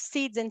available of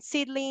seeds and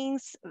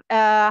seedlings,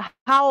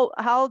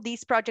 how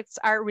these projects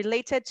are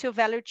related to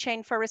value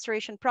chain for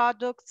restoration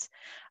products,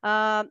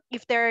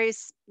 if there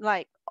is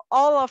like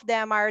all of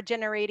them are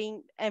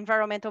generating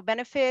environmental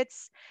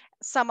benefits.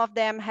 Some of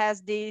them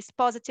has this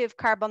positive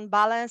carbon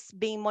balance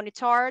being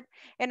monitored,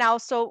 and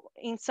also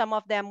in some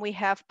of them we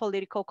have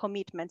political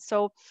commitments.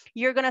 So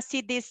you're gonna see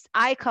these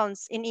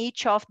icons in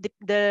each of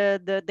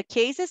the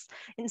cases.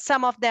 In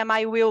some of them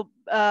I will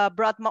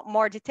brought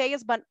more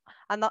details, but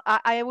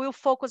I will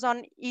focus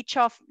on each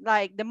of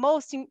like the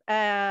most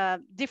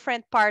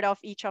different part of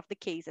each of the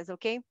cases,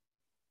 okay?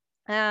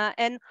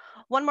 And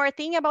one more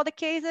thing about the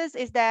cases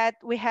is that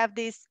we have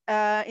these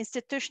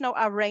institutional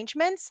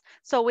arrangements.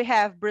 So we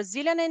have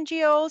Brazilian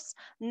NGOs,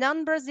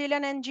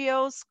 non-Brazilian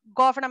NGOs,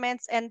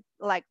 governments, and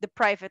like the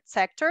private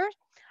sector.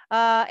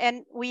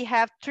 And we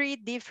have 3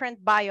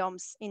 different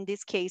biomes in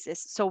these cases.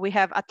 So we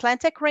have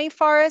Atlantic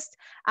rainforest,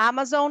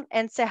 Amazon,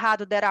 and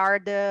Cerrado that are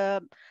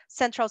the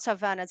central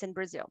savannas in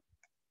Brazil.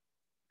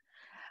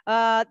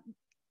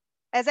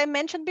 As I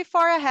mentioned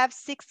before, I have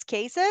 6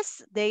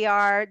 cases. They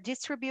are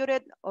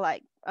distributed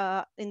like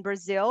in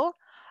Brazil,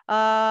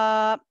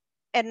 and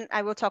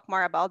I will talk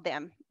more about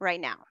them right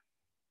now.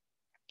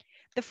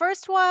 The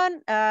first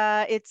one,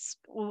 it's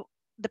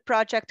the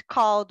project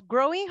called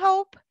Growing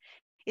Hope.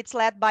 It's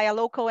led by a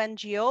local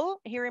NGO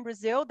here in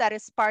Brazil that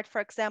is part, for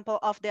example,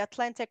 of the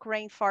Atlantic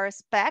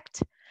Rainforest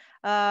Pact.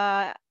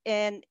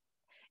 And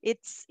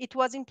it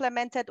was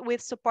implemented with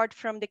support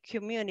from the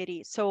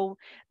community. So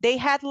they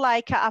had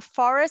like a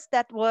forest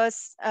that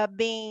was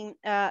being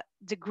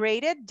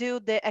degraded due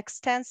to the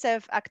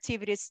extensive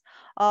activities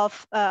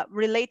of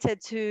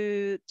related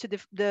to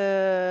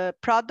the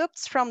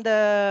products from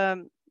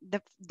the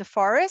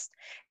forest,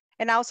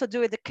 and also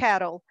due to the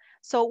cattle.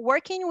 So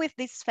working with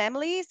these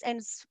families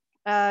and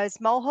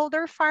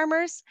smallholder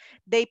farmers,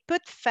 they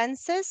put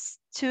fences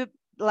to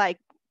like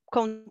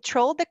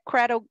control the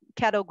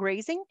cattle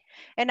grazing,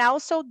 and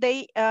also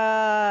they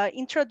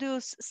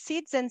introduce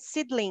seeds and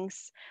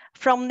seedlings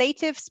from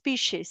native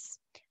species.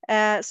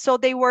 So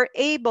they were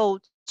able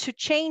to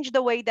change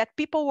the way that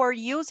people were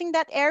using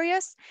that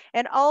areas,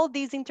 and all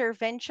these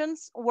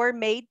interventions were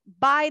made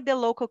by the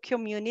local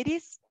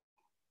communities.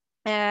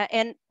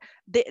 And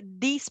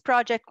this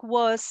project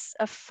was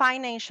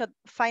financed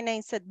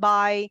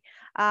by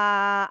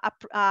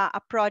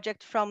a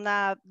project from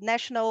the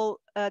National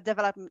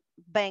Development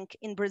Bank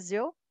in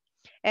Brazil,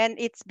 and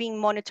it's being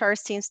monitored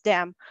since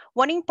then.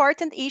 One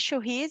important issue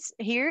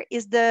here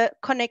is the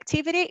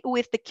connectivity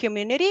with the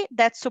community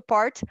that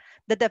support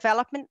the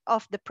development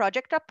of the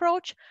project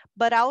approach,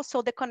 but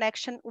also the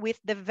connection with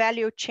the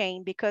value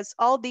chain, because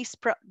all these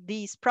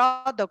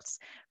products,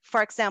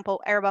 for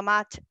example, erva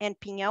mate and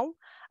pinhão,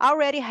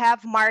 already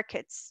have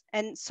markets,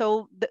 and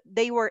so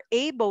they were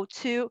able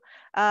to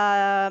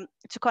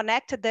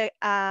connect the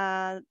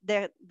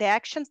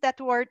actions that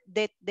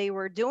they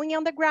were doing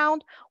on the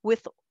ground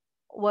with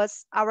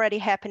was already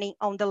happening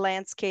on the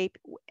landscape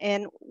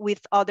and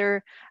with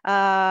other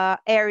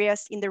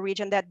areas in the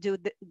region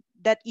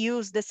that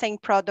use the same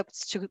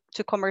products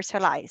to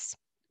commercialize.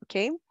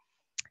 Okay.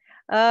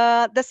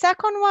 The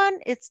second one,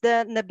 it's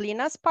the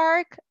Neblinas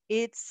Park.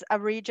 It's a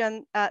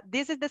region,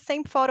 this is the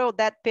same photo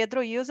that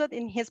Pedro used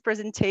in his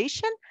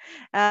presentation.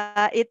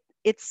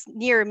 It's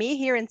near me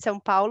here in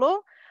São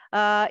Paulo.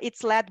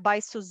 It's led by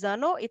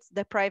Suzano, it's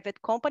the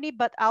private company,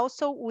 but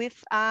also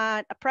with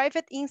a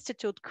private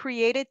institute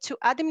created to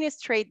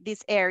administrate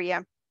this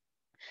area.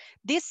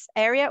 This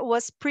area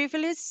was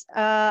previously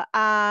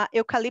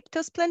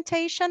eucalyptus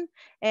plantation,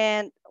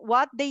 and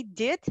what they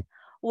did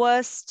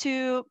was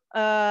to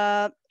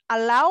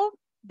allow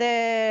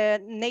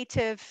the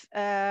native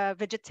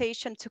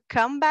vegetation to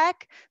come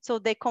back. So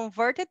they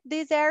converted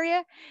this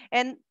area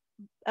and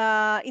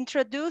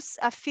introduce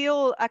a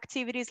few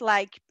activities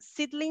like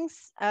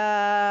seedlings,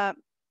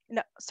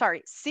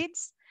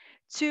 seeds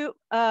to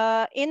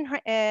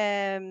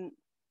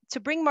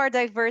bring more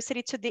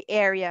diversity to the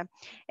area.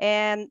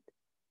 And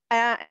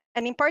an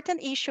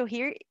important issue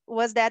here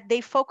was that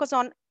they focus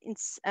on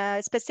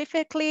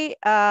specifically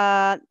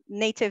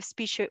native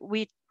species,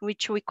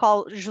 which we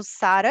call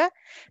Jussara,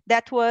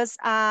 that was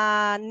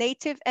a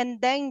native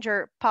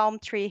endangered palm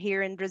tree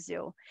here in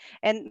Brazil.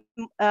 And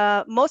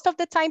most of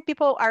the time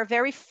people are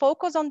very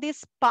focused on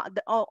this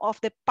the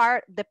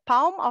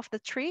palm of the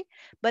tree,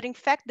 but in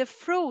fact the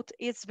fruit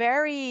is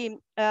very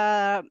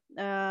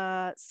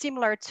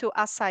similar to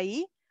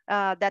acai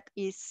that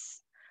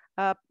is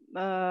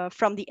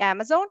from the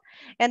Amazon,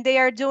 and they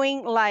are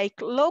doing like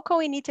local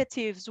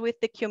initiatives with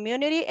the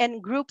community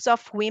and groups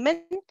of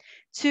women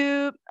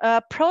to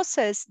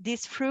process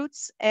these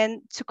fruits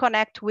and to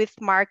connect with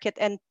market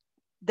and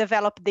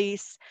develop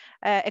these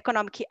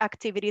economic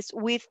activities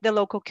with the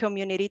local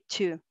community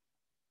too.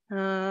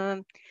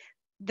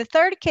 The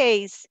third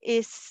case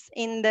is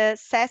in the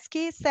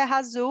Sesc Serra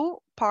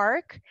Azul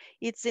Park.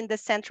 It's in the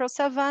central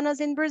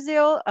savannas in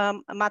Brazil,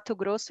 Mato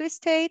Grosso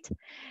state.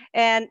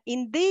 And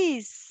in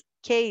this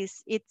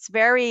case, it's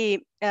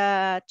very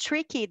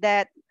tricky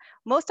that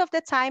most of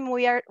the time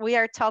we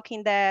are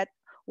talking that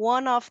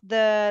one of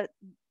the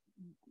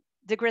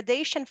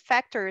degradation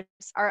factors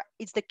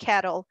is the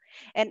cattle.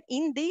 And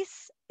in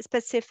this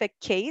specific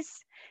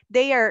case,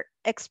 they are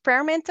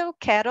experimental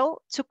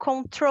cattle to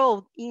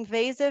control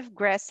invasive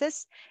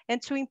grasses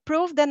and to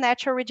improve the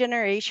natural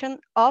regeneration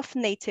of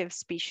native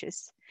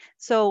species.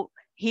 So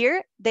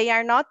here they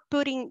are not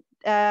putting,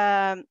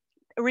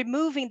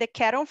 removing the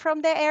cattle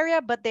from the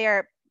area, but they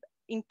are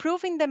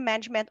improving the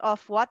management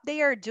of what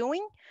they are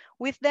doing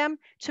with them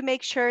to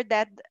make sure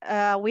that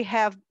we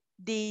have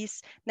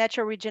these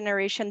natural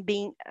regeneration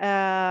being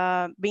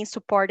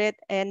supported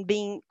and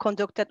being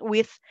conducted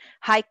with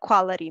high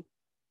quality.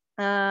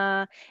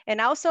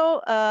 And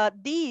also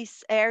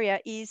this area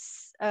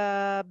is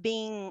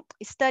being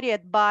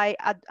studied by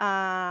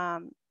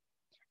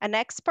an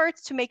expert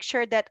to make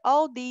sure that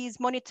all these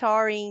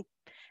monitoring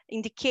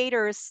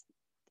indicators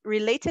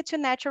related to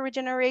natural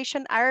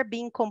regeneration are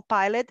being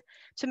compiled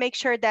to make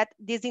sure that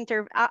these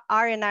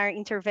R&R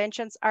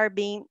interventions are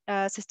being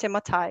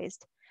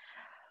systematized.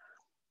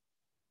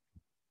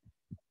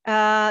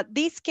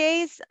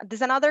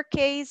 There's another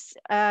case,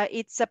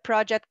 it's a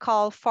project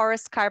called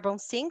Forest Carbon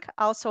Sink.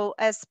 Also,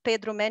 as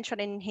Pedro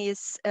mentioned in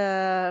his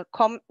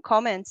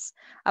comments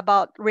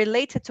about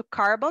related to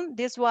carbon,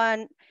 this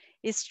one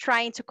is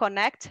trying to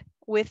connect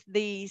with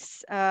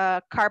this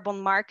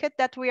carbon market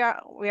that we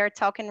are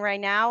talking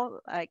right now.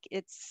 Like,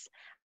 it's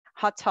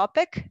hot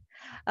topic.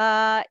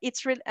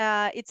 It's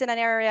in an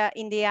area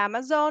in the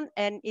Amazon,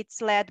 and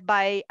it's led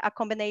by a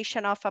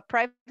combination of a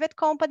private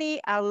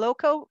company, a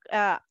local,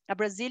 a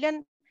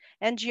Brazilian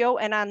NGO,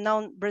 and a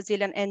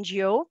non-Brazilian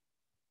NGO.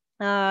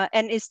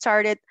 And it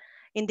started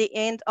in the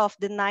end of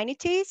the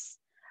 90s.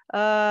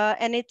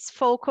 And it's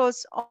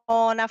focused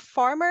on a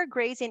farmer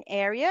grazing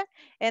area,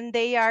 and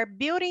they are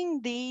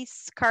building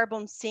this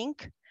carbon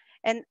sink,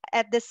 and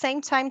at the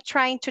same time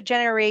trying to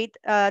generate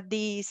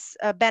these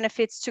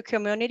benefits to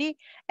community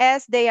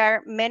as they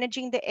are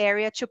managing the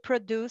area to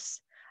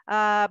produce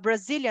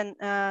Brazilian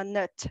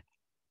nut.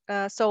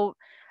 So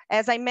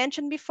as I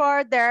mentioned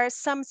before, there are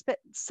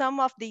some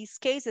of these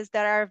cases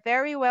that are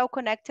very well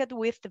connected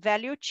with the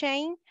value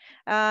chain.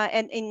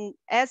 And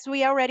as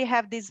we already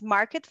have this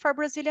market for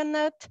Brazilian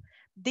nut,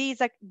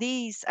 these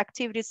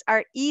activities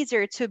are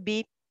easier to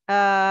be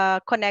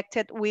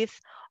connected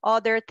with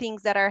other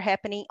things that are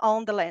happening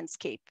on the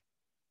landscape.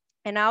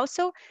 And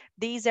also,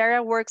 this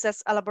area works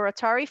as a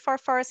laboratory for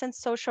forest and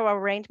social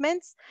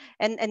arrangements,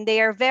 and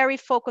they are very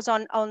focused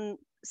on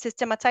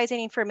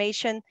systematizing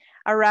information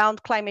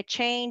around climate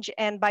change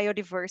and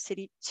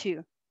biodiversity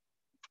too.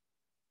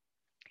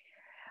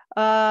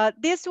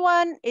 This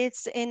one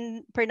is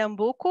in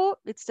Pernambuco.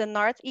 It's the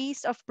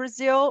northeast of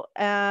Brazil,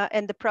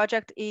 and the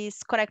project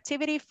is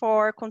Connectivity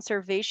for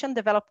Conservation,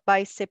 developed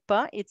by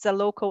CEPAM. It's a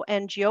local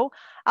NGO,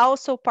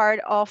 also part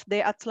of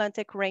the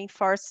Atlantic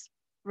Rainforest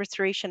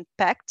Restoration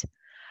Pact.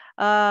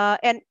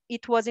 And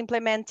it was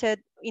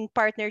implemented in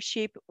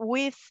partnership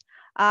with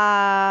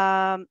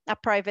a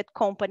private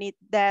company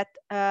that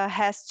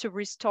has to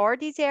restore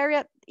this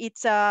area.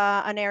 It's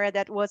an area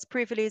that was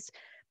previously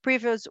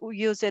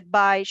used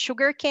by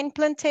sugarcane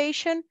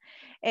plantation,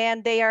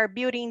 and they are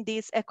building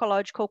this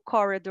ecological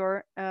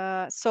corridor.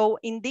 So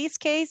in this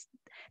case,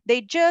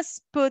 they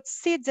just put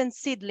seeds and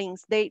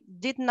seedlings. They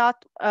did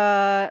not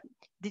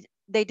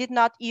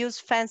use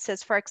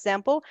fences, for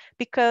example,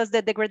 because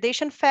the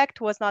degradation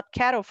fact was not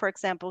cattle, for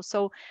example.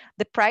 So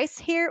the price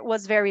here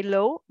was very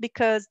low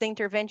because the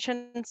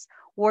interventions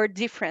were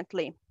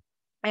differently.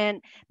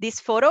 And this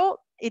photo,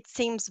 it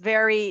seems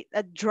very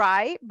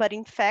dry, but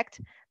in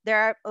fact, there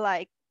are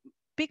like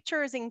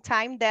pictures in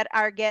time that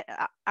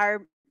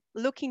are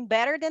looking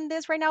better than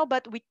this right now,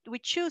 but we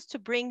choose to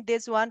bring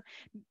this one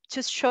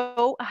to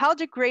show how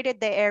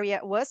degraded the area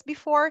was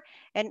before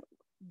and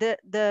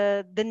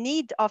the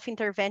need of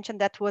intervention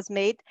that was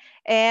made.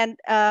 And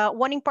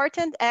one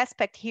important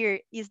aspect here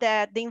is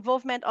that the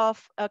involvement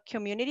of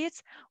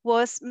communities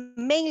was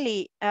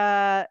mainly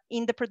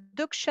in the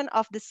production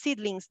of the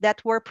seedlings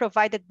that were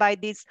provided by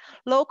these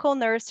local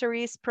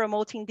nurseries,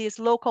 promoting this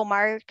local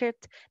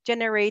market,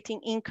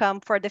 generating income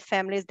for the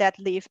families that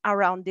live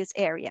around this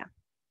area.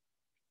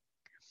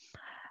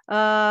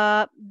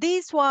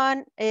 This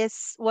one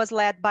was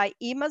led by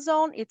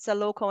Amazon. It's a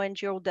local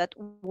NGO that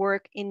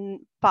work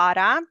in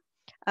Pará,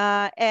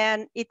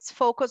 and it's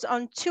focused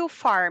on two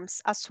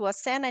farms,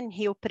 Açuacena and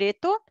Rio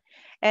Preto,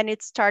 and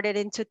it started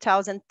in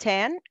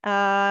 2010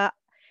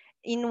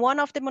 in one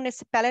of the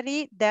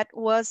municipality that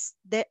was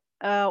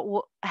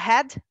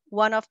had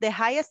one of the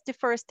highest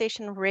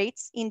deforestation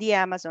rates in the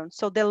Amazon.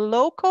 So the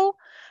local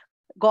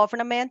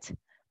government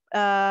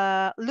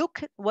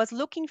was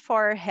looking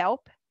for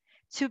help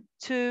to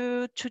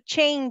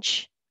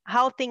change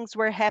how things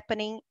were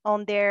happening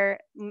on their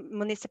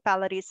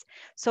municipalities.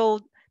 So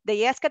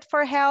they asked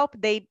for help.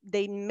 They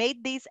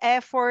made this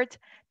effort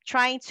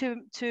trying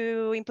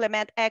to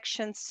implement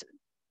actions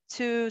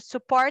to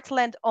support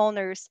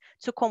landowners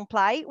to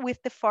comply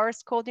with the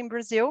forest code in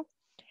Brazil.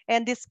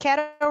 And these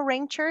cattle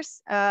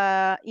ranchers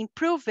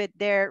improved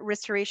their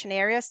restoration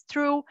areas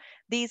through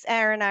this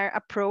R&R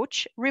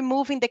approach,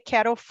 removing the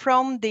cattle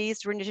from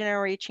these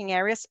regenerating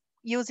areas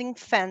using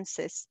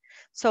fences.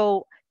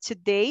 So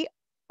today,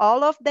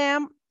 all of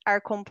them are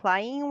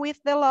complying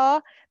with the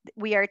law.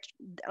 We are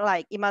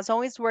like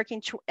Amazon is working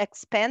to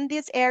expand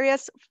these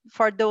areas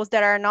for those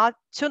that are not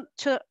too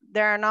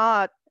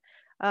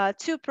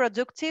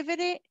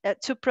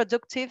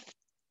productive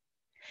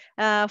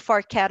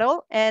for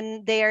cattle,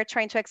 and they are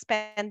trying to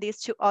expand this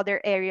to other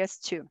areas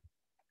too.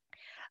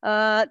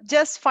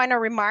 Just final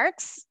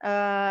remarks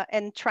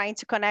and trying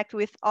to connect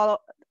with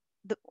all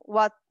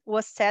what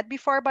was said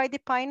before by the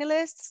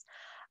panelists.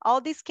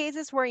 All these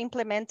cases were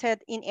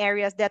implemented in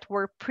areas that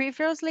were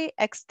previously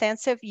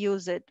extensive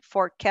used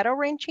for cattle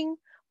ranching,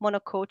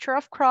 monoculture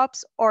of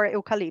crops, or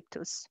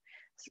eucalyptus.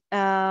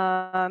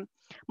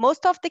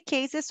 Most of the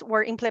cases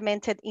were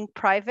implemented in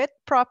private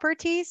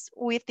properties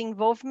with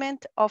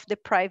involvement of the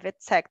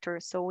private sector.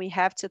 So we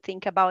have to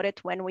think about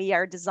it when we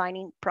are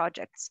designing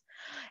projects.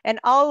 And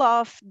all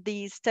of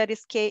these study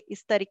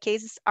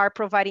cases are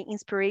providing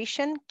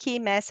inspiration, key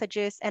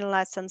messages, and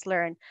lessons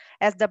learned.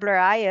 As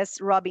WRI,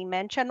 as Robin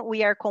mentioned,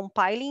 we are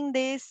compiling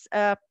these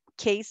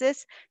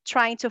cases,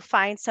 trying to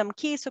find some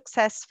key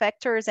success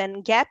factors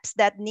and gaps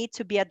that need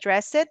to be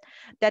addressed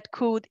that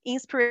could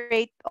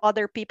inspire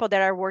other people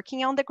that are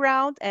working on the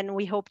ground. And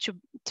we hope to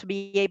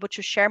be able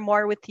to share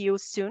more with you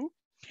soon.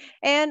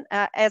 And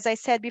as I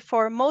said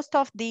before, most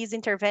of these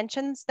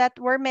interventions that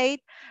were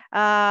made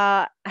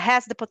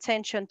has the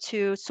potential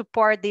to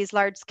support this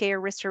large-scale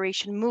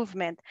restoration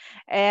movement,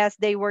 as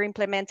they were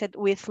implemented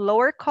with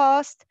lower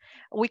cost.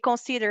 We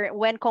consider,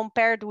 when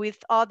compared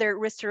with other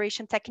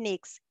restoration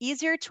techniques,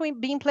 easier to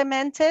be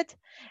implemented,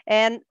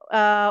 and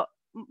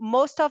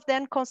most of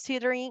them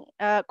consider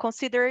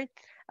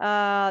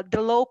the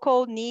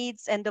local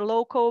needs and the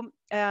local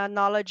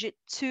knowledge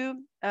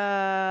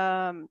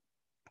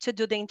to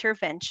do the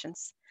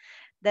interventions.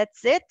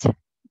 That's it.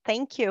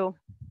 Thank you.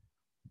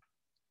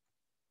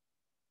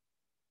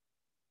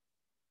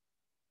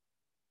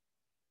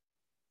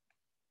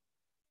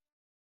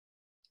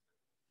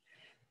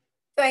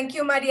 Thank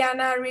you,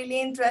 Mariana. Really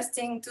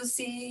interesting to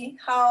see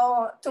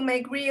how to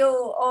make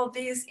real all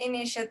these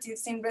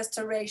initiatives in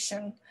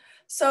restoration.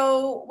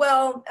 So,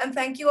 well, and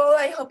thank you all.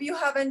 I hope you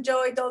have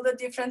enjoyed all the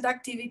different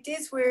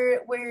activities.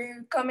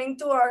 We're coming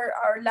to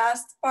our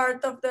last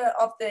part of the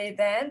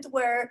event,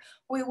 where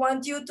we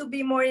want you to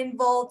be more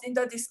involved in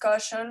the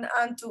discussion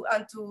and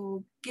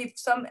to give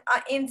some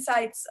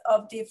insights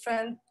of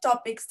different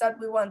topics that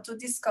we want to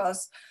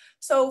discuss.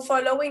 So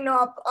following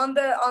up on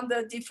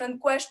the different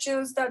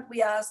questions that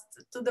we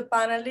asked to the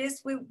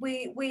panelists,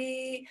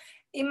 we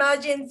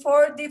imagine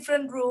 4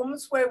 different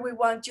rooms where we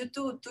want you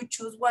to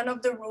choose one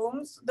of the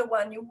rooms, the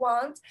one you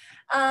want,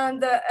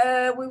 and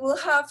we will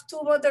have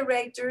 2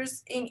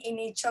 moderators in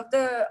each of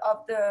the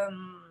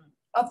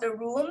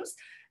rooms,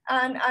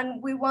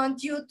 and we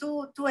want you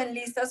to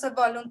enlist as a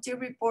volunteer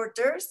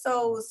reporter.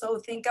 So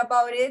think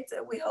about it.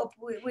 We hope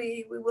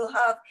we will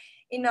have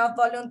enough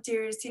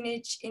volunteers in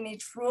each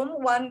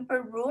room, 1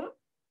 per room.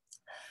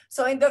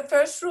 So in the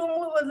first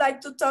room, we would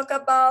like to talk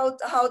about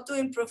how to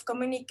improve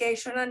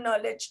communication and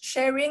knowledge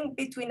sharing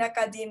between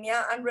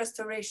academia and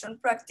restoration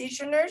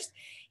practitioners.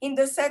 In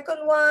the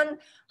second one,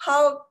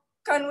 how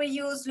can we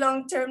use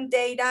long-term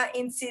data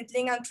in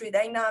seedling and tree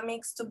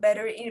dynamics to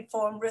better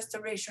inform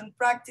restoration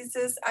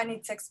practices and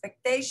its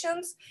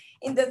expectations?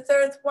 In the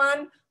third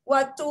one,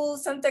 what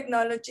tools and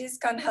technologies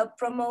can help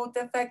promote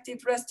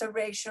effective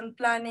restoration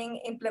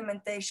planning,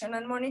 implementation,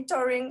 and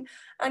monitoring?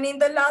 And in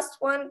the last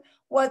one,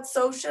 what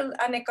social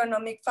and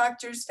economic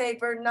factors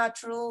favor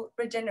natural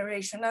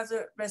regeneration as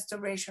a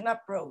restoration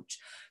approach?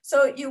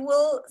 So you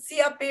will see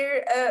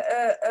appear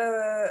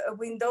a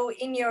window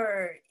in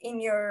your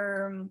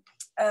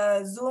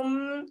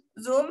Zoom,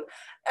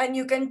 and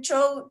you can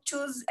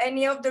choose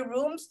any of the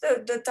rooms.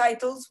 The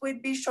titles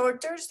would be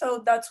shorter,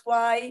 so that's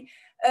why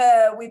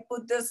we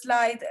put the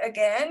slide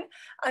again,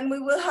 and we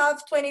will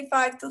have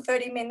 25 to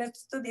 30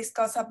 minutes to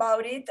discuss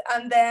about it,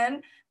 and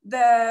then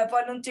the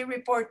volunteer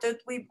reporter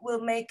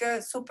will make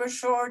a super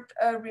short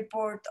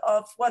report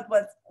of what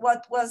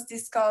was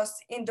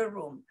discussed in the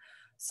room.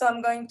 So I'm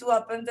going to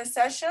open the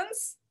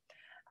sessions,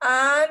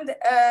 and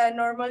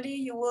normally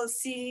you will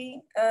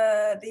see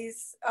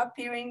this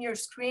appearing your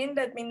screen.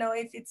 Let me know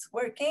if it's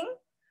working.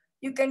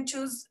 You can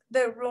choose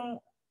the room,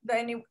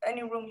 any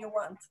room you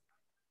want.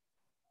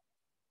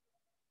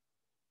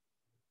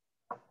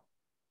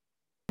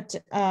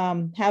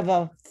 Have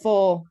a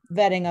full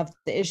vetting of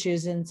the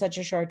issues in such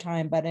a short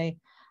time, but I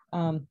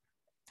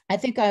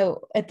think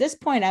at this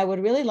point I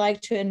would really like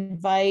to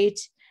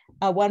invite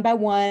one by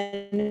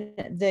one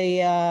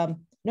the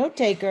note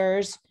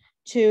takers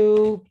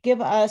to give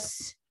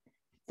us,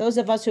 those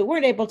of us who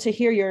weren't able to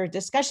hear your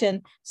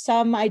discussion,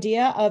 some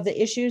idea of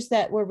the issues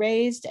that were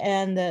raised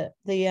and the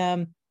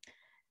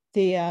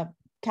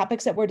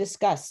topics that were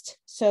discussed.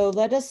 So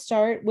let us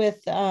start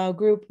with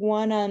group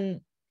 1 on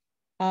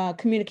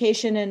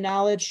communication and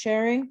knowledge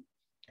sharing,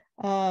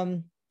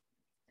 both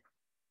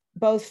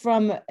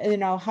from,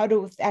 how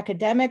do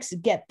academics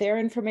get their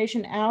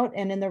information out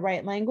and in the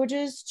right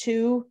languages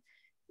to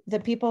the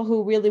people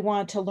who really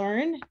want to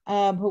learn,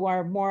 who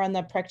are more on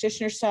the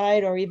practitioner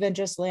side, or even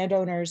just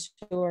landowners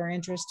who are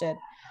interested.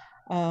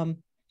 And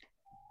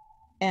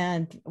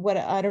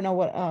I don't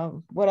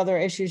know what other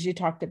issues you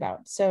talked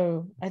about.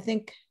 So I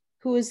think,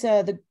 who is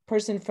the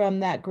person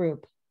from that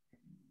group?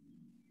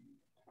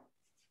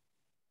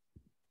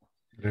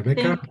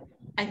 Rebecca?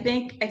 I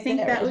think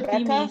that would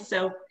be me.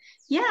 So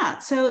yeah,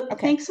 so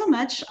okay. Thanks so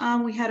much.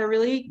 We had a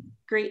really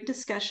great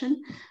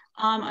discussion.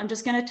 I'm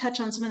just going to touch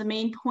on some of the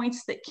main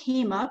points that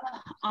came up.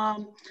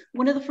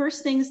 One of the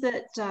first things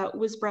that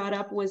was brought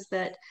up was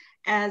that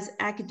as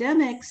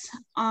academics,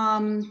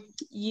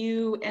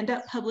 you end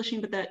up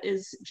publishing, but that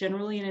is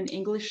generally in an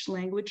English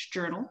language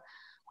journal.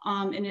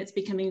 And it's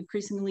becoming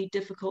increasingly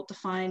difficult to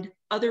find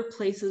other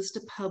places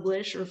to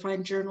publish or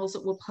find journals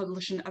that will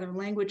publish in other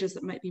languages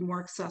that might be more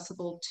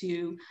accessible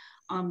to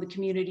the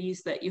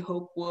communities that you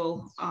hope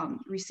will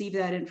receive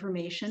that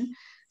information.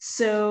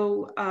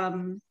 So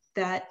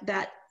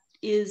that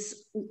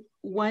is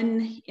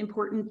one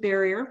important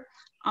barrier.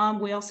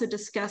 We also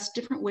discussed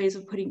different ways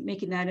of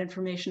making that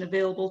information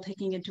available,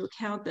 taking into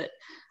account that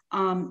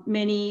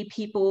many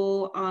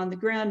people on the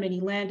ground,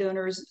 many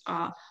landowners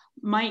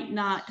might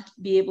not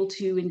be able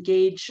to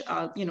engage,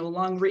 a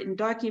long written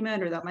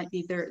document, or that might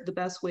be the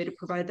best way to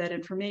provide that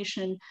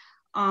information.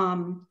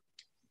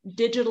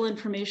 Digital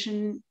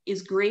information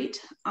is great,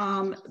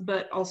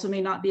 but also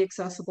may not be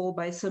accessible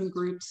by some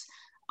groups.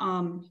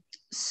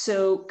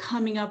 So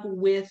coming up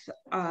with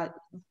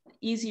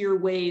easier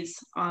ways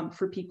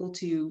for people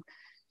to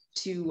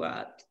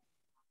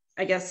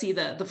I guess, see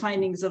the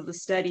findings of the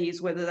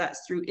studies, whether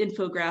that's through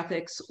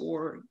infographics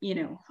or,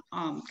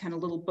 kind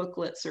of little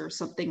booklets or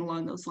something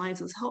along those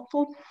lines is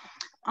helpful.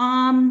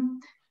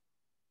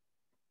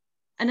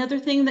 Another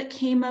thing that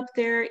came up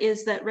there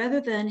is that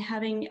rather than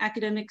having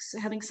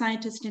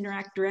scientists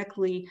interact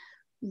directly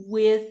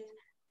with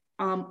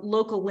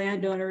local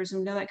landowners,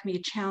 and we know that can be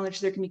a challenge,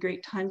 there can be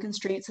great time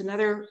constraints.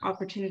 Another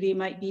opportunity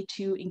might be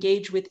to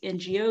engage with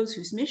NGOs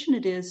whose mission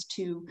it is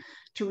to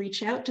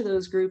reach out to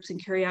those groups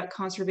and carry out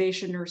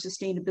conservation or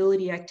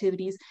sustainability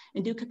activities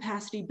and do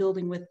capacity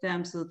building with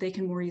them so that they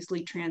can more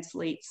easily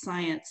translate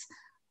science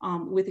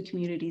with the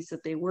communities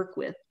that they work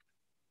with.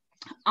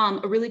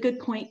 A really good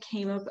point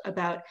came up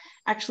about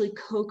actually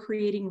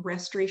co-creating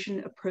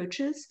restoration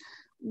approaches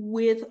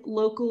with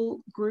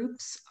local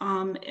groups,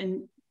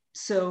 and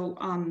so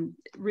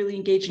really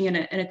engaging in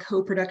a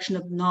co-production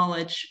of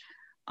knowledge,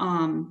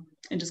 and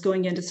just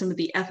going into some of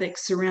the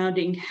ethics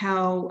surrounding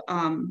how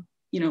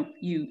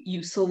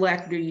you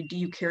select or do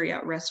you carry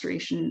out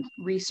restoration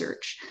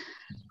research.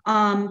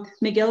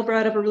 Miguel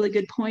brought up a really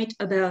good point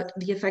about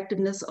the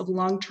effectiveness of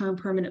long-term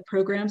permanent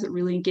programs that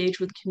really engage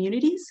with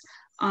communities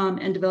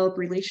and develop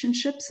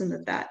relationships,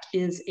 and that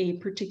is a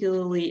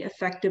particularly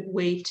effective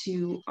way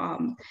to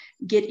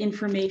get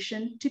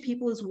information to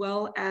people, as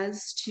well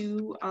as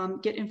to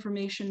get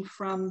information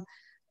from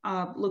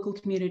local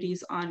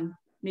communities on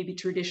maybe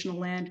traditional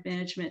land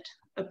management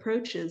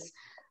approaches.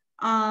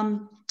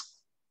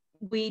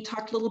 We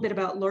talked a little bit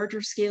about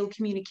larger scale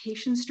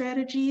communication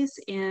strategies,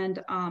 and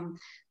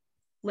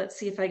let's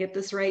see if I get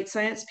this right.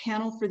 Science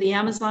Panel for the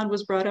Amazon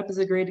was brought up as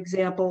a great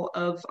example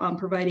of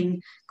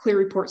providing clear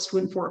reports to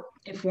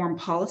inform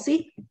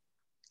policy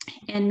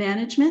and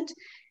management.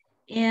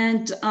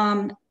 And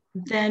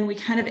then we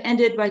kind of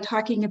ended by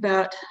talking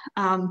about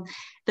that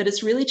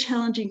it's really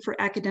challenging for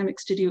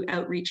academics to do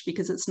outreach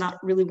because it's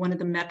not really one of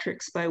the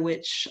metrics by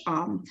which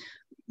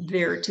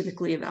they're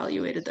typically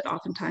evaluated, that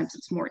oftentimes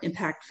it's more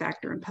impact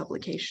factor in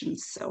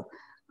publications. So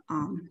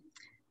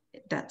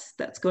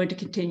that's going to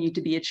continue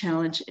to be a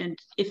challenge. And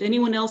if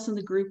anyone else in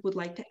the group would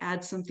like to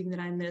add something that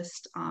I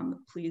missed,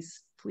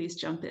 please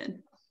jump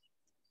in.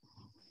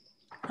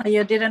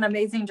 You did an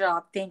amazing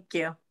job. Thank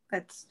you.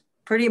 That's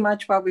pretty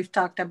much what we've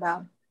talked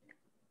about.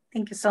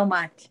 Thank you so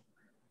much.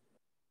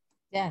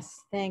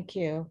 Yes, thank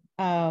you.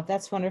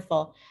 That's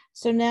wonderful.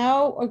 So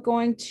now we're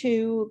going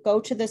to go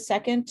to the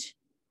second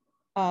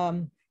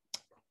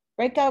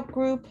breakout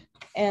group,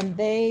 and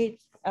they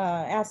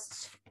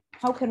asked,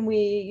 how can we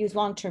use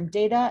long-term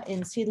data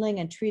in seedling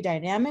and tree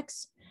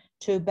dynamics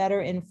to better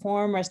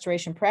inform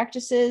restoration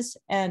practices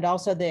and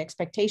also the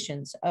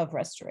expectations of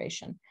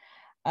restoration?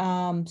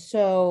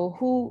 So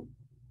who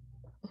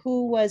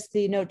was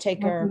the note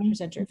taker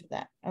presenter for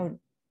that? Oh,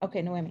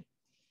 okay, Noemi,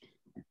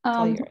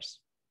 all yours.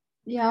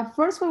 Yeah,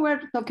 first we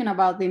were talking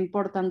about the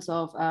importance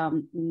of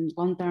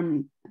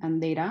long-term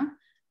data,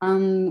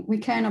 and we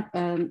kind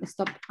of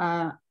stopped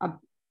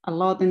a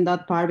lot in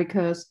that part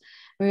because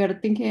we are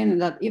thinking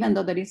that even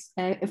though there is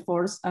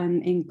efforts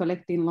in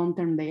collecting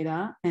long-term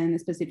data in a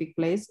specific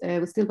place,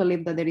 we still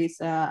believe that there is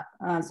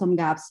some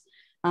gaps,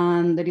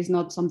 and there is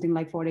not something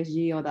like Forest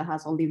Geo that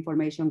has all the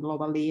information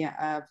globally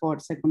for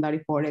secondary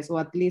forests, or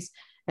at least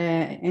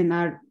in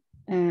our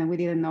we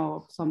didn't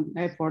know some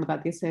effort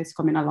that is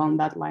coming along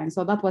that line.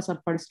 So that was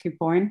our first key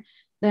point.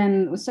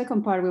 Then the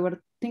second part, we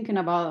were thinking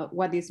about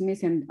what is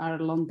missing our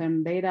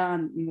long-term data,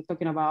 and we were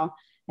talking about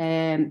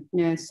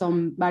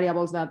some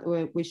variables that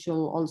we should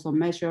also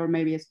measure.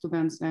 Maybe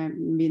students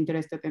be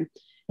interested in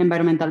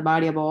environmental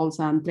variables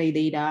and trade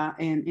data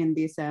in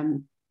this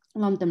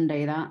long-term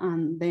data.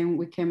 And then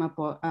we came up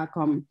with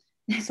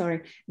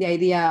the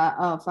idea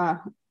of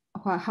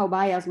how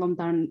biased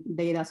long-term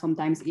data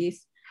sometimes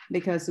is,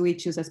 because we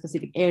choose a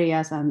specific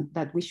areas and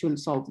that we should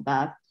solve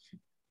that.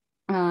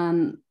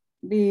 And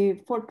the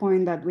fourth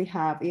point that we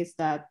have is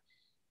that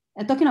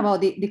talking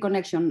about the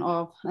connection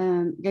of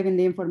giving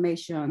the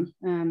information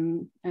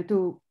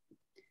to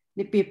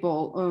the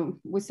people,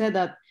 we said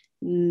that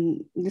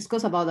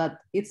discuss about that.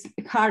 It's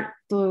hard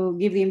to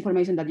give the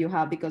information that you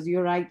have because you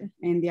write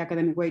in the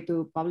academic way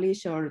to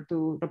publish or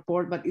to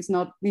report, but it's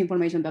not the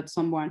information that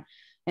someone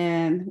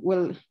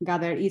will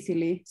gather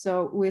easily.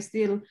 So we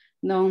still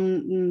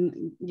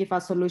don't give a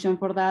solution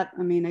for that.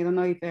 I mean, I don't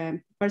know if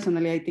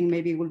personally, I think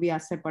maybe it will be a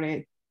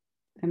separate,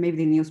 maybe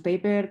the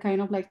newspaper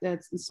kind of like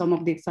that. Some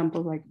of the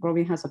examples like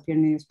Robin has appeared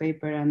in the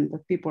newspaper and the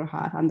people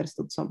have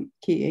understood some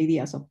key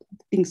ideas of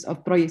things,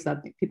 of projects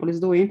that people is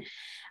doing.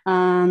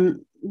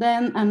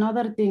 Then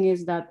another thing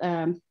is that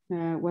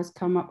was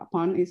come up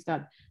upon is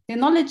that the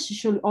knowledge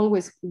should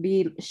always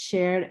be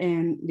shared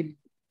in the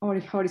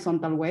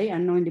horizontal way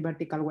and not in the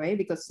vertical way,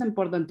 because it's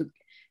important to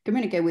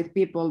communicate with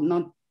people,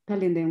 not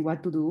telling them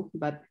what to do,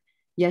 but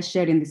just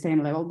sharing the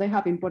same level. They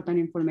have important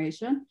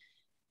information.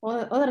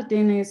 Other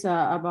thing is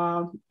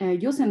about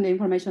using the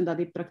information that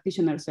the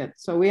practitioner said.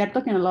 So we are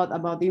talking a lot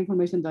about the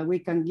information that we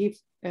can give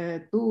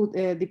to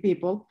the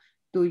people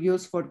to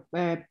use for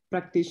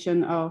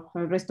practitioner of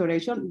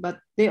restoration, but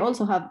they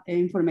also have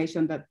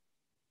information that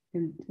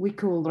we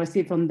could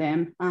receive from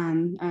them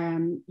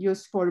and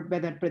use for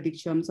better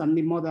predictions and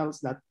the models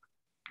that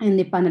and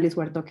the panelists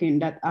were talking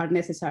that are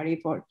necessary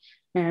for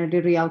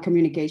the real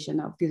communication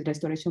of these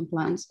restoration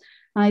plans.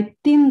 I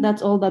think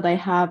that's all that I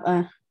have.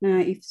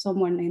 If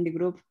someone in the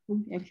group,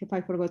 if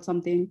I forgot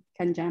something,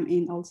 can jump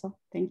in also.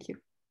 Thank you.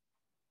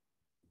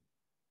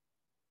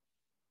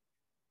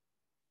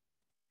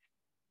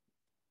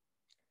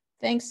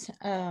 Thanks.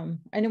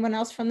 Anyone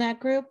else from that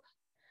group?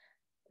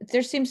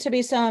 There seems to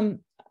be some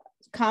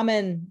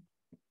common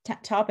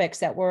topics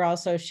that were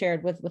also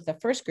shared with the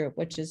first group,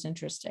 which is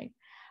interesting.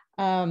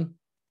 So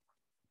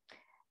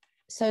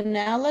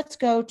now let's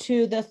go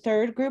to the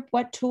third group.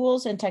 What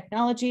tools and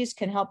technologies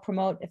can help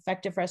promote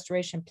effective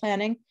restoration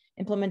planning,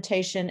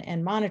 implementation,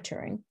 and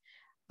monitoring?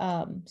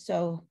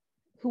 So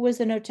who was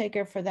the note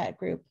taker for that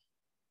group?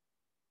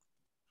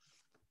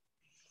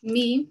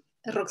 Me,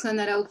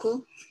 Roxana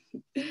Arauco.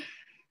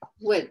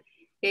 Well,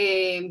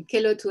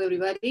 hello to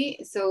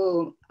everybody.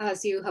 So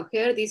as you have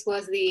heard, this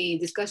was the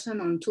discussion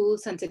on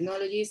tools and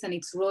technologies and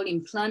its role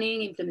in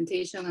planning,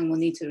 implementation, and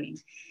monitoring.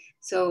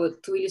 So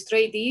to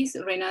illustrate this,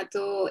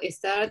 Renato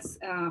starts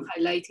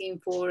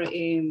highlighting four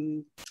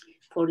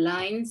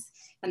lines.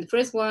 And the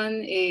first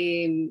one,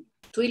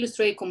 to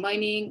illustrate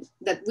combining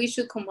that we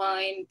should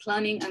combine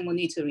planning and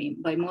monitoring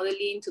by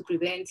modeling to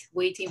prevent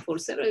waiting for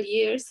several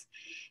years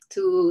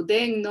to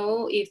then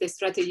know if the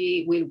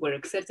strategy will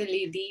work.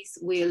 Certainly this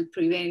will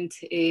prevent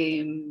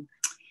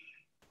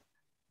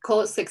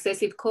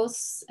excessive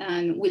costs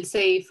and will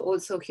save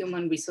also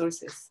human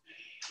resources.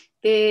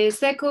 The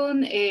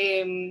second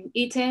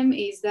item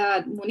is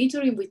that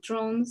monitoring with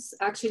drones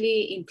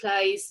actually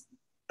implies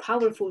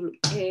powerful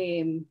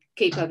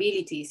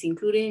capabilities,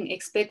 including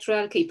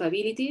spectral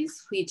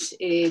capabilities, which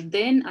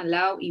then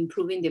allow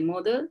improving the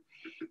model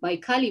by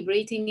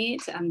calibrating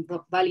it and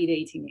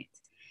validating it.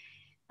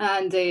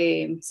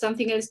 And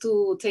something else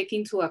to take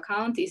into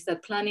account is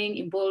that planning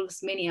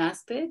involves many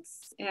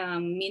aspects,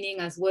 meaning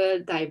as well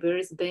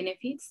diverse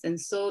benefits. And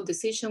so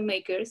decision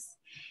makers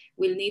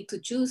will need to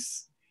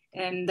choose,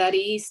 and that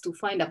is to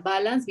find a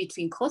balance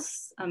between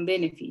costs and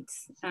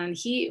benefits. And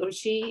he or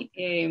she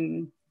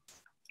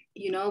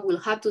will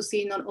have to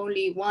see not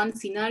only one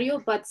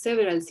scenario, but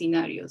several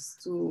scenarios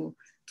to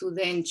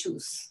then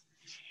choose.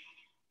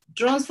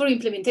 Drones for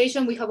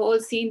implementation, we have all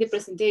seen the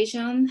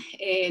presentation.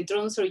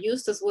 Drones are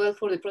used as well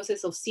for the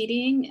process of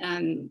seeding,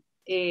 and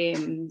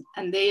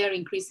they are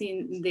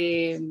increasing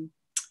the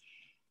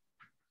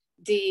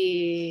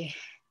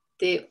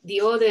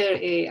other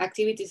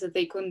activities that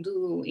they can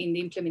do in the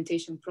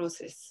implementation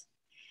process.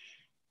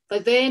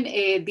 But then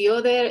the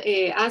other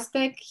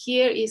aspect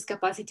here is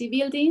capacity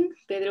building.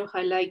 Pedro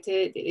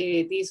highlighted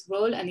this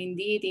role, and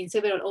indeed in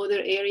several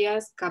other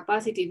areas,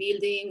 capacity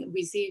building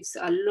receives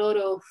a lot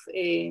of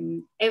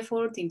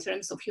effort in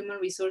terms of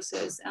human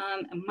resources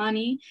and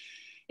money,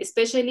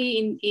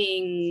 especially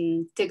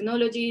in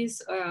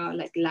technologies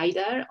like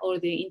LiDAR or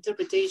the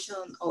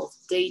interpretation of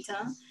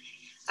data.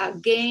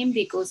 Again,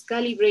 because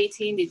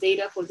calibrating the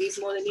data for this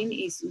modeling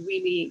is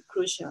really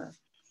crucial.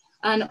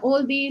 And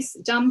all this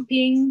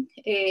jumping,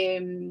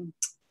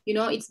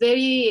 it's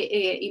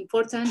very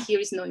important.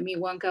 Here is Noemi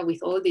Wanka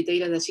with all the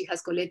data that she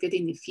has collected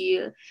in the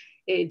field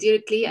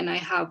directly. And I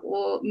have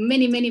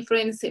many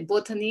friends,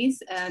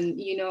 botanists, and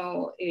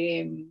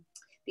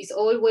this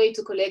old way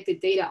to collect the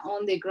data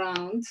on the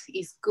ground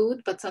is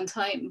good, but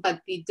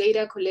the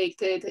data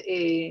collected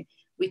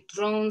with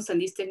drones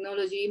and this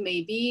technology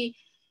may be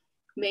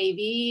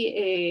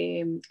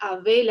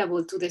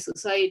available to the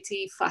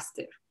society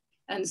faster.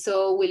 And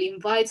so we'll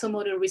invite some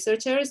other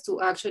researchers to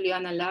actually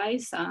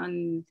analyze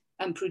and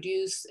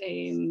produce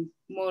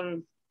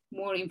more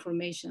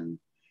information.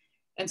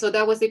 And so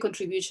that was the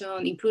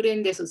contribution,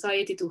 including the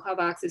society to have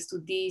access to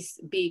this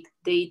big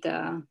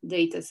data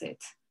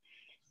set.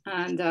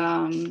 And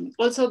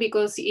also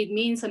because it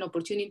means an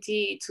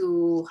opportunity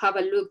to have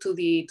a look to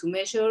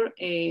measure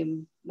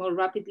more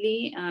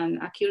rapidly and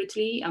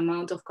accurately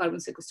amount of carbon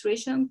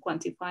sequestration,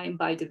 quantifying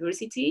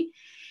biodiversity,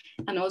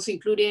 and also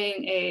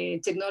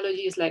including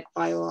technologies like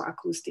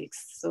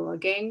bioacoustics. So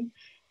again,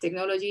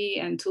 technology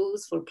and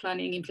tools for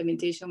planning,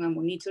 implementation, and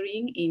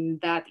monitoring in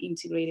that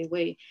integrated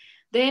way.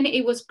 Then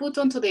it was put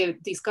onto the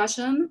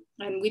discussion,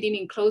 and we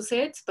didn't close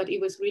it, but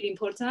it was really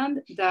important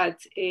that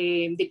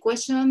the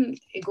question,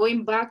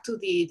 going back to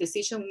the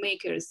decision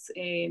makers,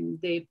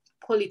 the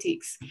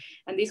politics,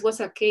 and this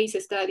was a case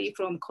study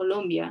from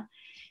Colombia,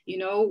 you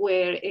know,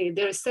 where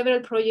there are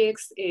several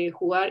projects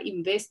who are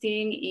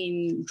investing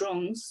in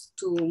drones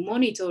to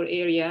monitor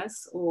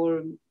areas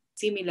or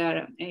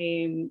similar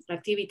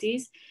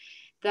activities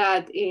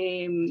that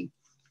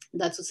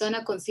that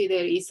Susana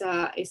considered is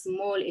a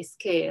small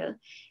scale,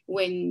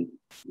 when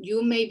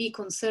you may be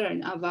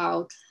concerned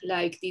about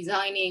like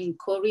designing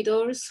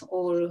corridors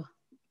or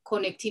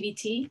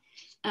connectivity,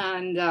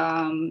 and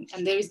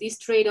there is this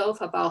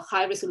trade-off about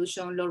high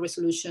resolution, low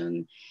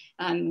resolution,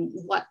 and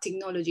what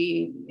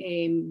technology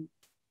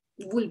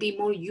will be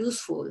more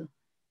useful,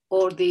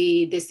 or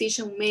the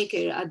decision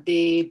maker at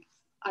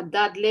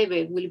that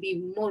level will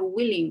be more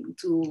willing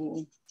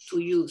to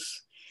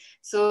use.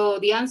 So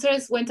the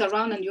answers went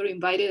around, and you're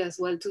invited as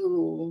well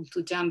to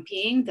jump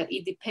in, that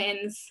it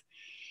depends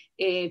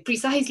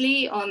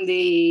precisely on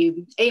the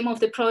aim of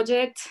the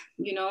project.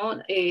 You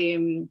know,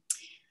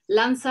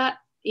 Landsat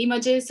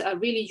images are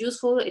really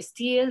useful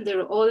still. There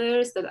are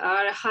others that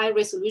are high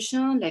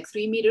resolution, like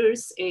 3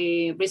 meters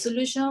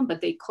resolution,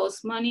 but they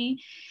cost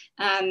money.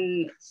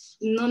 And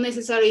not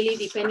necessarily,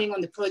 depending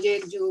on the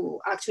project, you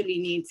actually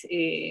need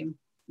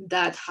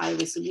that high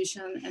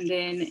resolution. And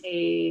then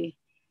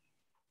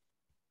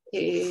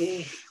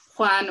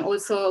Juan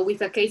also,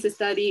 with a case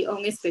study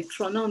on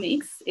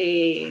spectronomics,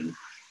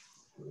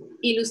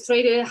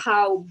 illustrated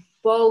how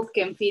both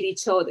can feed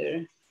each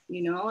other,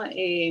 you know,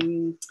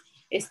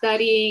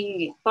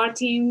 studying,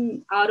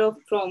 parting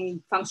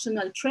from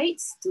functional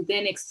traits to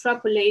then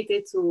extrapolate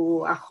it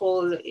to a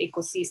whole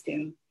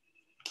ecosystem.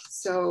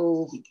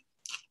 So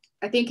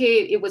I think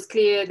it was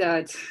clear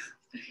that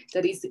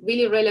it's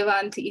really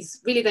relevant,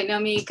 it's really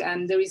dynamic,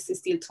 and there is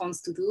still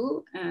tons to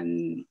do.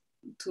 And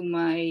to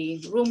my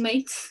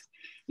roommates,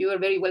 you are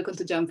very welcome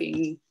to jump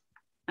in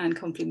and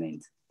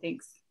compliment.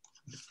 Thanks.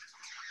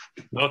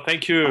 No,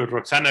 thank you,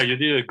 Roxana. You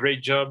did a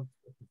great job.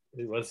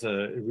 It was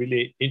a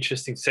really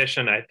interesting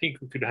session. I think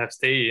we could have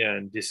stayed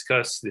and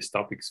discussed these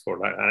topics for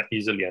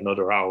easily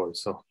another hour.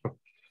 So,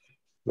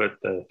 but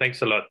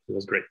thanks a lot. It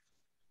was great.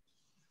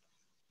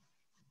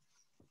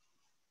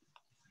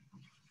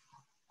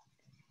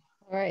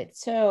 All right,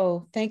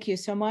 so thank you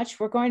so much.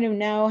 We're going to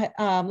now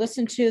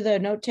listen to the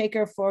note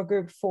taker for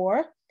group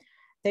 4.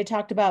 They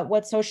talked about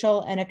what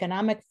social and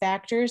economic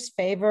factors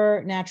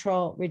favor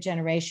natural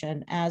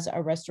regeneration as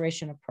a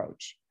restoration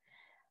approach.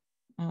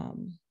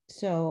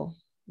 So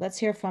let's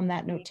hear from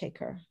that note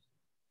taker.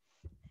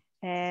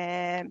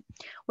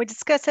 We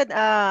discussed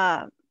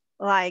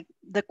like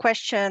the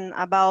question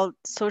about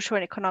social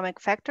and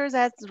economic factors,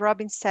 as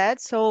Robin said.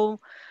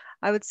 So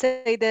I would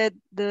say that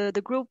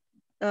the group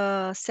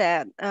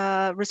said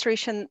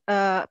restoration,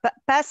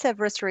 passive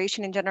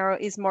restoration in general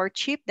is more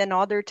cheap than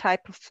other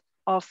type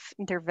of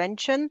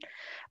intervention,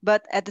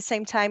 but at the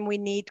same time we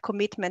need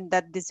commitment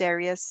that these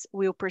areas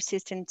will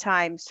persist in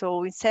time.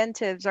 So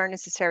incentives are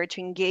necessary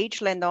to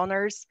engage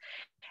landowners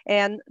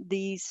and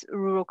these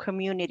rural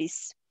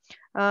communities.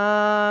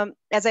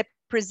 As I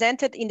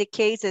presented in the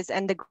cases,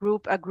 and the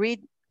group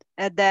agreed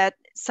that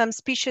some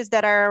species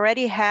that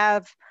already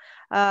have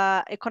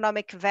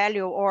economic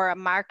value or a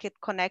market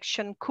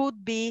connection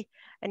could be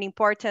an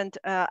important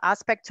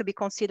aspect to be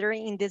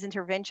considering in this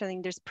intervention,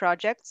 in these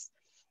projects.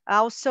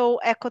 Also,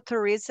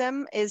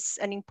 ecotourism is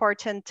an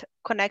important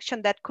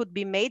connection that could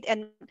be made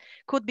and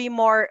could be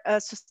more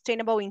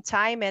sustainable in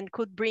time, and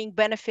could bring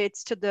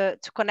benefits to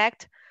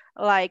connect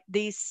like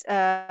these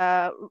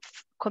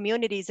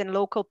communities and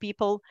local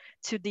people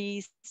to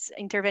these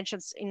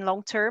interventions in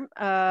long-term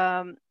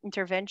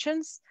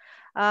interventions.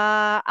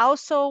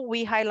 Also,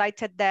 we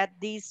highlighted that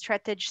these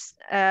strategies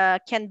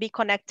can be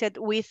connected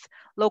with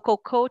local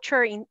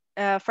culture.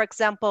 For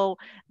example,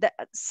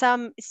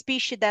 some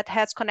species that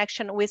has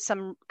connection with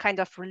some kind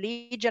of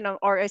religion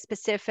or a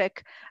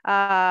specific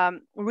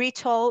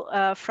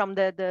ritual from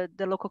the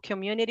local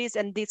communities,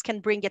 and this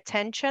can bring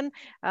attention.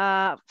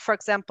 For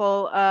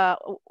example,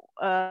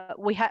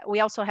 we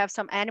also have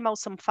some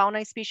animals, some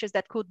fauna species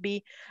that could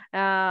be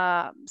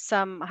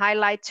some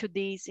highlight to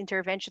these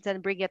interventions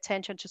and bring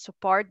attention to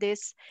support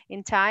this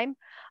in time.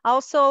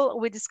 Also,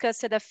 we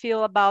discussed a few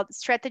about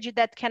strategy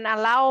that can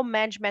allow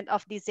management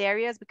of these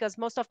areas, because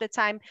most of the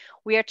time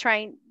we are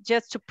trying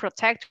just to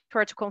protect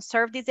or to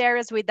conserve these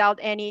areas without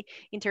any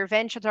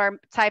intervention or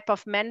type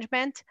of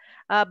management,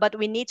 but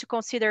we need to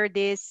consider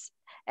this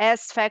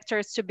as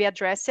factors to be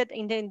addressed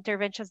in the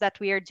interventions that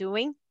we are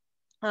doing.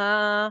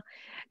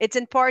 It's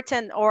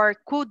important, or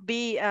could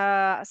be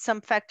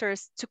some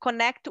factors to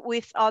connect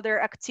with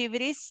other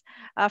activities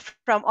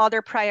from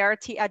other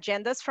priority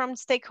agendas from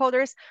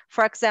stakeholders.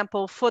 For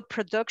example, food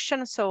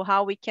production. So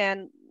how we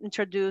can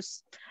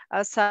introduce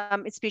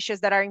some species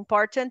that are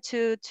important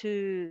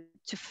to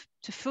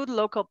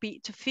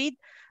feed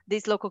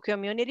these local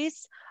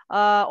communities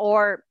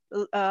or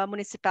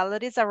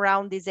municipalities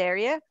around this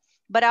area,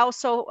 but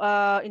also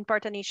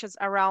important issues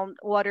around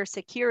water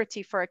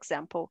security, for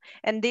example.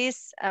 And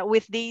this,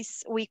 with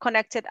these, we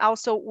connected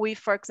also with,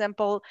 for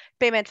example,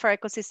 payment for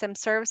ecosystem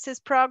services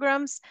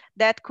programs.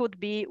 That could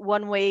be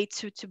one way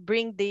to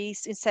bring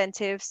these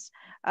incentives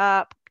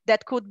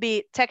that could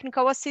be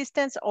technical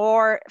assistance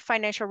or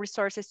financial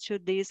resources to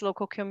these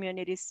local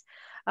communities.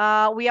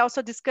 We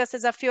also discussed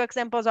as a few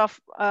examples of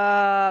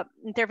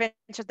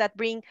interventions that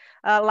bring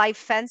live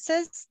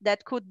fences.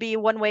 That could be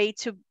one way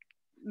to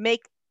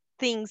make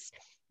things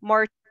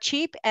more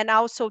cheap, and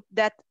also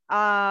that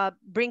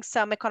brings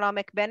some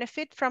economic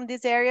benefit from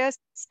these areas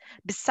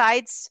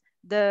besides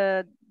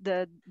the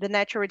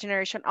natural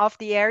regeneration of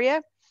the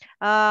area.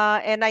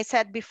 And I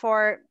said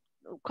before,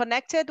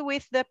 connected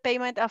with the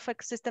payment of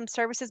ecosystem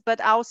services, but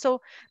also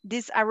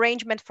this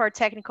arrangement for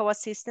technical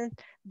assistance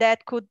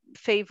that could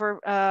favor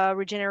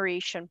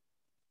regeneration.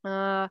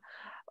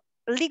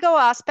 Legal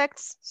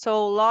aspects,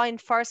 so law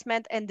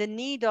enforcement and the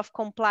need of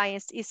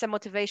compliance is a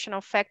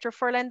motivational factor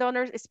for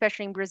landowners,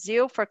 especially in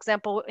Brazil. For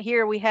example,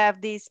 here we have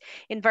this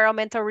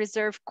environmental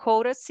reserve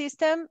quota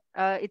system.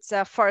 It's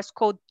a Forest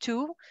Code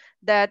 2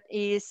 that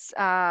is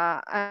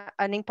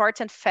an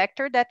important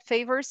factor that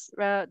favors,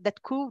 that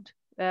could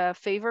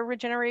favor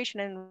regeneration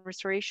and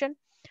restoration.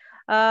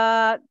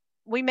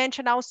 We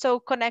mentioned also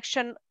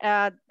connection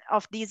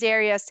of these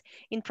areas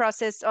in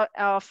process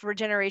of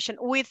regeneration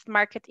with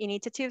market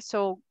initiatives.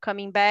 So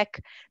coming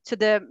back to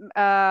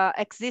the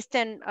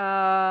existing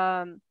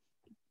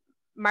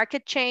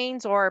market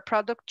chains or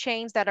product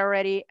chains that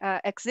already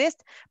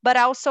exist, but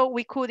also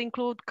we could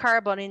include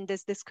carbon in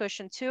this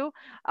discussion too.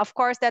 Of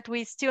course, that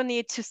we still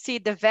need to see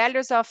the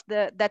values of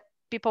that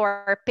people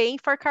are paying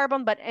for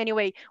carbon, but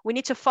anyway, we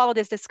need to follow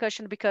this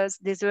discussion because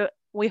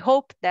we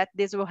hope that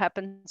this will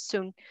happen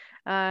soon,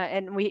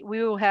 and we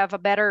will have a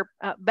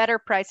better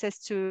prices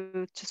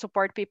to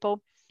support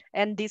people,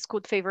 and this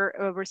could favor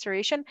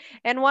restoration.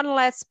 And one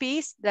last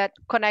piece that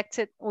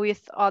connected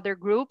with other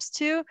groups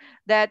too,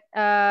 that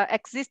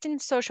existing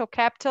social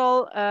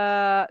capital,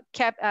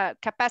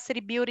 capacity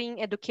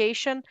building,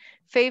 education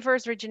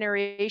favors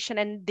regeneration,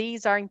 and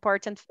these are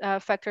important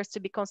factors to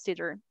be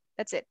considered.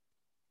 That's it.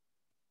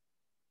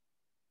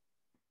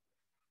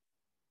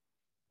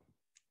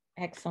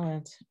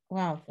 Excellent.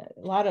 Wow,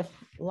 a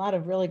lot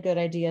of really good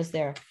ideas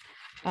there.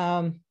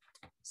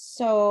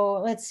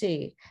 So let's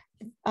see.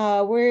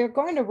 We're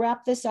going to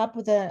wrap this up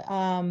with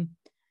a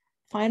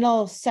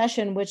final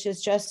session, which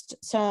is just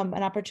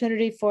an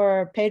opportunity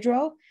for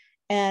Pedro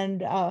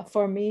and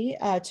for me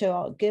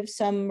to give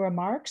some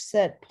remarks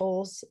that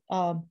pulls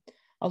a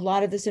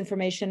lot of this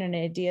information and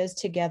ideas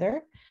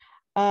together.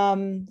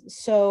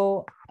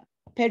 So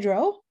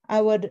Pedro,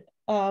 I would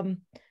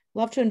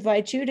love to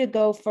invite you to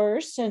go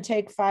first and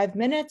take 5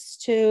 minutes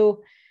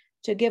to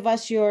give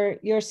us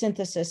your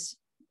synthesis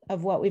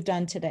of what we've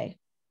done today.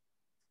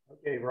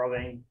 Okay,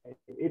 Robin,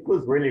 it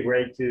was really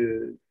great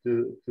to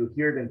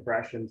hear the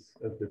impressions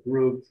of the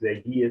groups, the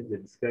ideas, the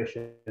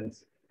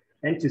discussions,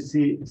 and to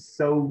see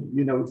so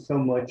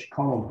much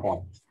common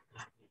points.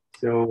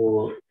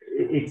 So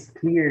it's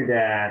clear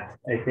that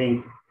I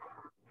think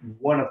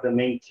one of the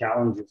main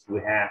challenges we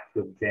have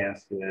to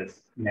advance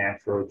with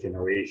natural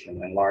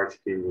generation and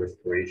large-scale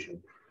restoration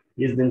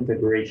is the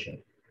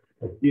integration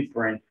of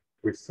different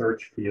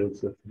research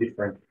fields, of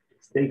different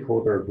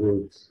stakeholder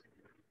groups,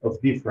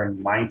 of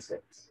different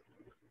mindsets.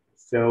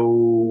 So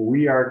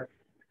we are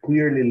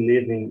clearly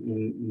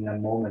living in a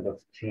moment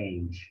of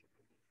change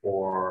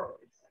for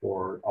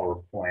our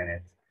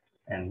planet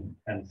and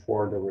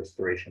for the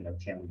restoration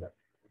agenda.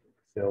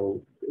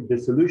 So the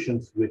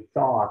solutions we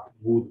thought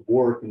would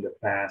work in the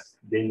past,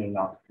 they may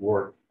not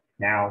work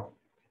now.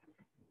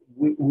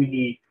 We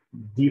need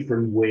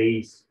different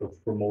ways of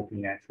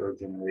promoting natural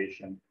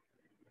generation.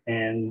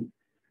 And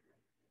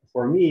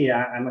for me,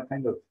 I'm a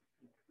kind of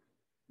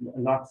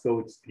not so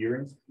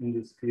experienced in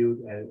this field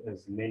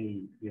as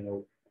many,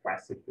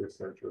 classic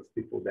researchers,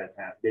 people that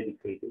have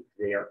dedicated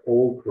their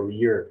whole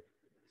career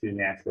to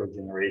natural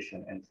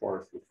generation and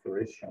forest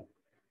restoration.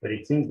 But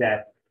it seems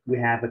that we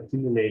have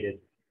accumulated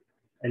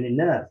an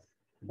enough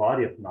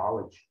body of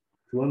knowledge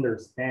to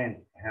understand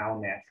how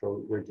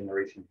natural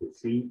regeneration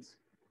proceeds,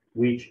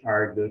 which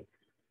are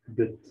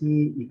the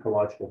key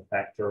ecological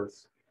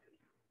factors,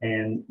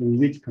 and in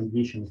which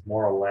conditions,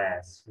 more or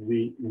less,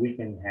 we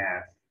can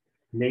have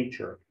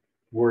nature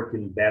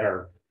working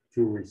better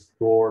to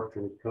restore,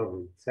 to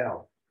recover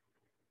itself.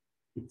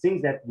 It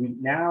seems that we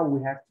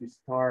have to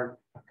start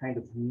a kind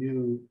of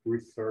new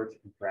research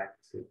and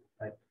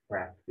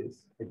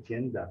practice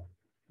agenda,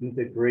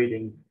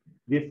 integrating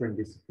different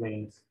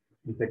disciplines,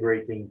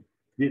 integrating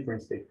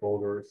different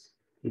stakeholders.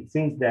 It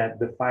seems that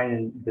the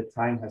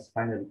time has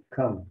finally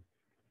come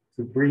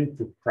to bring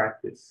to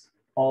practice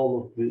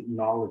all of the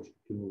knowledge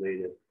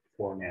accumulated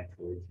for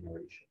natural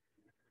regeneration.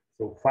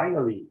 So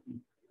finally,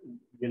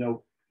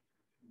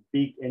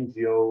 big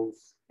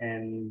NGOs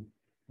and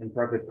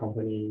private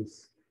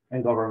companies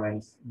and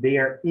governments, they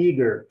are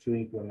eager to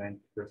implement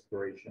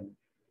restoration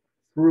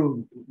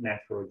through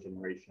natural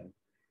regeneration,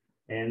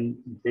 and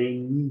they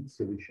need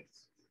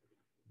solutions.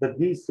 But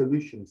these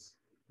solutions,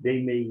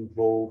 they may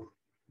involve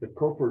the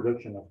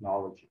co-production of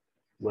knowledge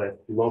with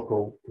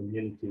local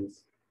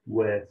communities,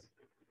 with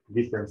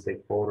different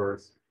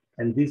stakeholders,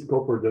 and this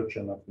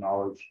co-production of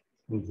knowledge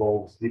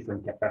involves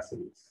different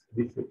capacities,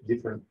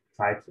 different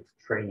types of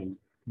training,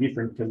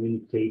 different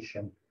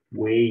communication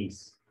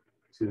ways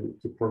to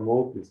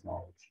promote this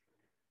knowledge.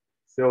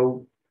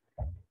 So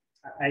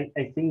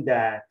I think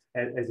that,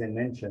 as I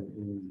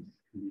mentioned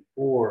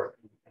before,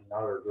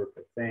 another group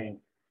of things,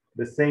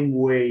 the same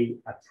way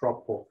a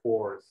tropical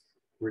forest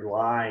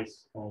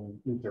relies on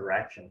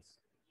interactions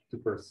to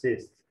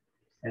persist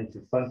and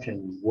to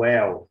function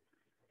well,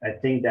 I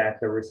think that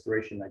the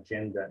restoration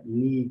agenda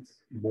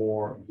needs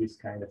more this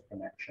kind of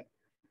connection.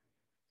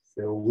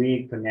 So we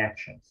need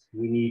connections,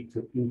 we need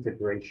to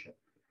integration,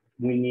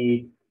 we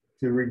need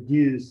to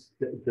reduce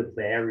the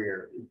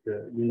barrier,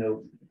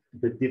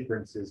 the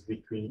differences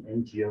between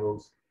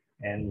NGOs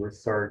and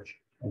research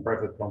and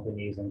private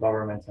companies and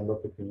governments and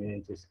local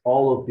communities.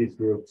 All of these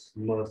groups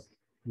must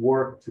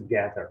work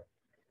together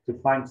to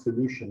find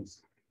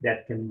solutions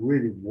that can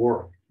really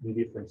work in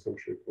different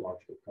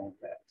socio-ecological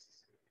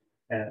contexts.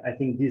 And I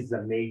think this is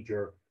a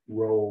major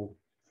role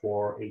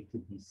for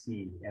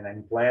ATBC, and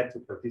I'm glad to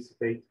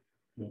participate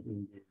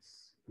in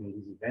this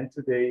event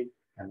today.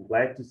 I'm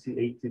glad to see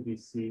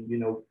ATBC,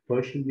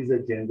 pushing this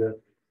agenda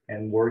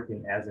and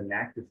working as an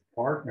active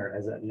partner,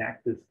 as an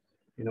active,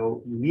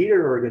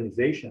 leader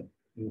organization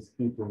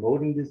in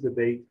promoting this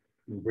debate,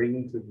 in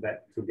bringing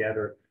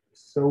together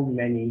so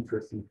many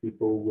interesting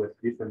people with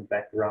different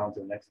backgrounds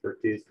and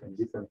expertise in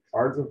different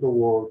parts of the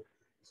world.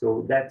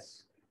 So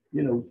that's,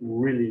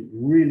 really,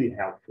 really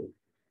helpful.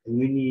 And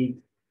we need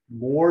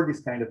more this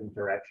kind of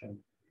interaction,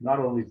 not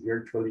only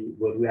virtually,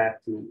 but we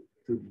have to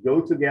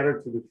go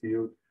together to the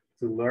field,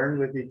 to learn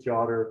with each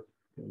other,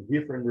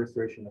 different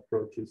restoration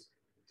approaches,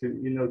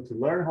 to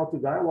learn how to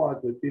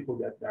dialogue with people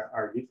that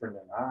are different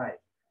than I.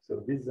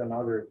 So this is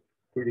another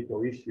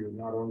critical issue,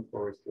 not only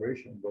for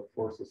restoration, but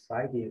for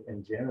society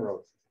in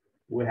general.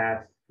 We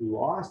have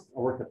lost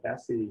our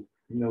capacity,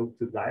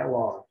 to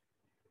dialogue,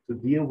 to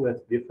deal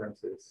with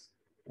differences.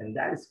 And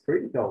that is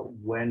critical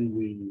when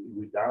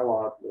we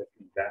dialogue with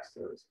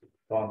investors, with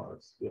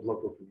donors, with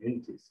local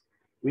communities.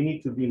 We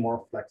need to be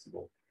more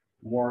flexible,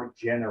 more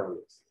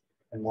generalist,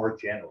 and more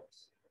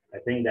generous. I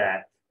think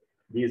that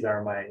these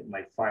are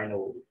my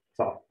final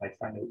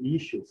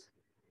issues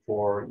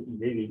for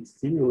maybe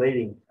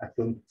stimulating a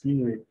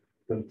continued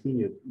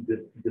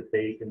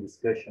debate and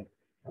discussion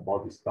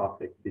about this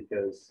topic,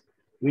 because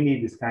we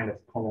need this kind of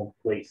common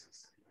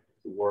places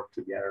to work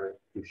together,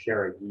 to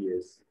share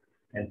ideas,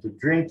 and to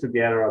dream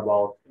together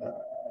about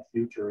a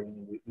future in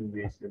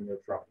which the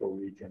Neotropical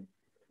region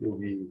will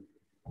be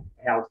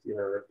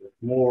healthier, with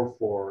more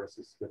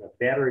forests, with a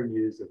better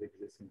use of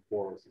existing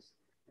forests,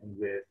 and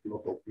with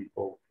local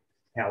people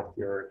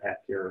healthier,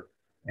 happier,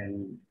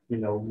 and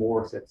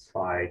more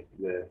satisfied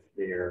with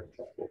their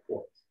tropical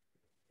forests.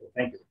 So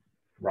thank you.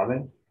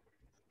 Robin?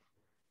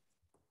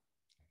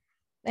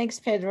 Thanks,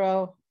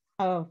 Pedro.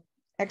 Oh,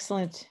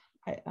 excellent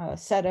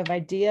set of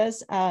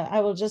ideas. I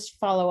will just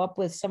follow up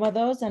with some of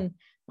those, and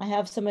I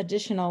have some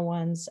additional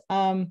ones.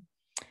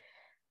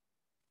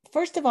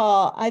 First of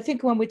all, I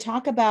think when we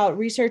talk about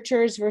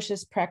researchers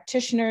versus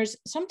practitioners,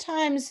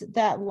 sometimes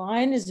that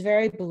line is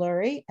very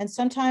blurry, and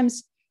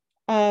sometimes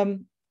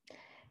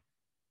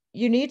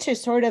you need to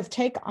sort of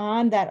take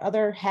on that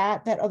other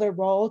hat, that other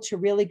role to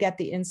really get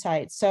the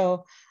insight.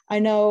 So I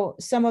know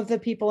some of the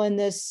people in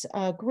this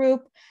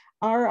group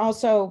are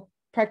also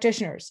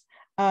practitioners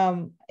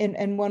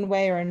in one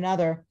way or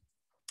another.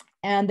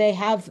 And they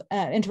have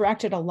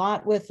interacted a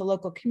lot with the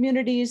local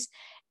communities,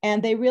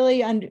 and they really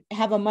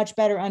have a much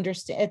better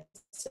understanding.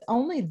 It's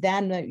only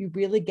then that you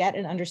really get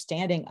an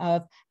understanding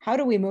of how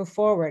do we move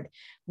forward.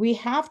 We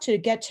have to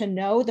get to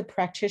know the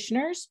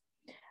practitioners.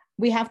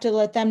 We have to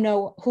let them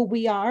know who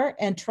we are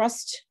and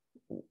trust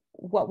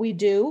what we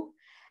do.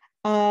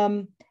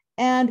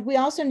 And we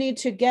also need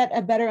to get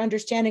a better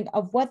understanding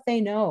of what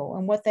they know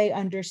and what they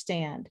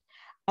understand.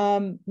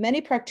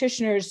 Many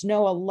practitioners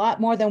know a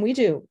lot more than we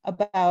do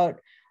about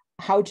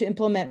how to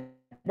implement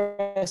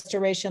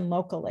restoration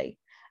locally.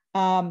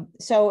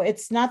 So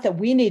it's not that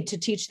we need to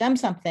teach them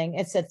something,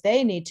 it's that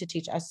they need to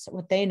teach us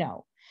what they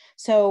know.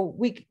 So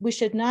we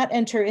should not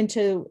enter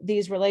into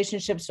these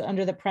relationships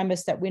under the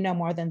premise that we know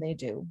more than they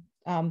do.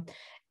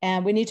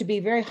 And we need to be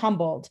very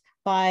humbled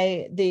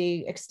by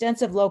the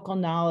extensive local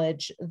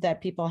knowledge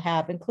that people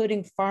have,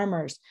 including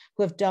farmers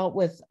who have dealt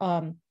with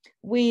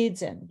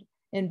weeds and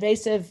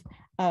invasive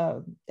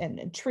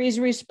and trees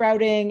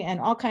resprouting and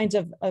all kinds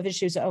of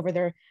issues over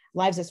their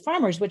lives as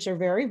farmers, which are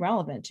very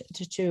relevant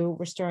to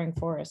restoring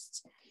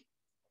forests.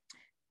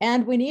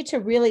 And we need to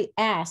really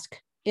ask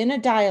in a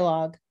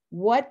dialogue,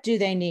 what do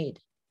they need?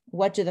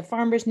 What do the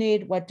farmers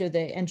need? What do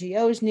the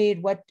NGOs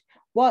need?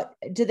 What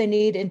do they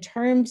need in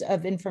terms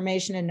of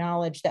information and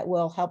knowledge that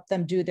will help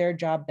them do their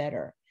job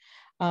better?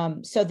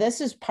 So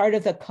this is part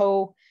of the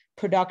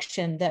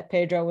production that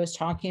Pedro was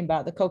talking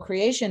about, the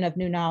co-creation of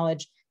new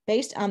knowledge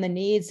based on the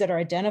needs that are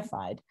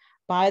identified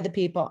by the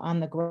people on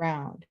the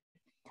ground,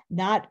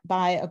 not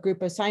by a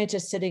group of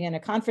scientists sitting in a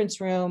conference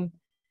room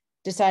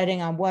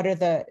deciding on what are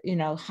the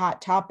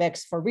hot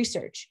topics for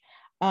research.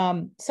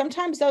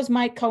 Sometimes those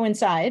might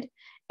coincide,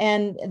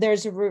 and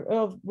there's a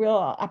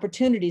real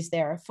opportunities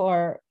there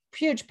for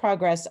huge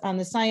progress on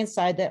the science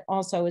side that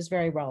also is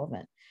very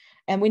relevant.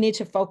 And we need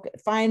to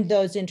find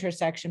those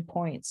intersection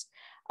points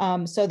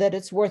so that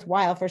it's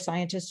worthwhile for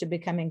scientists to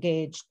become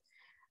engaged.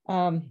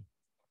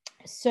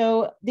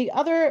 So the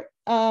other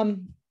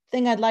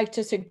thing I'd like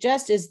to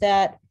suggest is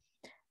that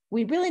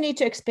we really need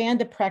to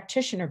expand the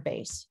practitioner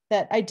base,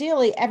 that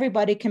ideally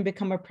everybody can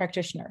become a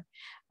practitioner.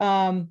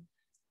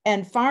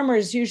 And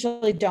farmers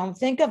usually don't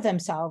think of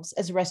themselves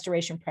as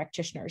restoration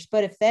practitioners,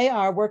 but if they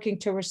are working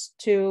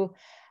to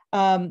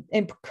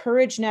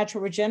encourage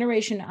natural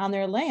regeneration on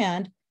their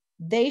land,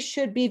 they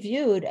should be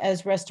viewed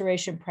as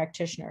restoration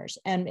practitioners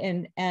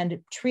and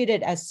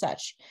treated as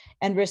such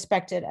and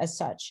respected as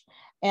such,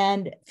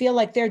 and feel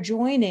like they're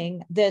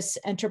joining this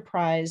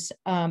enterprise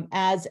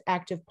as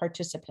active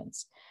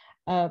participants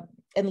and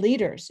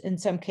leaders in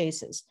some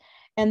cases.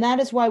 And that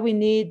is why we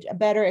need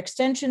better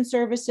extension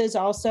services.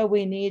 Also,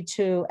 we need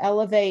to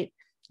elevate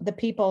the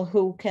people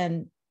who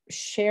can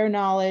share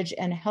knowledge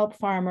and help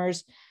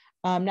farmers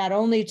not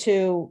only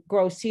to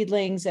grow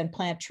seedlings and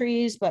plant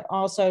trees, but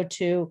also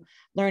to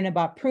learn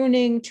about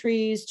pruning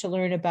trees, to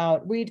learn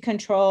about weed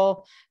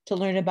control, to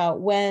learn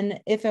about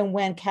if and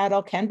when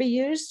cattle can be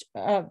used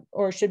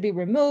or should be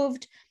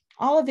removed.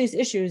 All of these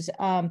issues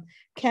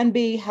can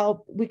be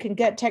helped. We can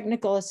get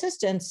technical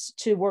assistance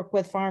to work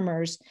with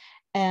farmers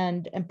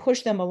and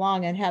push them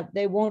along, and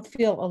they won't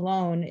feel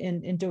alone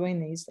in doing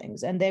these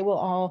things. And they will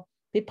all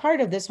be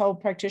part of this whole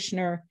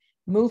practitioner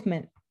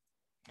movement.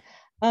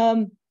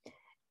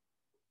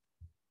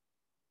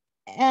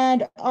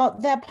 And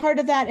that part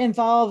of that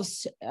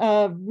involves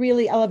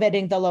really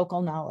elevating the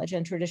local knowledge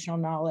and traditional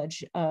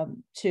knowledge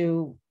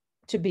to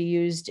be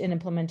used in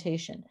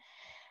implementation.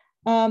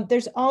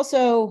 There's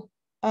also,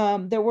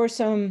 there were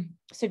some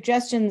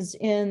suggestions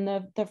in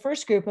the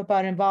first group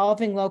about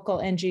involving local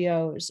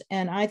NGOs.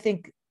 And I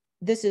think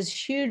this is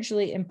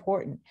hugely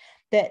important,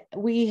 that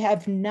we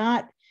have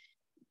not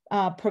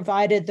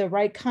provided the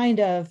right kind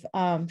of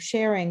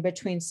sharing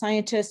between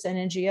scientists and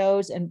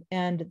NGOs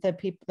and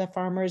the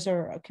farmers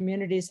or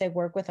communities they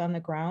work with on the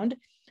ground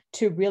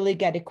to really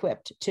get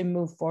equipped to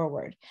move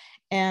forward.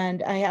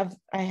 And I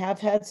have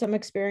had some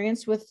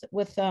experience with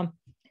an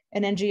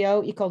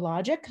NGO,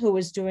 Ecologic, who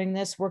was doing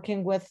this,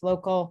 working with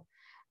local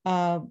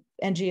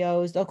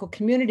NGOs, local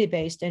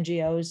community-based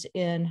NGOs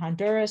in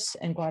Honduras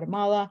and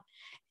Guatemala.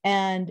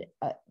 And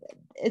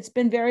it's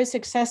been very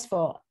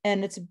successful.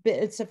 And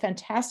it's a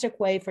fantastic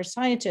way for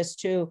scientists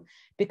to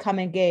become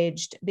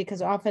engaged,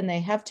 because often they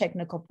have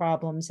technical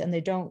problems and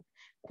they don't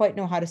quite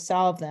know how to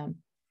solve them.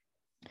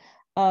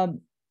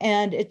 And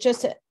it's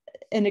just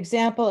an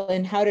example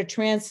in how to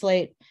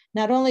translate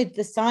not only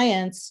the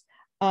science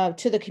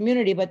to the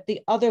community, but the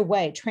other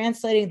way,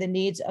 translating the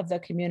needs of the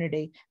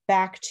community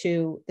back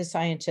to the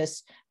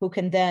scientists, who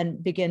can then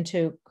begin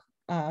to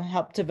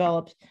help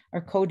develop or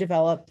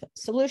co-develop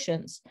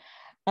solutions.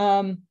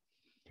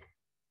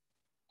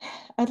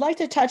 I'd like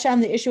to touch on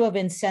the issue of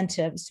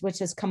incentives, which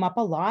has come up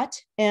a lot.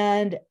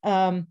 And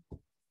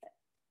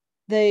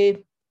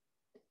the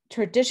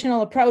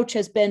traditional approach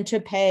has been to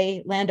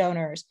pay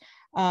landowners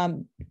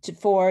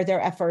for their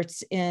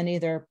efforts in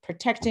either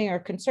protecting or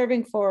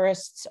conserving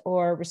forests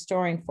or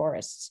restoring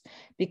forests,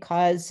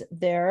 because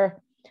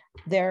their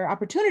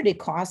opportunity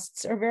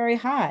costs are very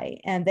high,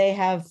 and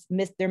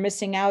they're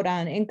missing out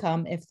on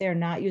income if they're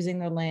not using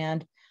their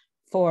land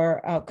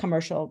for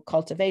commercial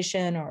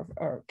cultivation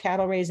or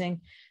cattle raising.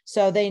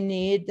 So they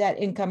need that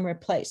income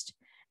replaced.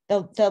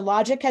 The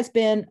logic has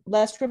been,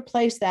 let's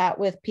replace that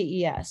with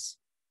PES.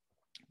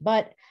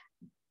 But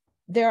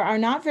there are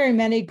not very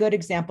many good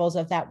examples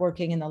of that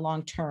working in the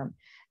long term.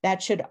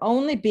 That should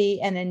only be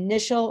an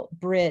initial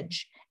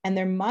bridge. And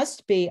there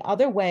must be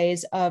other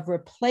ways of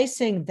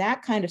replacing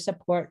that kind of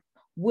support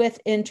with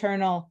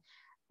internal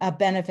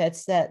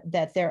benefits that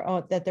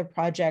their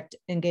project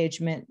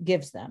engagement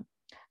gives them.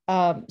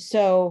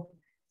 So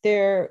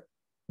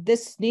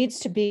this needs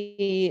to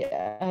be,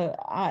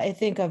 I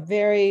think, a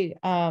very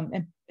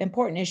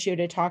important issue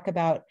to talk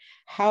about,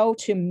 how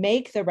to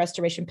make the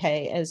restoration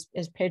pay, as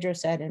Pedro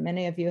said, and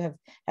many of you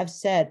have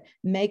said,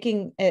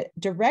 making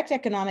direct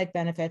economic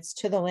benefits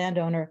to the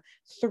landowner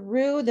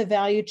through the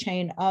value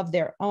chain of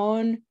their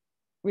own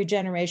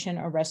regeneration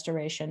or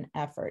restoration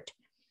effort,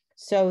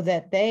 so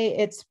that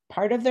it's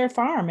part of their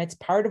farm, it's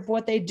part of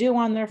what they do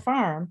on their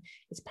farm,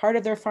 it's part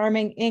of their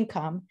farming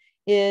income,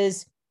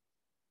 is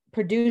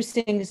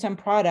producing some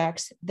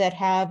products that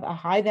have a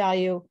high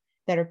value,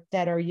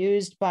 that are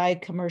used by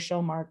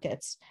commercial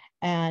markets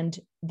and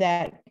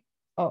that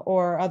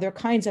or other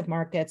kinds of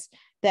markets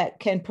that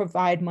can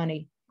provide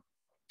money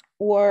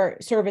or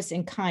service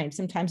in kind.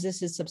 Sometimes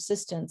this is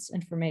subsistence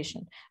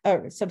information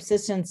or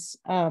subsistence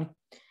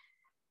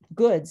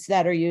goods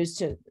that are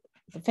used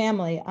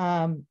family.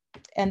 And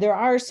there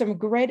are some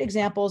great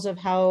examples of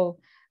how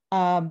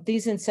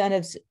these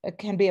incentives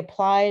can be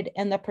applied,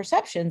 and the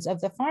perceptions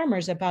of the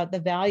farmers about the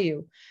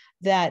value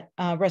that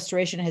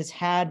restoration has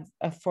had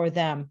for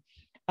them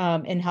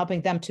in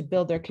helping them to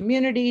build their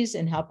communities,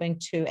 in helping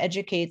to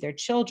educate their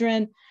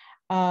children,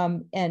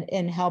 and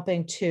in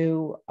helping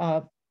to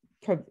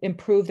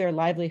improve their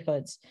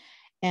livelihoods.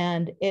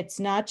 And it's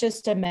not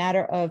just a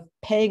matter of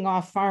paying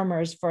off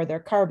farmers for their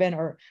carbon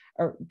or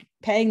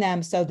paying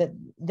them so that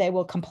they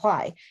will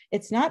comply.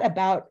 It's not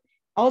about,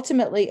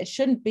 ultimately, it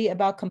shouldn't be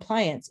about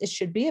compliance. It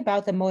should be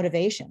about the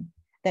motivation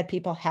that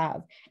people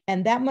have.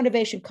 And that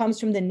motivation comes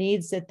from the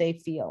needs that they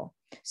feel.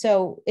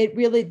 So it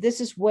really,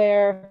 this is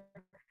where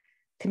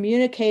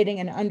communicating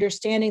and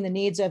understanding the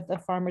needs of the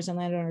farmers and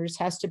landowners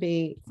has to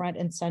be front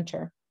and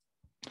center.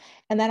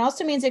 And that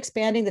also means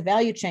expanding the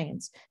value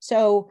chains.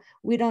 So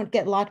we don't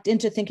get locked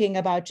into thinking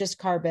about just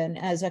carbon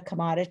as a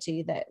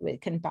commodity that we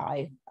can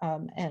buy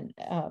and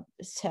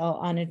sell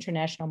on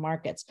international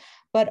markets,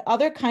 but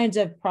other kinds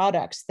of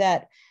products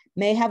that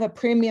may have a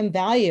premium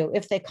value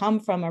if they come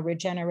from a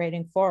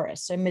regenerating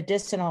forest. So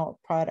medicinal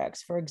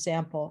products, for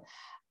example,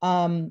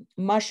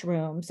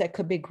 mushrooms that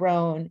could be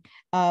grown,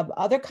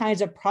 other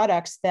kinds of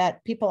products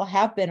that people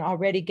have been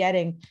already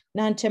getting,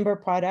 non-timber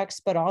products,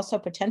 but also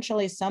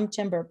potentially some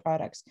timber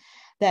products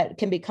that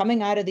can be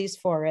coming out of these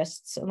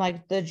forests,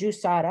 like the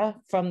Jusada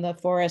from the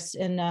forests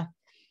in the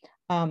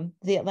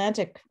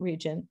Atlantic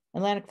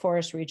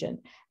forest region,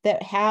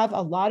 that have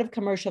a lot of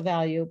commercial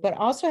value, but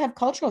also have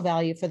cultural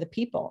value for the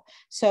people.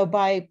 So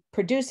by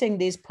producing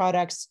these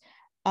products,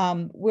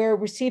 we're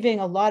receiving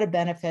a lot of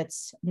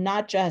benefits,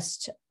 not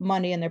just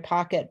money in their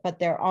pocket, but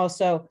they're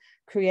also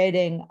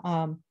creating,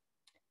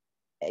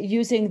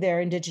 using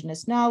their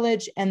indigenous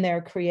knowledge, and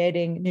they're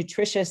creating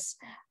nutritious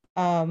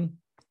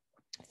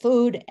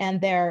food,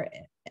 and they're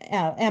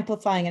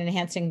amplifying and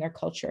enhancing their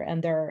culture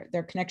and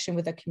their connection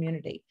with the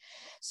community.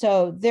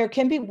 So there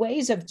can be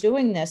ways of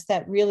doing this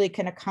that really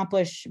can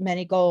accomplish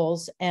many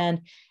goals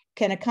and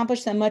can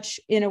accomplish them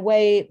in a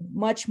way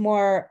much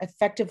more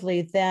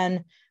effectively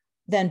than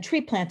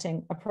tree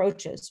planting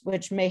approaches,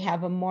 which may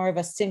have a more of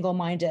a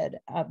single-minded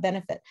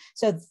benefit.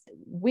 So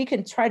we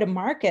can try to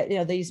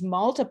market, these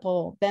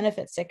multiple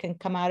benefits that can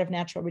come out of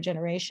natural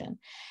regeneration.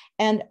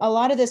 And a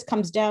lot of this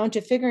comes down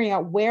to figuring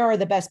out where are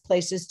the best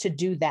places to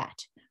do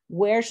that.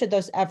 Where should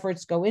those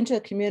efforts go into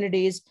the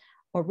communities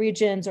or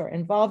regions or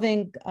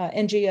involving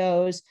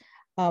NGOs,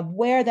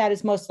 where that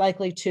is most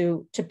likely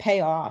to pay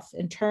off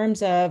in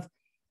terms of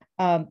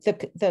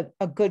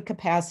a good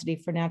capacity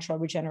for natural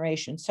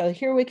regeneration. So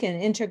here we can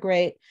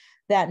integrate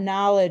that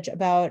knowledge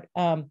about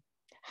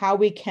how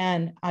we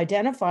can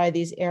identify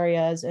these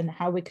areas and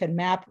how we can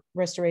map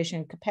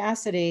restoration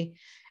capacity,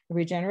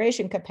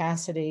 regeneration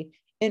capacity,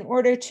 in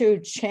order to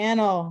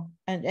channel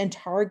and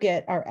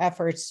target our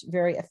efforts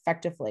very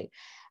effectively,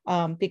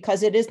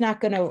 because it is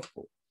not going to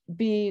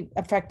be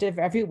effective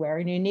everywhere.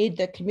 And you need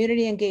the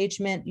community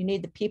engagement, you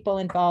need the people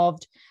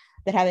involved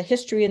that have a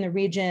history in the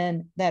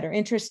region, that are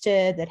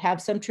interested, that have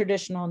some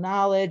traditional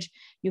knowledge.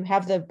 You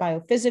have the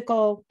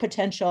biophysical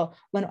potential.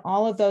 When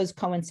all of those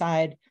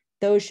coincide,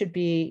 those should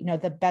be,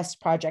 the best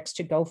projects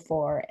to go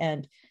for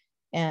and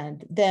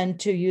then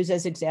to use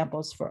as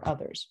examples for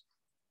others.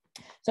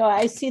 So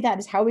I see that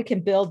as how we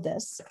can build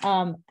this.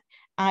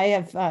 I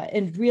have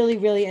really,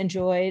 really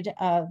enjoyed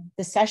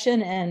the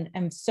session, and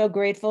I'm so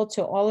grateful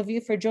to all of you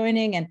for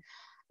joining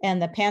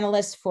and the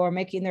panelists for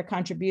making their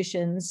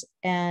contributions.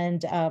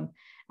 And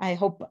I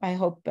hope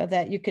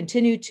that you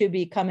continue to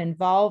become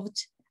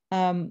involved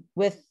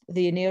with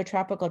the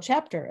Neotropical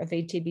Chapter of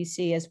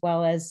ATBC, as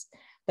well as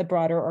the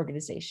broader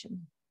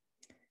organization.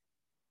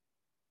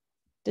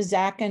 Does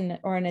Zach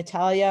or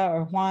Natalia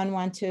or Juan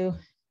want to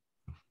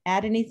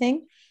add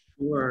anything?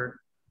 Sure.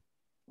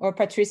 Or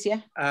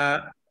Patricia?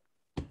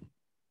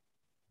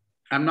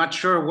 I'm not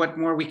sure what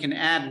more we can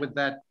add with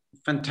that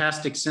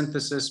fantastic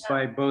synthesis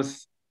by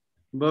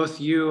both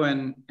you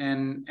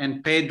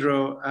and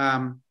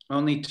Pedro.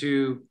 Only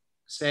to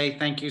say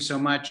thank you so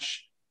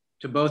much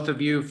to both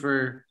of you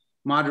for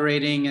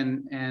moderating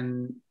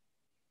and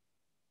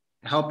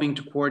helping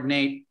to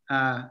coordinate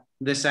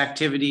this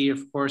activity.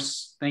 Of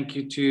course, thank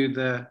you to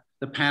the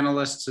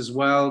panelists as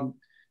well,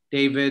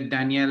 David,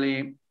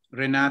 Daniele,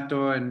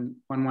 Renato, and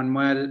Juan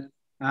Manuel,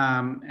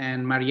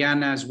 and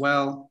Mariana as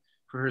well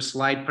for her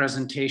slide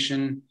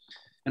presentation.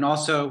 And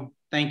also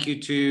thank you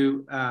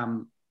to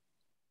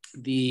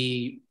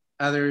the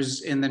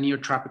others in the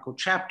Neotropical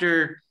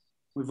Chapter.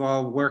 We've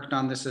all worked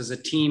on this as a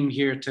team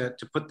here to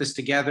put this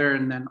together.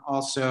 And then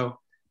also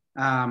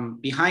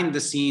behind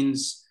the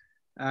scenes,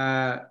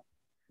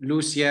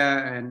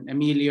 Lucia and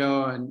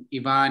Emilio and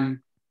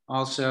Ivan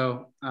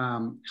also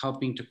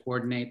helping to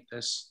coordinate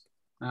this.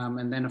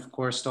 And then of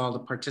course, to all the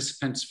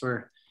participants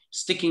for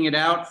sticking it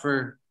out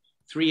for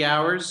 3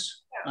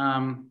 hours.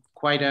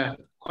 Quite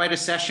a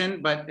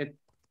session, but it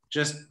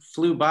just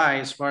flew by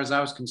as far as I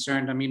was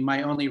concerned. I mean,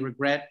 my only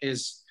regret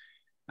is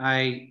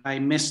I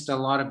missed a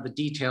lot of the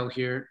detail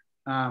here,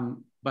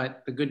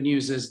 but the good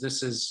news is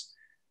this is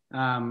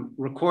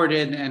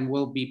recorded and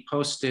will be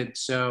posted.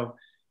 So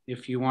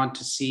if you want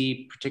to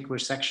see particular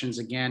sections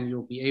again,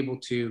 you'll be able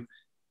to.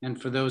 And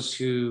for those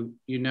who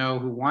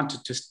who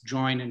wanted to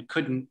join and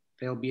couldn't,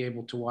 they'll be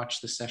able to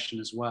watch the session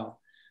as well.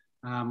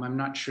 I'm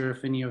not sure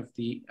if any of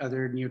the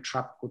other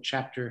Neotropical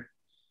Chapter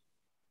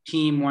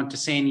team want to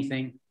say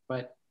anything,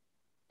 but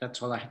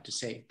that's all I have to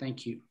say.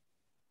 Thank you.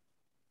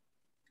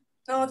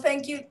 No,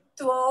 thank you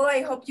to all.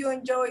 I hope you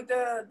enjoyed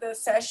the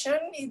session.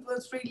 It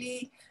was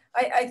really,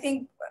 I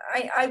think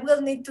I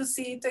will need to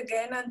see it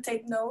again and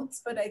take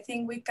notes, but I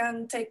think we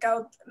can take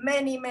out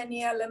many,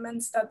 many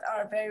elements that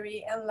are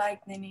very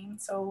enlightening.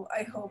 So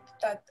I hope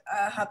that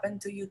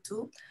happened to you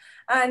too.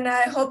 And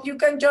I hope you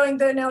can join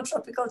the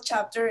Neotropical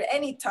Chapter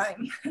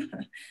anytime.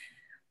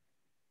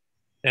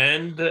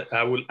 And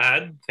I will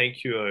add,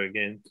 thank you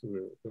again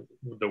to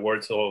the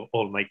words of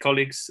all my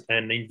colleagues,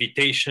 an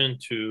invitation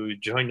to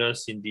join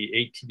us in the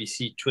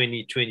ATBC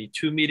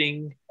 2022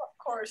 meeting. Of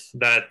course.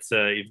 That,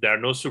 if there are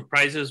no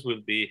surprises,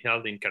 will be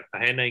held in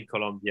Cartagena in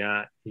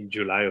Colombia in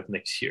July of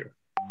next year.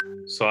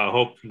 So I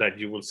hope that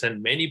you will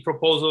send many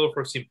proposals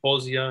for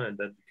symposia and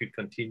that we could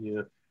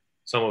continue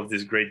some of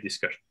these great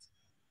discussions.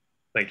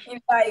 Thank you.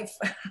 In life.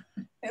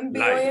 In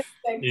live.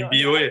 In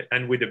BOE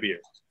and with a beer.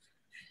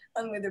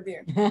 And with a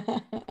beer.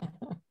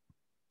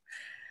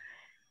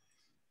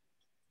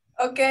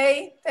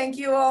 Okay, thank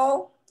you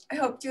all. I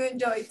hope you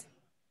enjoyed.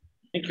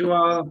 Thank you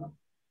all.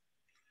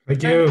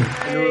 Thank you.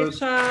 Bye,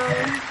 ciao.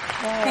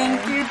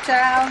 Thank you,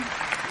 ciao.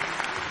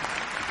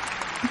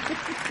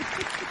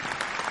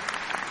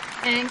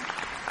 Thanks.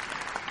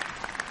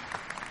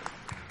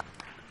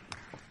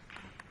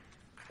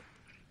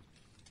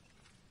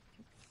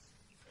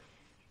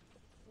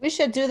 We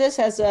should do this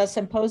as a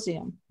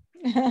symposium.